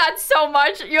relate to that so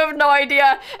much. You have no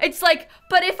idea. It's like,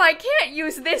 but if I can't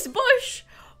use this bush,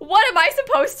 what am I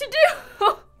supposed to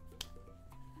do?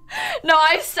 No,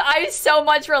 I so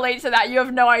much relate to that. You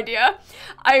have no idea.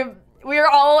 We are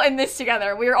all in this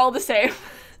together. We are all the same.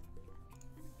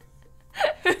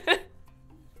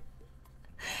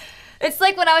 It's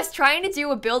like when I was trying to do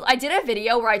a build, I did a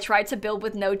video where I tried to build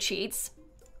with no cheats.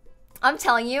 I'm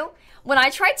telling you, when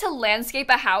I tried to landscape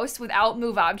a house without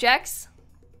move objects,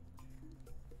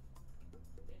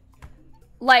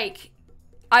 like,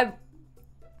 I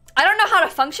don't know how to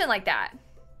function like that.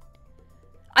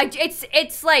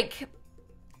 It's like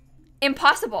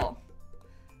impossible.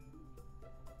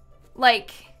 Like,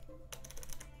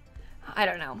 I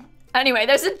don't know. Anyway,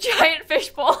 there's a giant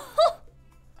fishbowl.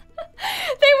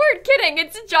 They weren't kidding.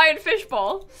 It's a giant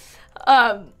fishbowl.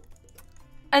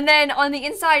 And then on the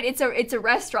inside, it's a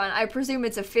restaurant. I presume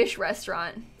it's a fish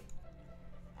restaurant.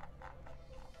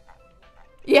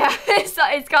 Yeah,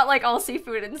 it's got like all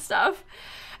seafood and stuff.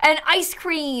 And ice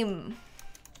cream.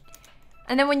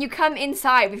 And then when you come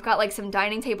inside, we've got like some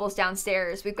dining tables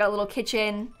downstairs. We've got a little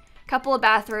kitchen, a couple of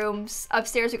bathrooms.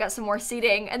 Upstairs, we've got some more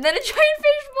seating. And then a giant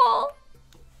fishbowl.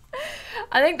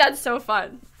 I think that's so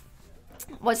fun.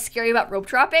 What's scary about rope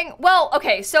dropping? Well,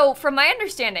 okay, so from my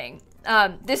understanding,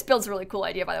 this build's a really cool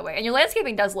idea, by the way, and your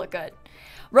landscaping does look good.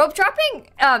 Rope dropping,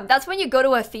 that's when you go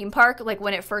to a theme park, like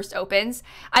when it first opens.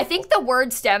 I think the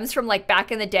word stems from like back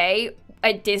in the day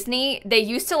at Disney. They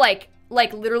used to like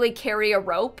literally carry a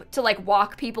rope to like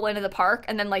walk people into the park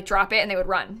and then like drop it and they would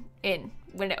run in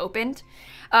when it opened.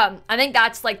 I think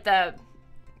that's like the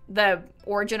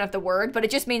origin of the word, but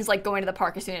it just means like going to the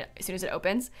park as soon as it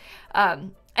opens.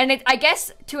 And I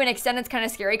guess to an extent it's kind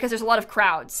of scary because there's a lot of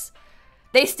crowds.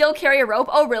 They still carry a rope?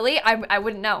 Oh, really? I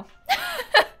wouldn't know.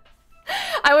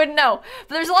 I wouldn't know.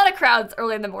 But there's a lot of crowds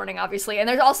early in the morning, obviously. And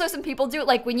there's also some people do,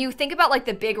 like when you think about like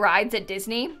the big rides at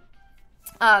Disney,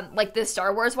 like the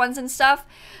Star Wars ones and stuff,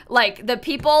 like the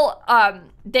people,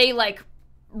 they like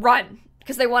run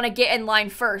because they want to get in line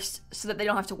first so that they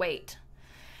don't have to wait.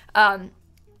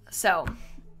 So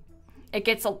it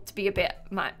gets to be a bit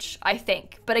much, I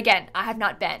think. But again, I have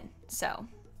not been, so.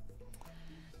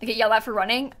 They get yelled at for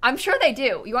running? I'm sure they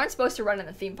do. You aren't supposed to run in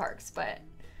the theme parks, but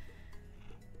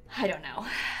I don't know.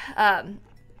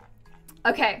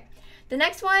 Okay, the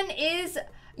next one is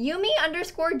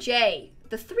Yumi_J,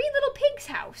 the Three Little Pigs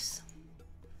house.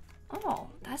 Oh,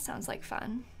 that sounds like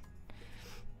fun.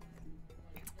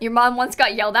 Your mom once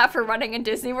got yelled at for running in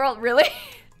Disney World? Really?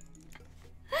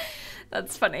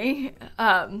 That's funny.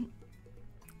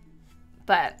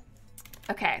 But,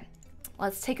 okay.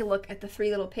 Let's take a look at the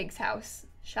Three Little Pigs house,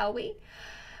 shall we?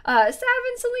 Sav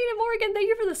and Selena Morgan, thank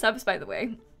you for the subs, by the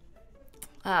way.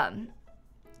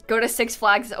 Go to Six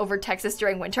Flags over Texas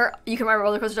during winter. You can ride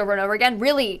roller coasters over and over again.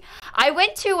 Really? I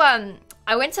went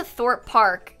to Thorpe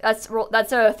Park.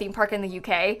 That's a theme park in the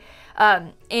UK.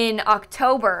 In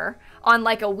October on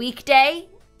like a weekday.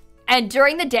 And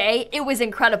during the day, it was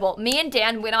incredible. Me and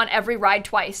Dan went on every ride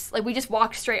twice. Like, we just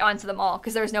walked straight onto the mall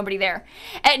because there was nobody there.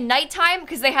 At nighttime,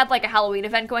 because they had, like, a Halloween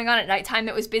event going on, at nighttime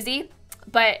it was busy.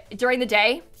 But during the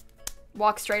day,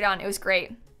 walk straight on. It was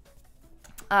great.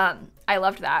 I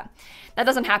loved that. That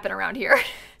doesn't happen around here.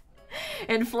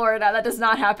 In Florida, that does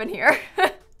not happen here.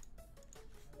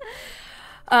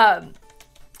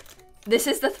 This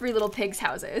is the Three Little Pigs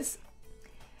houses.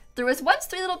 There was once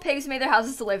 3 little pigs who made their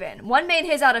houses to live in. One made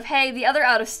his out of hay, the other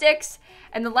out of sticks,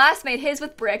 and the last made his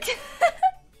with brick.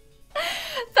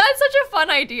 That's such a fun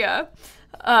idea.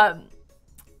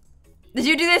 Did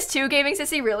you do this too, Gaming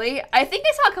Sissy? Really? I think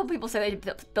I saw a couple people say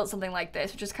they built something like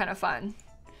this, which is kind of fun.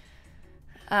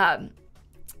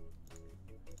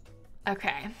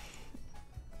 Okay.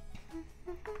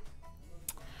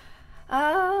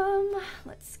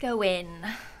 Let's go in.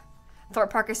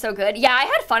 Thorpe Park is so good. Yeah, I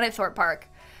had fun at Thorpe Park.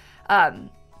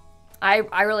 I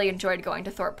really enjoyed going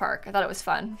to Thorpe Park. I thought it was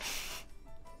fun.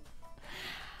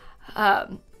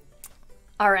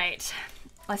 All right,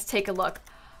 let's take a look.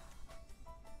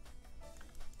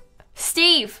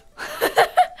 Steve!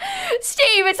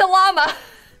 Steve, it's a llama!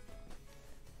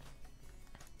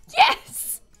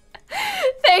 Yes!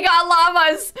 They got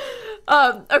llamas!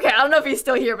 Okay, I don't know if he's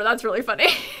still here, but that's really funny.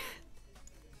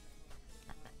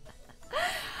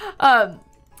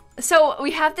 So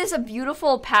we have this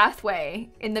beautiful pathway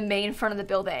in the main front of the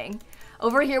building.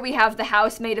 Over here we have the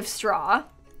house made of straw,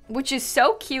 which is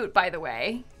so cute, by the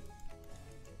way.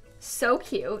 So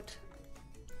cute.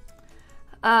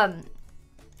 I've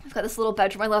got this little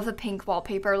bedroom. I love the pink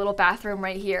wallpaper, little bathroom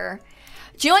right here.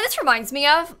 Do you know what this reminds me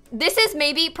of? This is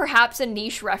maybe perhaps a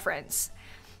niche reference,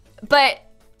 but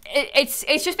it's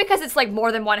just because it's like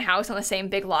more than one house on the same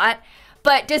big lot.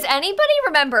 But does anybody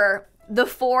remember the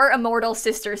 4 Immortal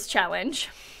Sisters challenge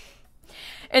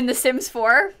in The Sims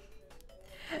 4?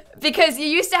 Because you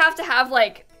used to have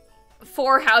like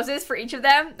 4 houses for each of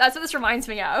them. That's what this reminds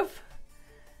me of.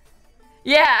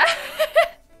 Yeah.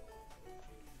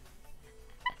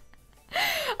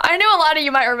 I know a lot of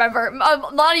you might remember. A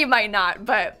lot of you might not,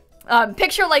 but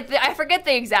picture like, I forget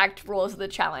the exact rules of the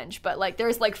challenge, but like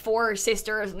there's like 4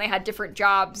 sisters and they had different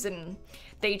jobs and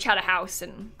they each had a house,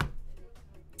 and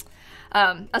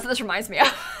that's what this reminds me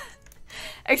of.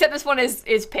 Except this one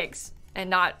is pigs and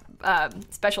not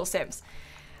special Sims.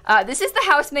 This is the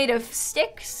house made of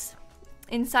sticks.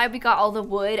 Inside we got all the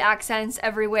wood accents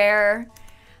everywhere.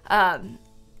 I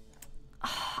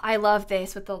love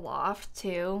this with the loft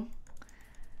too.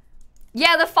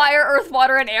 Yeah, the fire, earth,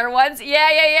 water, and air ones.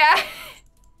 Yeah.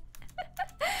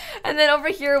 And then over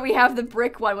here we have the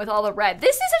brick one with all the red.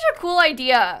 This is such a cool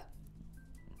idea.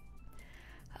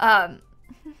 Oh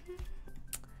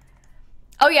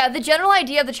yeah, the general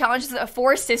idea of the challenge is that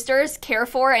 4 sisters care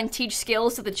for and teach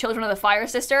skills to the children of the fire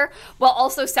sister, while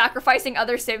also sacrificing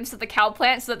other Sims to the cow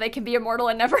plant so that they can be immortal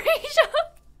and never age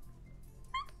up.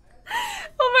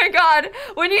 Oh my god,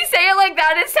 when you say it like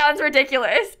that, it sounds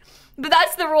ridiculous. But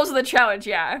that's the rules of the challenge,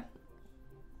 yeah.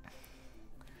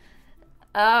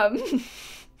 And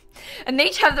they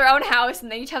each have their own house, and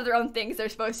they each have their own things they're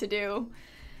supposed to do.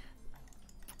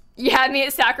 You had me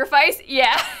at sacrifice?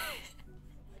 Yeah.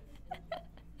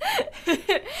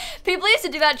 People used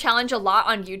to do that challenge a lot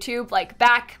on YouTube, like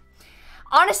back,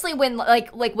 honestly, when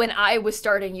like when I was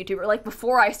starting YouTube, or like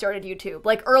before I started YouTube,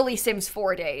 like early Sims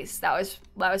 4 days. That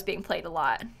was being played a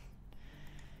lot.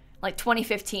 Like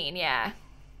 2015, yeah.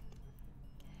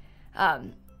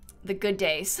 The good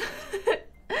days.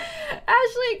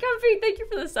 Ashley, Comfy, thank you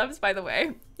for the subs, by the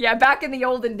way. Yeah, back in the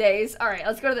olden days. All right,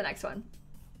 let's go to the next one.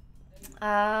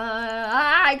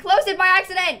 I closed it by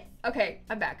accident. Okay,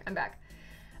 I'm back.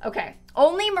 Okay,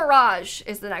 Only Mirage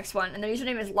is the next one, and the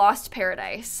username is Lost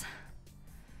Paradise.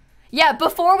 Yeah,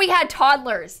 before we had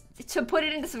toddlers. To put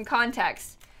it into some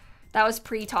context, that was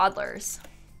pre-toddlers.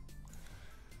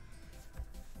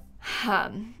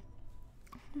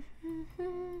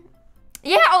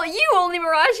 Yeah, oh, you Only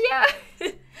Mirage, yeah.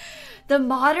 The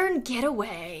Modern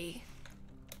Getaway.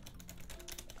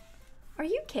 Are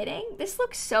you kidding? This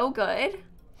looks so good.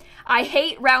 I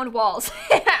hate round walls.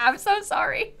 I'm so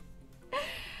sorry.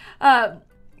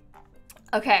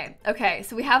 Okay,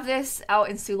 so we have this out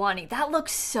in Sulani. That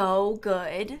looks so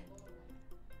good.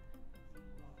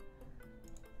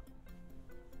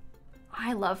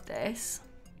 I love this.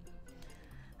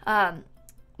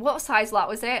 What size lot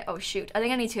was it? Oh shoot, I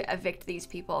think I need to evict these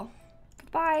people.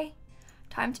 Goodbye.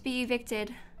 Time to be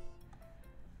evicted.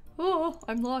 Oh,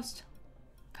 I'm lost.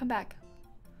 Come back.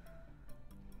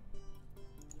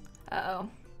 Uh-oh.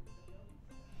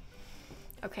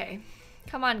 Okay.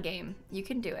 Come on, game. You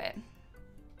can do it.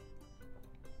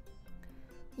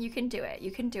 You can do it.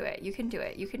 You can do it. You can do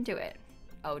it. You can do it.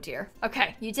 Oh dear.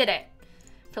 Okay, you did it.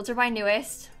 Filter by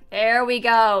newest. There we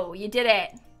go. You did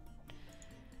it.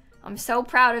 I'm so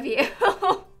proud of you.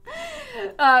 Fang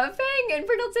and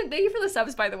Brittleton, thank you for the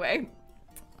subs, by the way.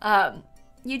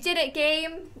 You did it,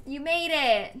 game. You made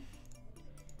it.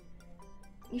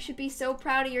 You should be so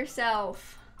proud of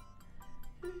yourself.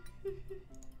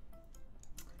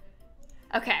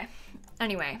 Okay,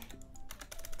 anyway,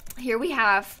 here we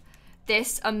have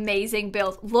this amazing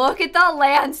build. Look at the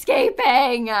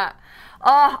landscaping.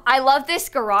 Oh, I love this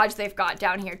garage they've got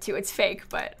down here too. It's fake,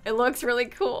 but it looks really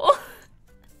cool.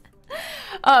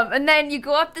 And then you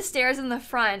go up the stairs in the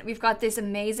front. We've got this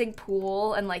amazing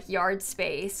pool and like yard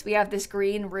space. We have this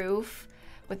green roof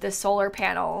with the solar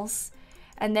panels.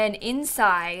 And then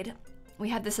inside, we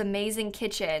have this amazing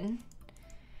kitchen.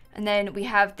 And then we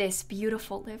have this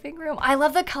beautiful living room. I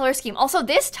love the color scheme. Also,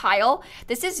 this tile,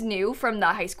 this is new from the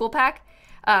high school pack.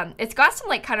 It's got some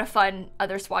like kind of fun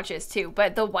other swatches too,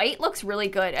 but the white looks really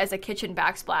good as a kitchen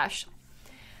backsplash.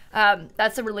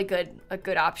 That's a really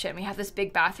good option. We have this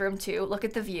big bathroom too. Look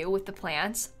at the view with the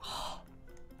plants.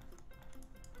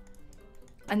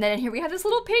 And then here we have this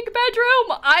little pink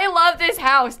bedroom. I love this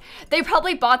house. They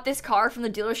probably bought this car from the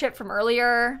dealership from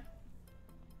earlier.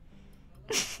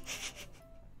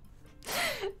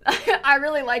 I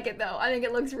really like it though. I think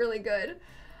it looks really good.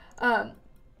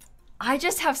 I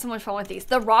just have so much fun with these.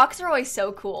 The rocks are always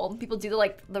so cool. People do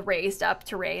the raised up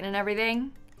terrain and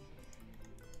everything.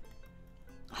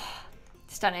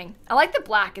 Stunning. I like the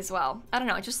black as well. I don't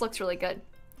know, it just looks really good.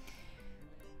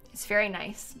 It's very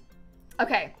nice.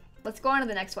 Okay, let's go on to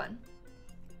the next one.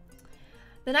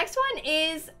 The next one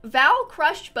is Val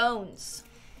Crushed Bones.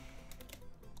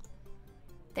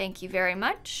 Thank you very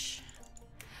much.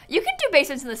 You can do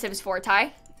basements in The Sims 4,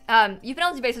 Ty. You've been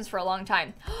able to do basements for a long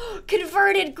time.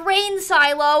 Converted grain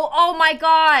silo. Oh my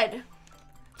god.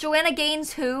 Joanna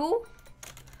Gaines who?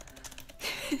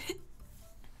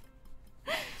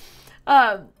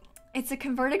 It's a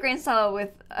converted grain silo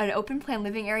with an open plan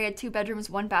living area, 2 bedrooms,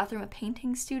 1 bathroom, a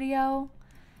painting studio.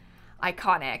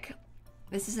 Iconic.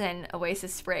 This is in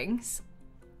Oasis Springs.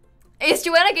 Is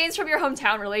Joanna Gaines from your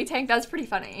hometown, really, Tank? That's pretty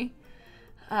funny.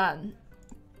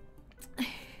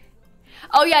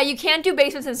 Oh yeah, you can't do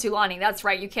basements in Sulani. That's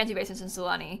right, you can't do basements in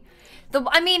Sulani.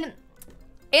 I mean,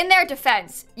 in their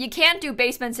defense, you can't do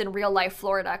basements in real life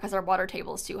Florida because our water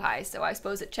table is too high. So I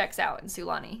suppose it checks out in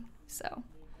Sulani. So,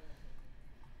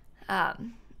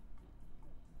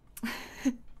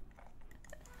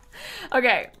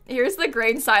 okay, here's the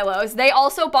grain silos. They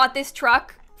also bought this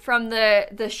truck from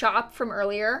the shop from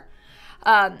earlier.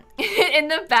 In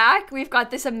the back, we've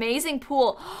got this amazing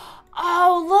pool.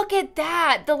 Oh, look at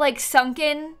that. The like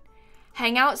sunken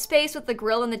hangout space with the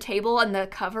grill and the table and the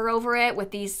cover over it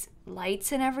with these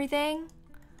lights and everything.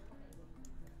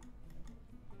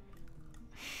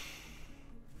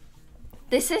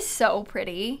 This is so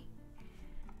pretty.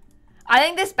 I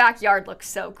think this backyard looks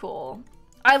so cool.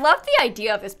 I love the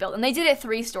idea of this build, and they did it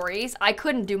 3 stories. I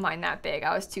couldn't do mine that big.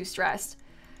 I was too stressed.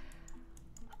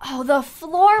 Oh, the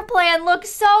floor plan looks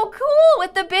so cool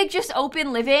with the big just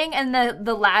open living and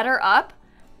the ladder up.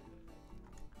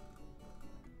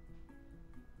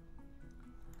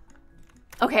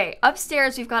 Okay,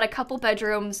 upstairs we've got a couple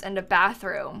bedrooms and a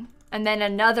bathroom, and then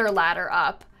another ladder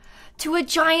up to a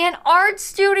giant art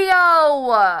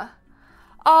studio.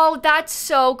 Oh, that's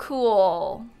so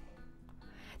cool.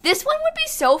 This one would be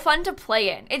so fun to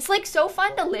play in. It's like so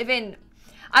fun to live in.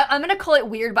 I'm gonna call it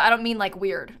weird, but I don't mean like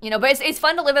weird, you know, but it's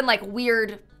fun to live in like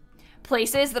weird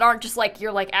places that aren't just like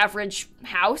your like average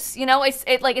house, you know. It's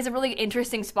a really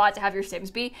interesting spot to have your Sims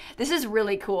be. This is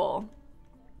really cool.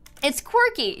 It's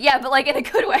quirky, yeah, but like in a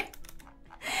good way.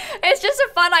 It's just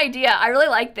a fun idea. I really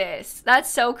like this. That's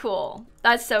so cool.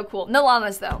 That's so cool. No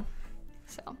llamas though,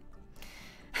 so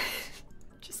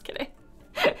just kidding.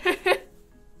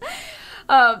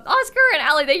 Oscar and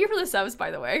Allie, thank you for the subs,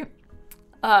 by the way.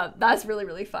 That's really,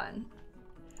 really fun.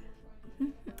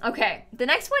 Okay, the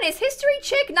next one is History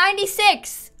Chick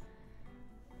 96.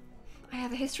 I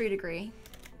have a history degree.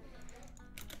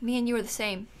 Me and you are the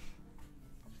same.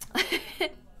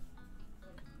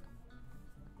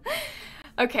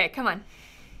 Okay, come on.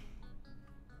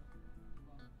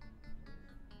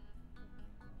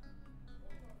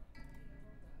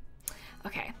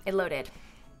 Okay, it loaded.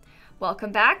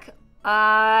 Welcome back.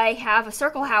 I have a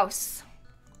circle house.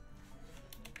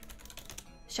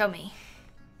 Show me.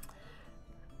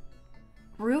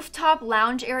 Rooftop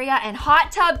lounge area and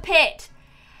hot tub pit.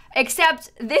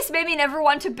 Except this made me never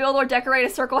want to build or decorate a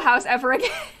circle house ever again.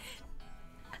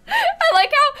 I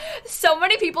like how so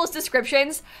many people's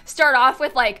descriptions start off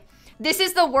with like, this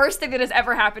is the worst thing that has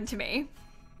ever happened to me.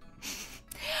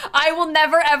 I will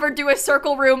never ever do a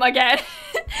circle room again.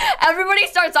 Everybody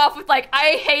starts off with like,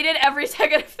 I hated every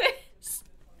second of this.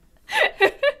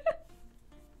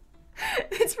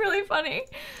 It's really funny.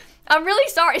 I'm really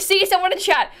sorry. See, someone in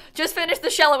chat just finished the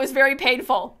shell. It was very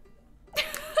painful.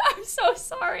 I'm so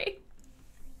sorry.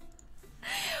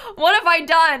 What have I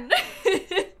done?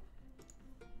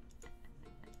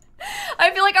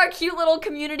 I feel like our cute little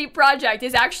community project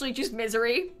is actually just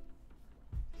misery.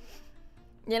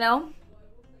 You know?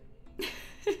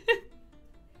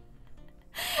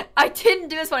 I didn't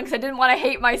do this one because I didn't want to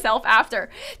hate myself after.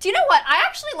 Do you know what? I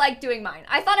actually liked doing mine.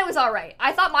 I thought it was all right.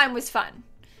 I thought mine was fun.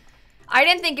 I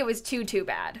didn't think it was too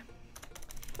bad.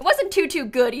 It wasn't too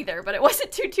good either, but it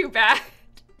wasn't too bad.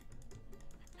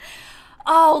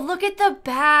 Oh, look at the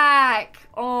back.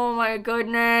 Oh my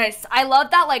goodness. I love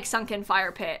that like sunken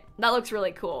fire pit. That looks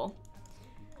really cool.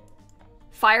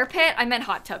 Fire pit? I meant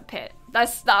hot tub pit.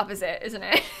 That's the opposite, isn't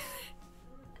it?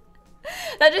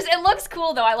 That just, it looks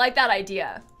cool though. I like that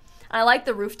idea. I like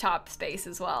the rooftop space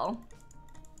as well.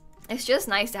 It's just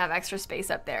nice to have extra space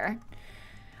up there.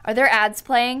 Are there ads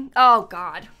playing? Oh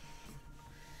God.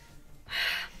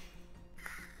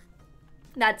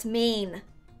 That's mean.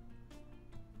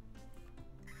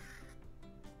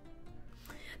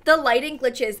 The lighting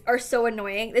glitches are so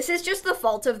annoying. This is just the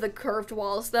fault of the curved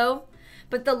walls though,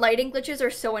 but the lighting glitches are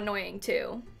so annoying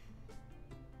too.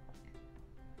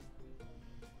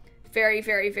 Very,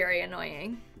 very, very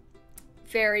annoying.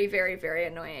 Very, very, very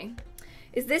annoying.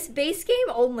 Is this base game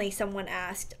only, someone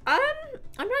asked? I'm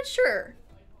not sure.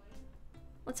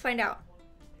 Let's find out.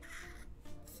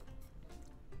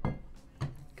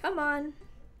 Come on.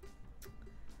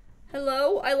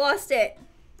 Hello? I lost it.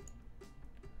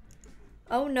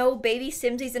 Oh no, baby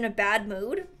Simsie's in a bad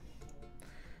mood.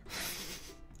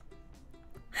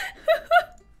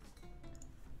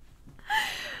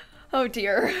 Oh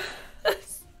dear.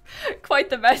 Quite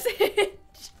the message.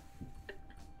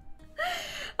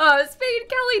 Spade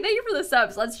Kelly, thank you for the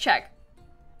subs. Let's check.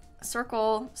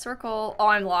 Circle. Oh,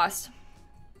 I'm lost.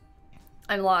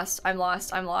 I'm lost.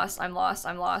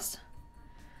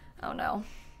 Oh no.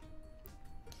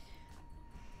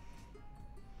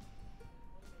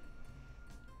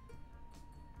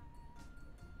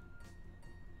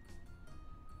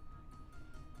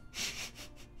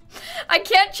 I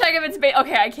can't check if it's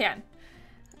okay, I can.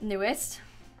 Newest.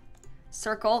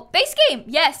 Circle. Base game!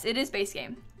 Yes, it is base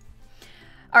game.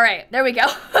 Alright, there we go.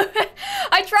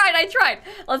 I tried.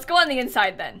 Let's go on the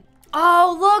inside then.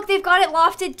 Oh, look, they've got it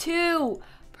lofted too.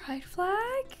 Pride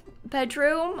flag.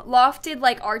 Bedroom. Lofted,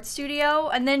 like, art studio.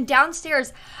 And then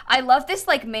downstairs, I love this,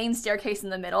 like, main staircase in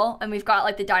the middle. And we've got,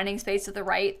 like, the dining space to the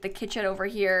right, the kitchen over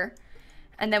here.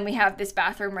 And then we have this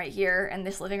bathroom right here and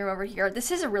this living room over here. This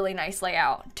is a really nice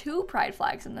layout. 2 pride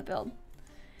flags in the build.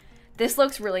 This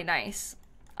looks really nice.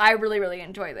 I really, really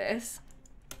enjoy this.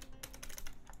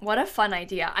 What a fun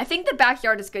idea. I think the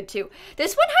backyard is good too.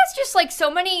 This one has just like so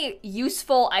many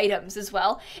useful items as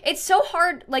well. It's so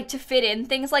hard like to fit in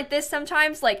things like this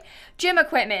sometimes, like gym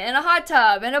equipment and a hot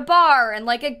tub and a bar and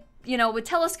like a, you know, a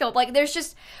telescope. Like there's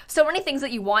just so many things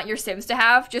that you want your Sims to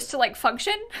have just to like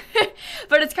function,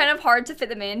 but it's kind of hard to fit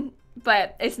them in,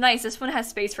 but it's nice. This one has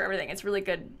space for everything. It's really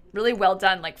good, really well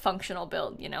done, like functional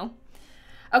build, you know?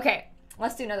 Okay,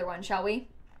 let's do another one, shall we?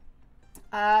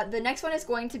 The next one is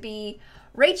going to be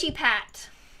Rachy Pat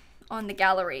on the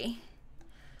gallery.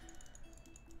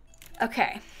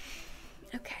 Okay.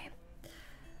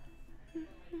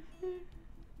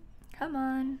 Come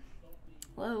on.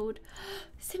 Load.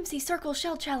 Simsie Circle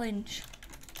Shell Challenge.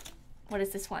 What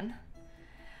is this one?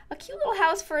 A cute little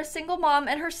house for a single mom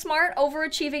and her smart,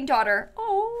 overachieving daughter.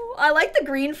 Oh, I like the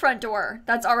green front door.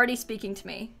 That's already speaking to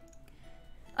me.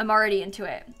 I'm already into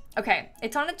it. Okay,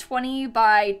 it's on a 20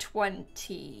 by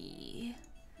 20.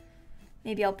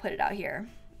 Maybe I'll put it out here.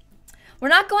 We're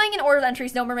not going in order of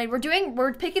entries, no mermaid.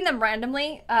 We're picking them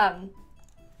randomly.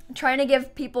 Trying to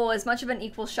give people as much of an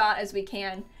equal shot as we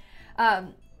can.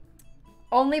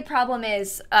 Only problem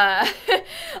is,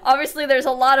 obviously there's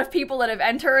a lot of people that have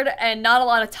entered and not a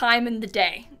lot of time in the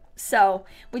day. So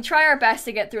we try our best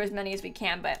to get through as many as we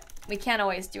can, but we can't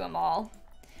always do them all.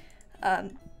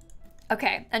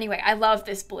 Okay, anyway, I love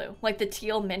this blue, like the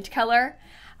teal mint color.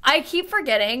 I keep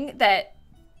forgetting that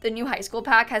the new high school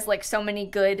pack has like so many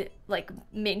good like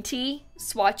minty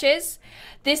swatches.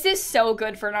 This is so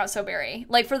good for Not So Berry.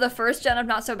 Like for the first gen of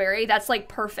Not So Berry, that's like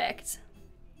perfect.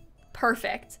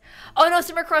 Perfect. Oh no,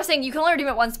 Simmer Crossing, you can only redeem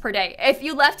it once per day. If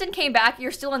you left and came back,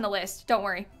 you're still in the list. Don't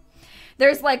worry.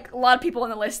 There's like a lot of people in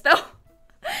the list though.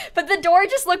 But the door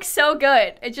just looks so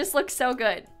good. It just looks so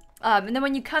good. And then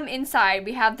when you come inside,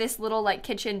 we have this little like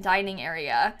kitchen dining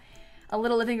area. A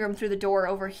little living room through the door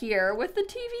over here with the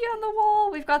TV on the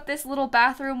wall. We've got this little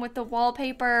bathroom with the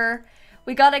wallpaper.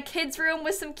 We got a kid's room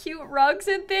with some cute rugs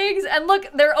and things. And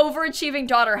look, their overachieving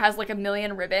daughter has like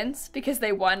 1,000,000 ribbons because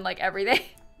they won like everything.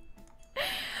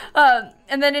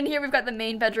 And then in here we've got the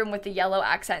main bedroom with the yellow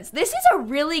accents. This is a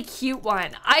really cute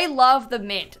one. I love the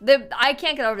mint. I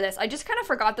can't get over this. I just kind of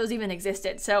forgot those even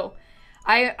existed. So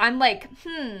I'm like,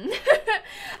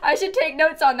 I should take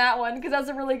notes on that one because that's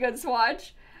a really good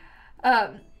swatch.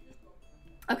 Um,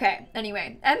 okay,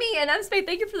 anyway. Emmy and Mspade,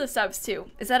 thank you for the subs too.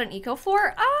 Is that an eco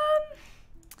floor?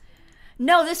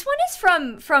 No, this one is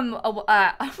from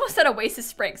I almost said Oasis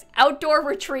Springs. Outdoor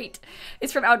Retreat.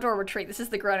 It's from Outdoor Retreat. This is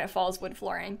the Granite Falls wood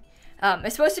flooring.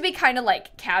 It's supposed to be kind of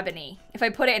like cabiny. If I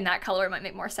put it in that color, it might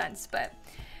make more sense, but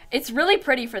it's really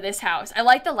pretty for this house. I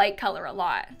like the light color a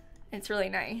lot. It's really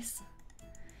nice.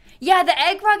 Yeah, the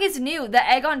egg rug is new. The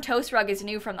egg on toast rug is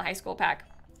new from the high school pack.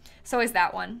 So is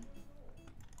that one.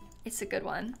 It's a good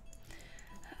one.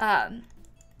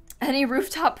 Any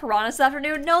rooftop piranhas this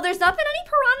afternoon? No, there's not been any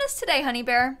piranhas today, Honey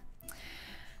Bear.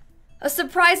 A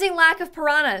surprising lack of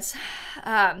piranhas.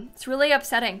 It's really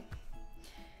upsetting.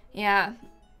 Yeah.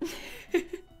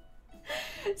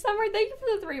 Summer, thank you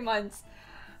for the 3 months.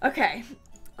 Okay,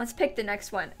 let's pick the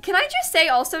next one. Can I just say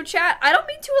also, chat, I don't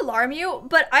mean to alarm you,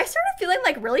 but I started feeling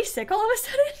like really sick all of a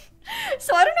sudden.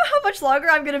 So I don't know how much longer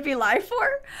I'm gonna be live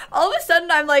for. All of a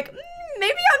sudden I'm like,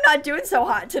 maybe I'm not doing so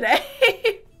hot today.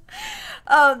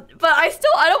 But I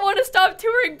don't want to stop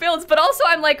touring builds, but also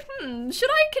I'm like, should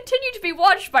I continue to be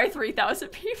watched by 3,000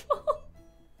 people?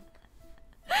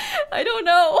 I don't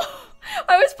know.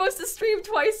 I was supposed to stream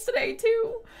twice today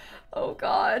too. Oh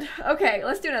God. Okay,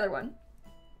 let's do another one.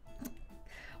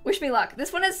 Wish me luck.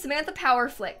 This one is Samantha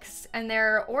Powerflix, and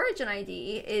their origin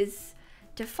ID is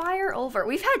Defire Over.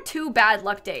 We've had 2 bad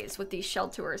luck days with these shell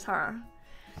tours, huh?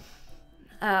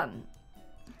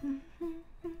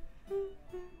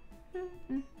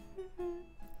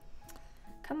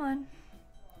 Come on.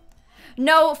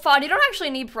 No, Fod, you don't actually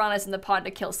need piranhas in the pond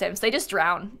to kill Sims. They just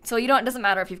drown. So it doesn't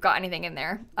matter if you've got anything in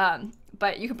there.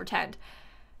 But you can pretend.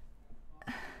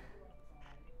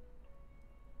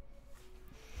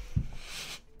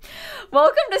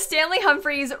 Welcome to Stanley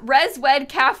Humphrey's Res Wed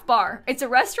Caf Bar. It's a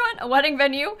restaurant, a wedding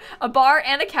venue, a bar,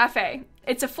 and a cafe.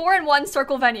 It's a 4-in-1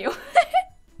 circle venue.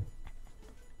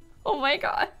 Oh my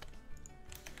God.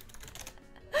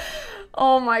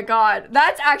 Oh my God.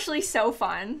 That's actually so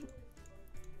fun.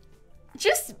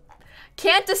 Just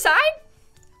can't decide?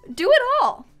 Do it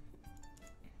all.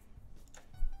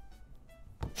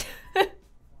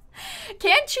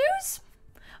 Can't choose?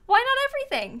 Why not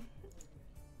everything?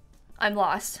 I'm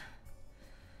lost.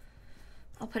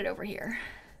 I'll put it over here.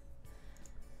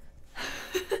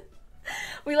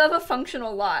 We love a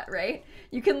functional lot, right?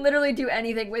 You can literally do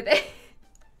anything with it.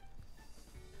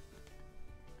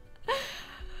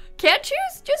 Can't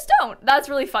choose? Just don't. That's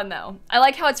really fun though. I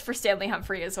like how it's for Stanley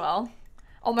Humphrey as well.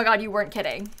 Oh my God, you weren't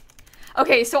kidding.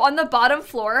 Okay, so on the bottom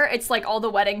floor, it's like all the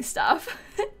wedding stuff.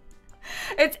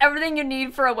 It's everything you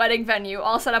need for a wedding venue,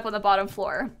 all set up on the bottom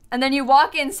floor. And then you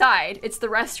walk inside, it's the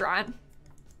restaurant.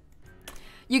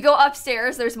 You go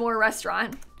upstairs, there's more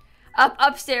restaurant.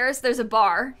 Upstairs, there's a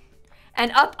bar.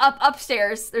 And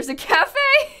upstairs, there's a cafe.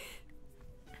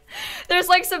 There's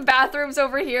like some bathrooms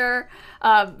over here.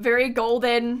 Very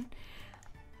golden.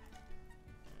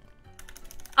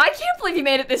 I can't believe you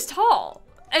made it this tall.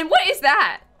 And what is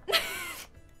that?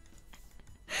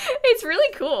 It's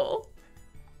really cool.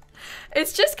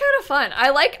 It's just kind of fun. I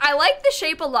like the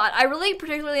shape a lot. I really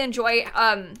particularly enjoy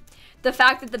the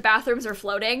fact that the bathrooms are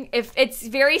floating. It's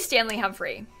very Stanley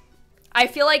Humphrey. I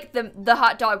feel like the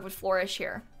hot dog would flourish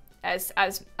here, as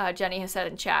Jenny has said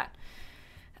in chat.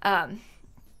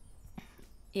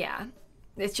 Yeah,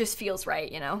 it just feels right,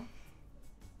 you know?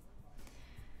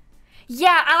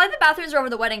 Yeah, I like the bathrooms are over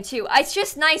the wedding too. It's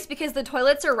just nice because the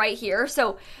toilets are right here.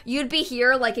 So you'd be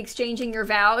here like exchanging your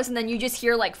vows and then you just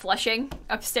hear like flushing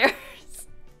upstairs.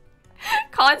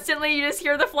 Constantly you just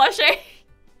hear the flushing.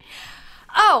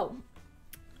 Oh,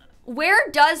 where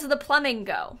does the plumbing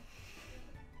go?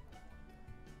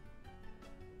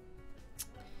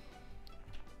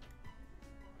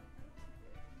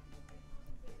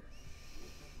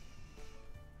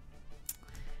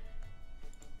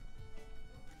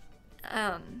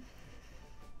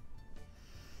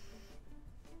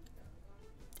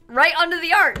 Right under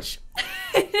the arch.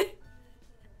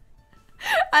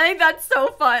 I think that's so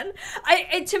fun.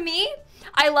 To me,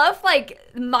 I love like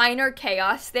minor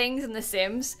chaos things in The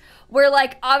Sims where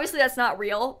like obviously that's not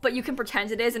real, but you can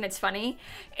pretend it is and it's funny.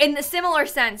 In the similar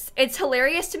sense, it's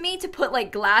hilarious to me to put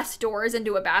like glass doors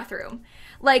into a bathroom.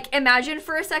 Like imagine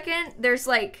for a second there's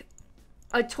like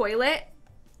a toilet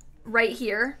right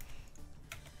here.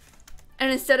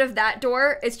 And instead of that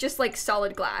door, it's just like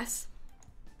solid glass.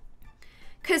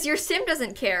 Because your sim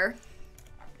doesn't care.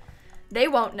 They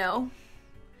won't know.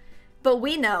 But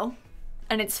we know.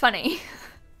 And it's funny.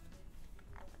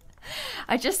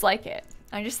 I just like it.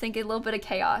 I just think a little bit of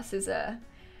chaos is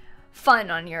fun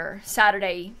on your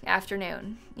Saturday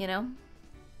afternoon, you know?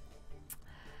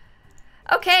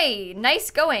 Okay, nice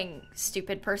going,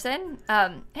 stupid person.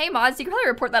 Hey mods, you can probably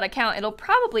report that account. It'll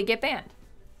probably get banned.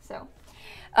 So,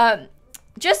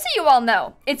 just so you all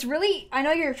know, it's really, I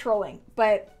know you're trolling,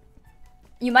 but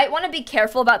you might want to be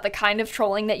careful about the kind of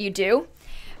trolling that you do,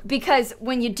 because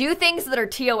when you do things that are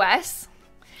TOS,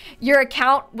 your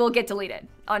account will get deleted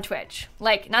on Twitch.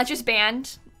 Like, not just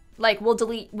banned, like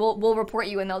we'll report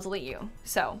you and they'll delete you.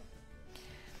 So,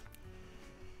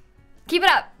 keep it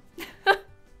up.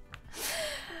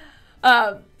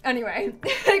 Anyway, Kai,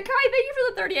 thank you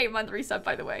for the 38-month resub,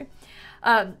 by the way.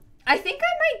 I think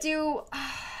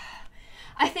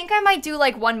I might do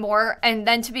like one more, and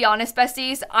then to be honest,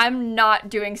 besties, I'm not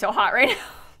doing so hot right now.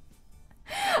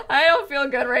 I don't feel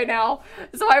good right now,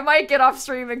 so I might get off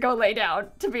stream and go lay down,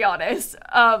 to be honest.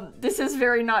 This is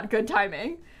very not good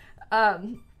timing.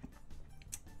 I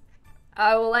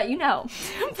will let you know,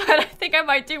 but I think I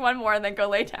might do one more and then go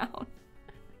lay down.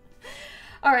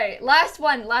 All right, last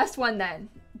one then.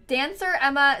 Dancer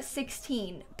Emma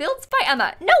 16. Builds by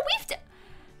Emma. No,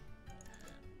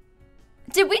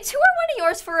 did we tour one of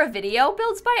yours for a video,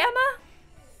 Builds by Emma?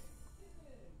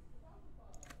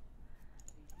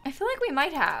 I feel like we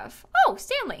might have. Oh,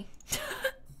 Stanley.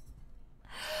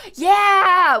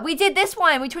 Yeah, we did this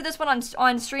one. We toured this one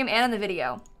on stream and in the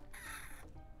video.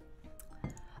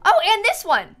 Oh, and this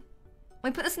one.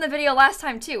 We put this in the video last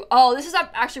time too. Oh, this is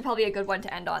actually probably a good one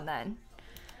to end on then.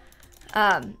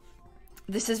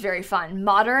 This is very fun.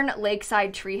 Modern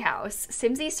lakeside treehouse.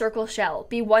 Simsie circle shell.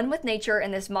 Be one with nature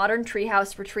in this modern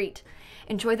treehouse retreat.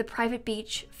 Enjoy the private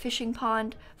beach, fishing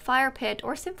pond, fire pit,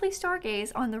 or simply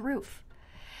stargaze on the roof.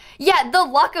 Yeah, the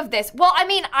luck of this. Well, I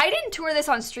mean, I didn't tour this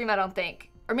on stream, I don't think.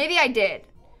 Or maybe I did.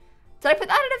 Did I put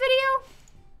that in a video?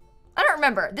 I don't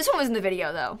remember. This one was in the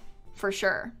video though, for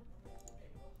sure.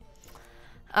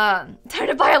 Time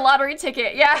to buy a lottery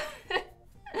ticket, yeah.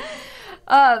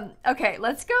 Okay,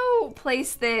 let's go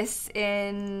place this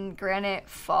in Granite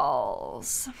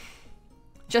Falls.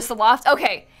 Just the loft?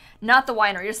 Okay, not the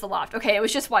winery, just the loft. Okay, it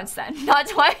was just once then, not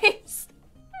twice.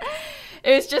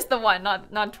 It was just the one,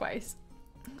 not twice.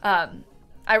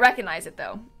 I recognize it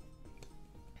though.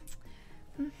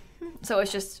 So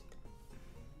it's just...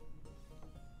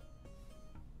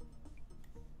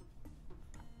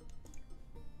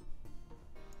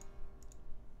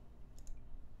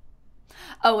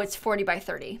 Oh, it's 40 by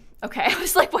 30. Okay, I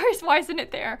was like, why isn't it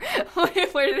there?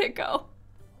 Where did it go?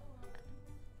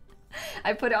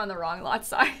 I put it on the wrong lot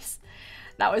size.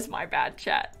 That was my bad,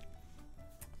 chat.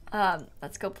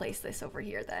 Let's go place this over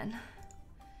here then.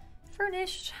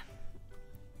 Furnished.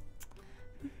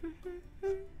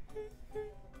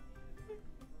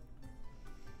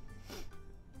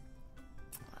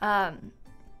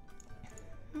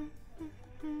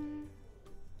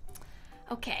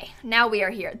 Okay, now we are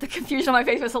here. The confusion on my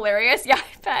face was hilarious. Yeah,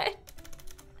 I bet.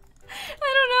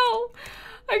 I don't know.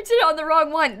 I did it on the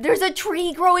wrong one. There's a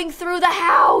tree growing through the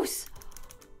house.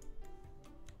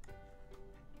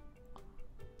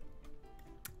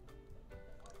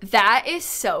 That is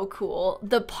so cool.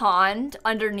 The pond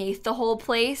underneath the whole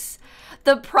place.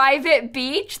 The private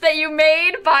beach that you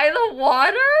made by the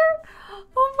water.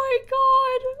 Oh my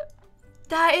god.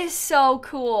 That is so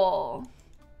cool.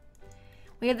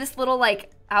 We have this little like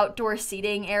outdoor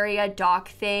seating area, dock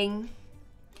thing.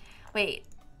 Wait.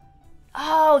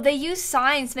 Oh, they used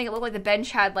signs to make it look like the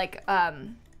bench had like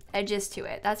edges to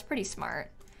it. That's pretty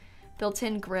smart.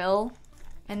 Built-in grill.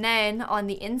 And then on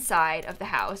the inside of the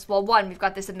house, well, one, we've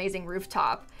got this amazing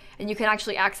rooftop and you can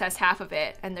actually access half of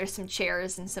it. And there's some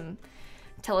chairs and some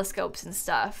telescopes and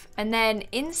stuff. And then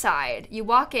inside, you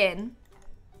walk in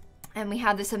and we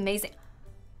have this amazing...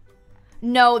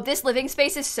 No, this living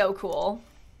space is so cool.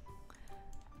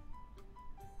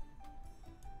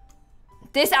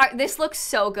 This looks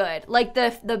so good. Like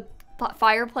the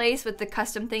fireplace with the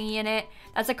custom thingy in it.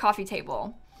 That's a coffee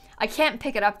table. I can't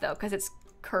pick it up though because it's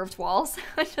curved walls.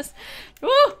 It just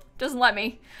doesn't let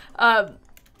me. Oh,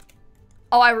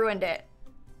 I ruined it.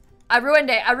 I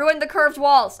ruined the curved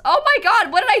walls. Oh my god,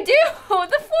 what did I do?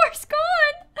 The floor's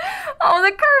gone. Oh,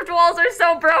 the curved walls are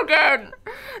so broken.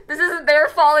 This isn't their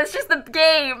fault, it's just the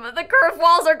game. The curved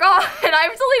walls are gone.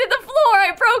 I've deleted the floor,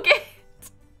 I broke it.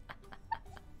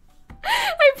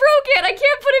 I broke it, I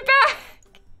can't put it back.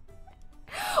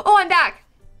 Oh, I'm back.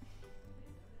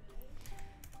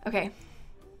 Okay.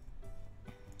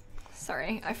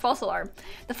 Sorry, false alarm.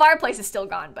 The fireplace is still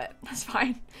gone, but that's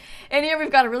fine. And here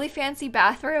we've got a really fancy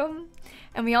bathroom.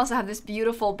 And we also have this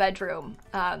beautiful bedroom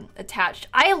attached.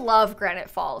 I love Granite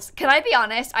Falls. Can I be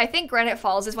honest? I think Granite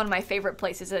Falls is one of my favorite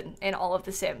places in all of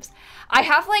The Sims. I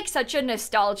have like such a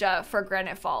nostalgia for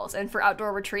Granite Falls and for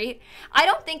Outdoor Retreat. I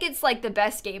don't think it's like the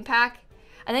best game pack.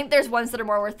 I think there's ones that are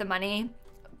more worth the money,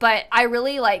 but I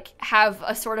really like have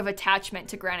a sort of attachment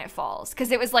to Granite Falls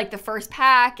because it was like the first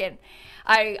pack, and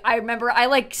I remember I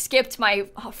like skipped my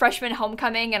freshman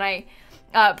homecoming and I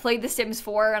played The Sims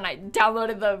 4 and I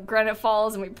downloaded the Granite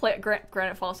Falls and we played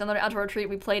Granite Falls, downloaded Outdoor Retreat,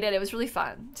 we played it. It was really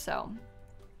fun. So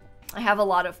I have a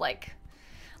lot of like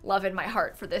love in my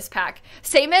heart for this pack.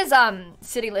 Same as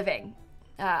City Living.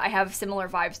 I have similar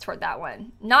vibes toward that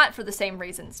one. Not for the same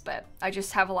reasons, but I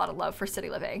just have a lot of love for City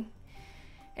Living.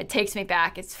 It takes me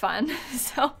back. It's fun.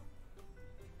 So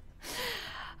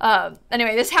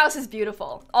anyway, this house is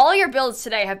beautiful. All your builds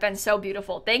today have been so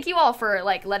beautiful. Thank you all for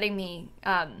like letting me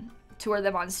tour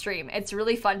them on stream. It's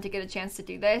really fun to get a chance to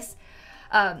do this.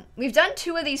 We've done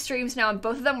 2 of these streams now and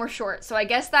both of them were short, so I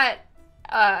guess that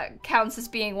counts as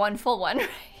being one full one, right?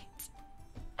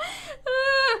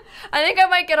 I think I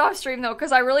might get off stream though,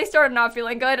 because I really started not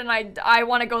feeling good and I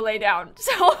want to go lay down.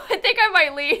 So I think I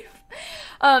might leave.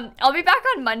 I'll be back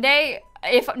on Monday.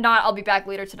 If not, I'll be back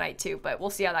later tonight too, but we'll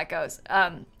see how that goes.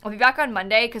 I'll be back on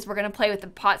Monday because we're going to play with the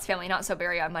Potts family, Not So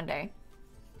Berry, on Monday.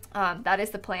 That is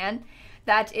the plan.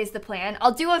 That is the plan.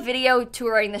 I'll do a video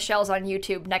touring the shells on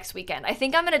YouTube next weekend. I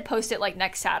think I'm going to post it like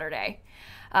next Saturday.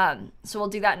 So we'll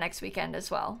do that next weekend as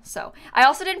well. So I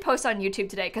also didn't post on YouTube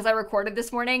today because I recorded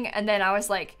this morning and then I was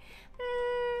like,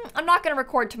 I'm not going to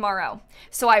record tomorrow.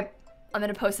 So I'm going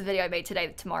to post the video I made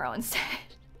today tomorrow instead.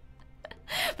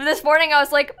 But this morning I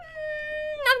was like,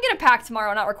 I'm going to pack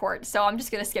tomorrow, not record. So I'm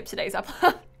just going to skip today's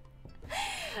upload.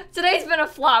 Today's been a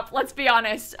flop, let's be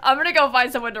honest. I'm going to go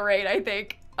find someone to raid, I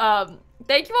think.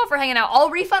 Thank you all for hanging out. I'll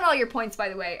refund all your points, by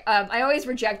the way. I always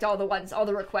reject all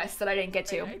the requests that I didn't get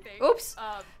to. Oops.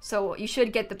 So you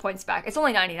should get the points back. It's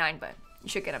only 99, but you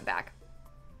should get them back.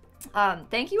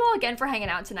 Thank you all again for hanging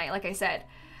out tonight, like I said.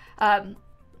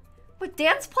 But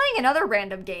Dan's playing another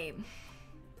random game.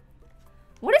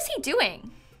 What is he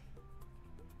doing?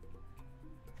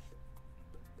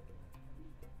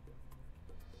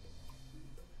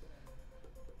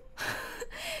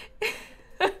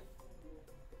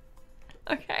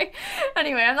 Okay.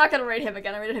 Anyway, I'm not gonna raid him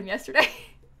again. I raided him yesterday.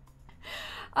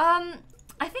 I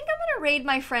think I'm gonna raid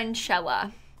my friend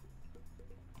Shella.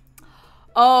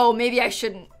 Oh, maybe I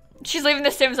shouldn't. She's leaving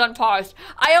The Sims unpaused.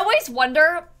 I always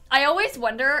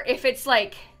wonder if it's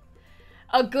like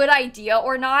a good idea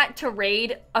or not to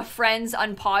raid a friend's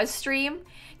unpaused stream,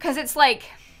 because it's like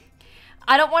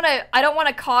I don't want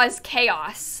to cause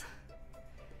chaos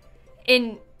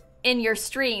in your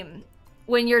stream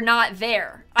when you're not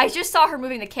there. I just saw her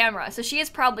moving the camera, so she is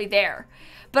probably there.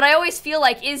 But I always feel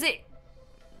like, is it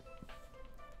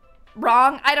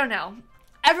wrong? I don't know.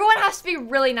 Everyone has to be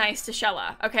really nice to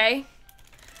Shella, okay?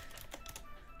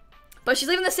 But she's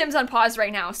leaving The Sims on pause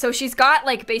right now. So she's got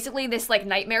like basically this like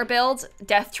nightmare build,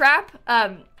 Death Trap,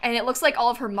 and it looks like all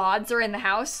of her mods are in the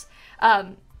house,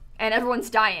 and everyone's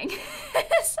dying.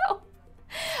 So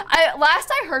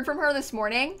last I heard from her this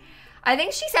morning, I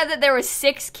think she said that there was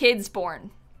 6 kids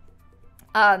born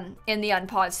in the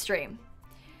unpaused stream,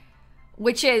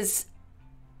 which is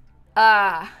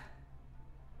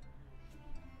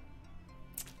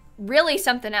really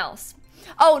something else.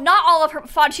 Oh, not all of her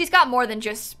FOD. She's got more than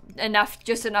just enough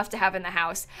to have in the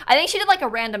house. I think she did like a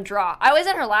random draw. I was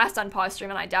in her last unpaused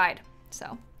stream and I died.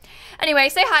 So anyway,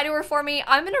 say hi to her for me.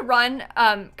 I'm gonna run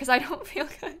because I don't feel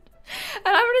good. And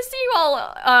I'm gonna see you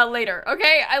all later,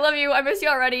 okay? I love you. I miss you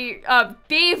already.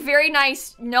 Be very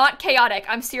nice, not chaotic.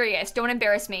 I'm serious. Don't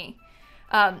embarrass me.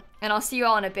 And I'll see you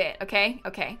all in a bit, okay?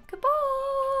 Okay. Goodbye.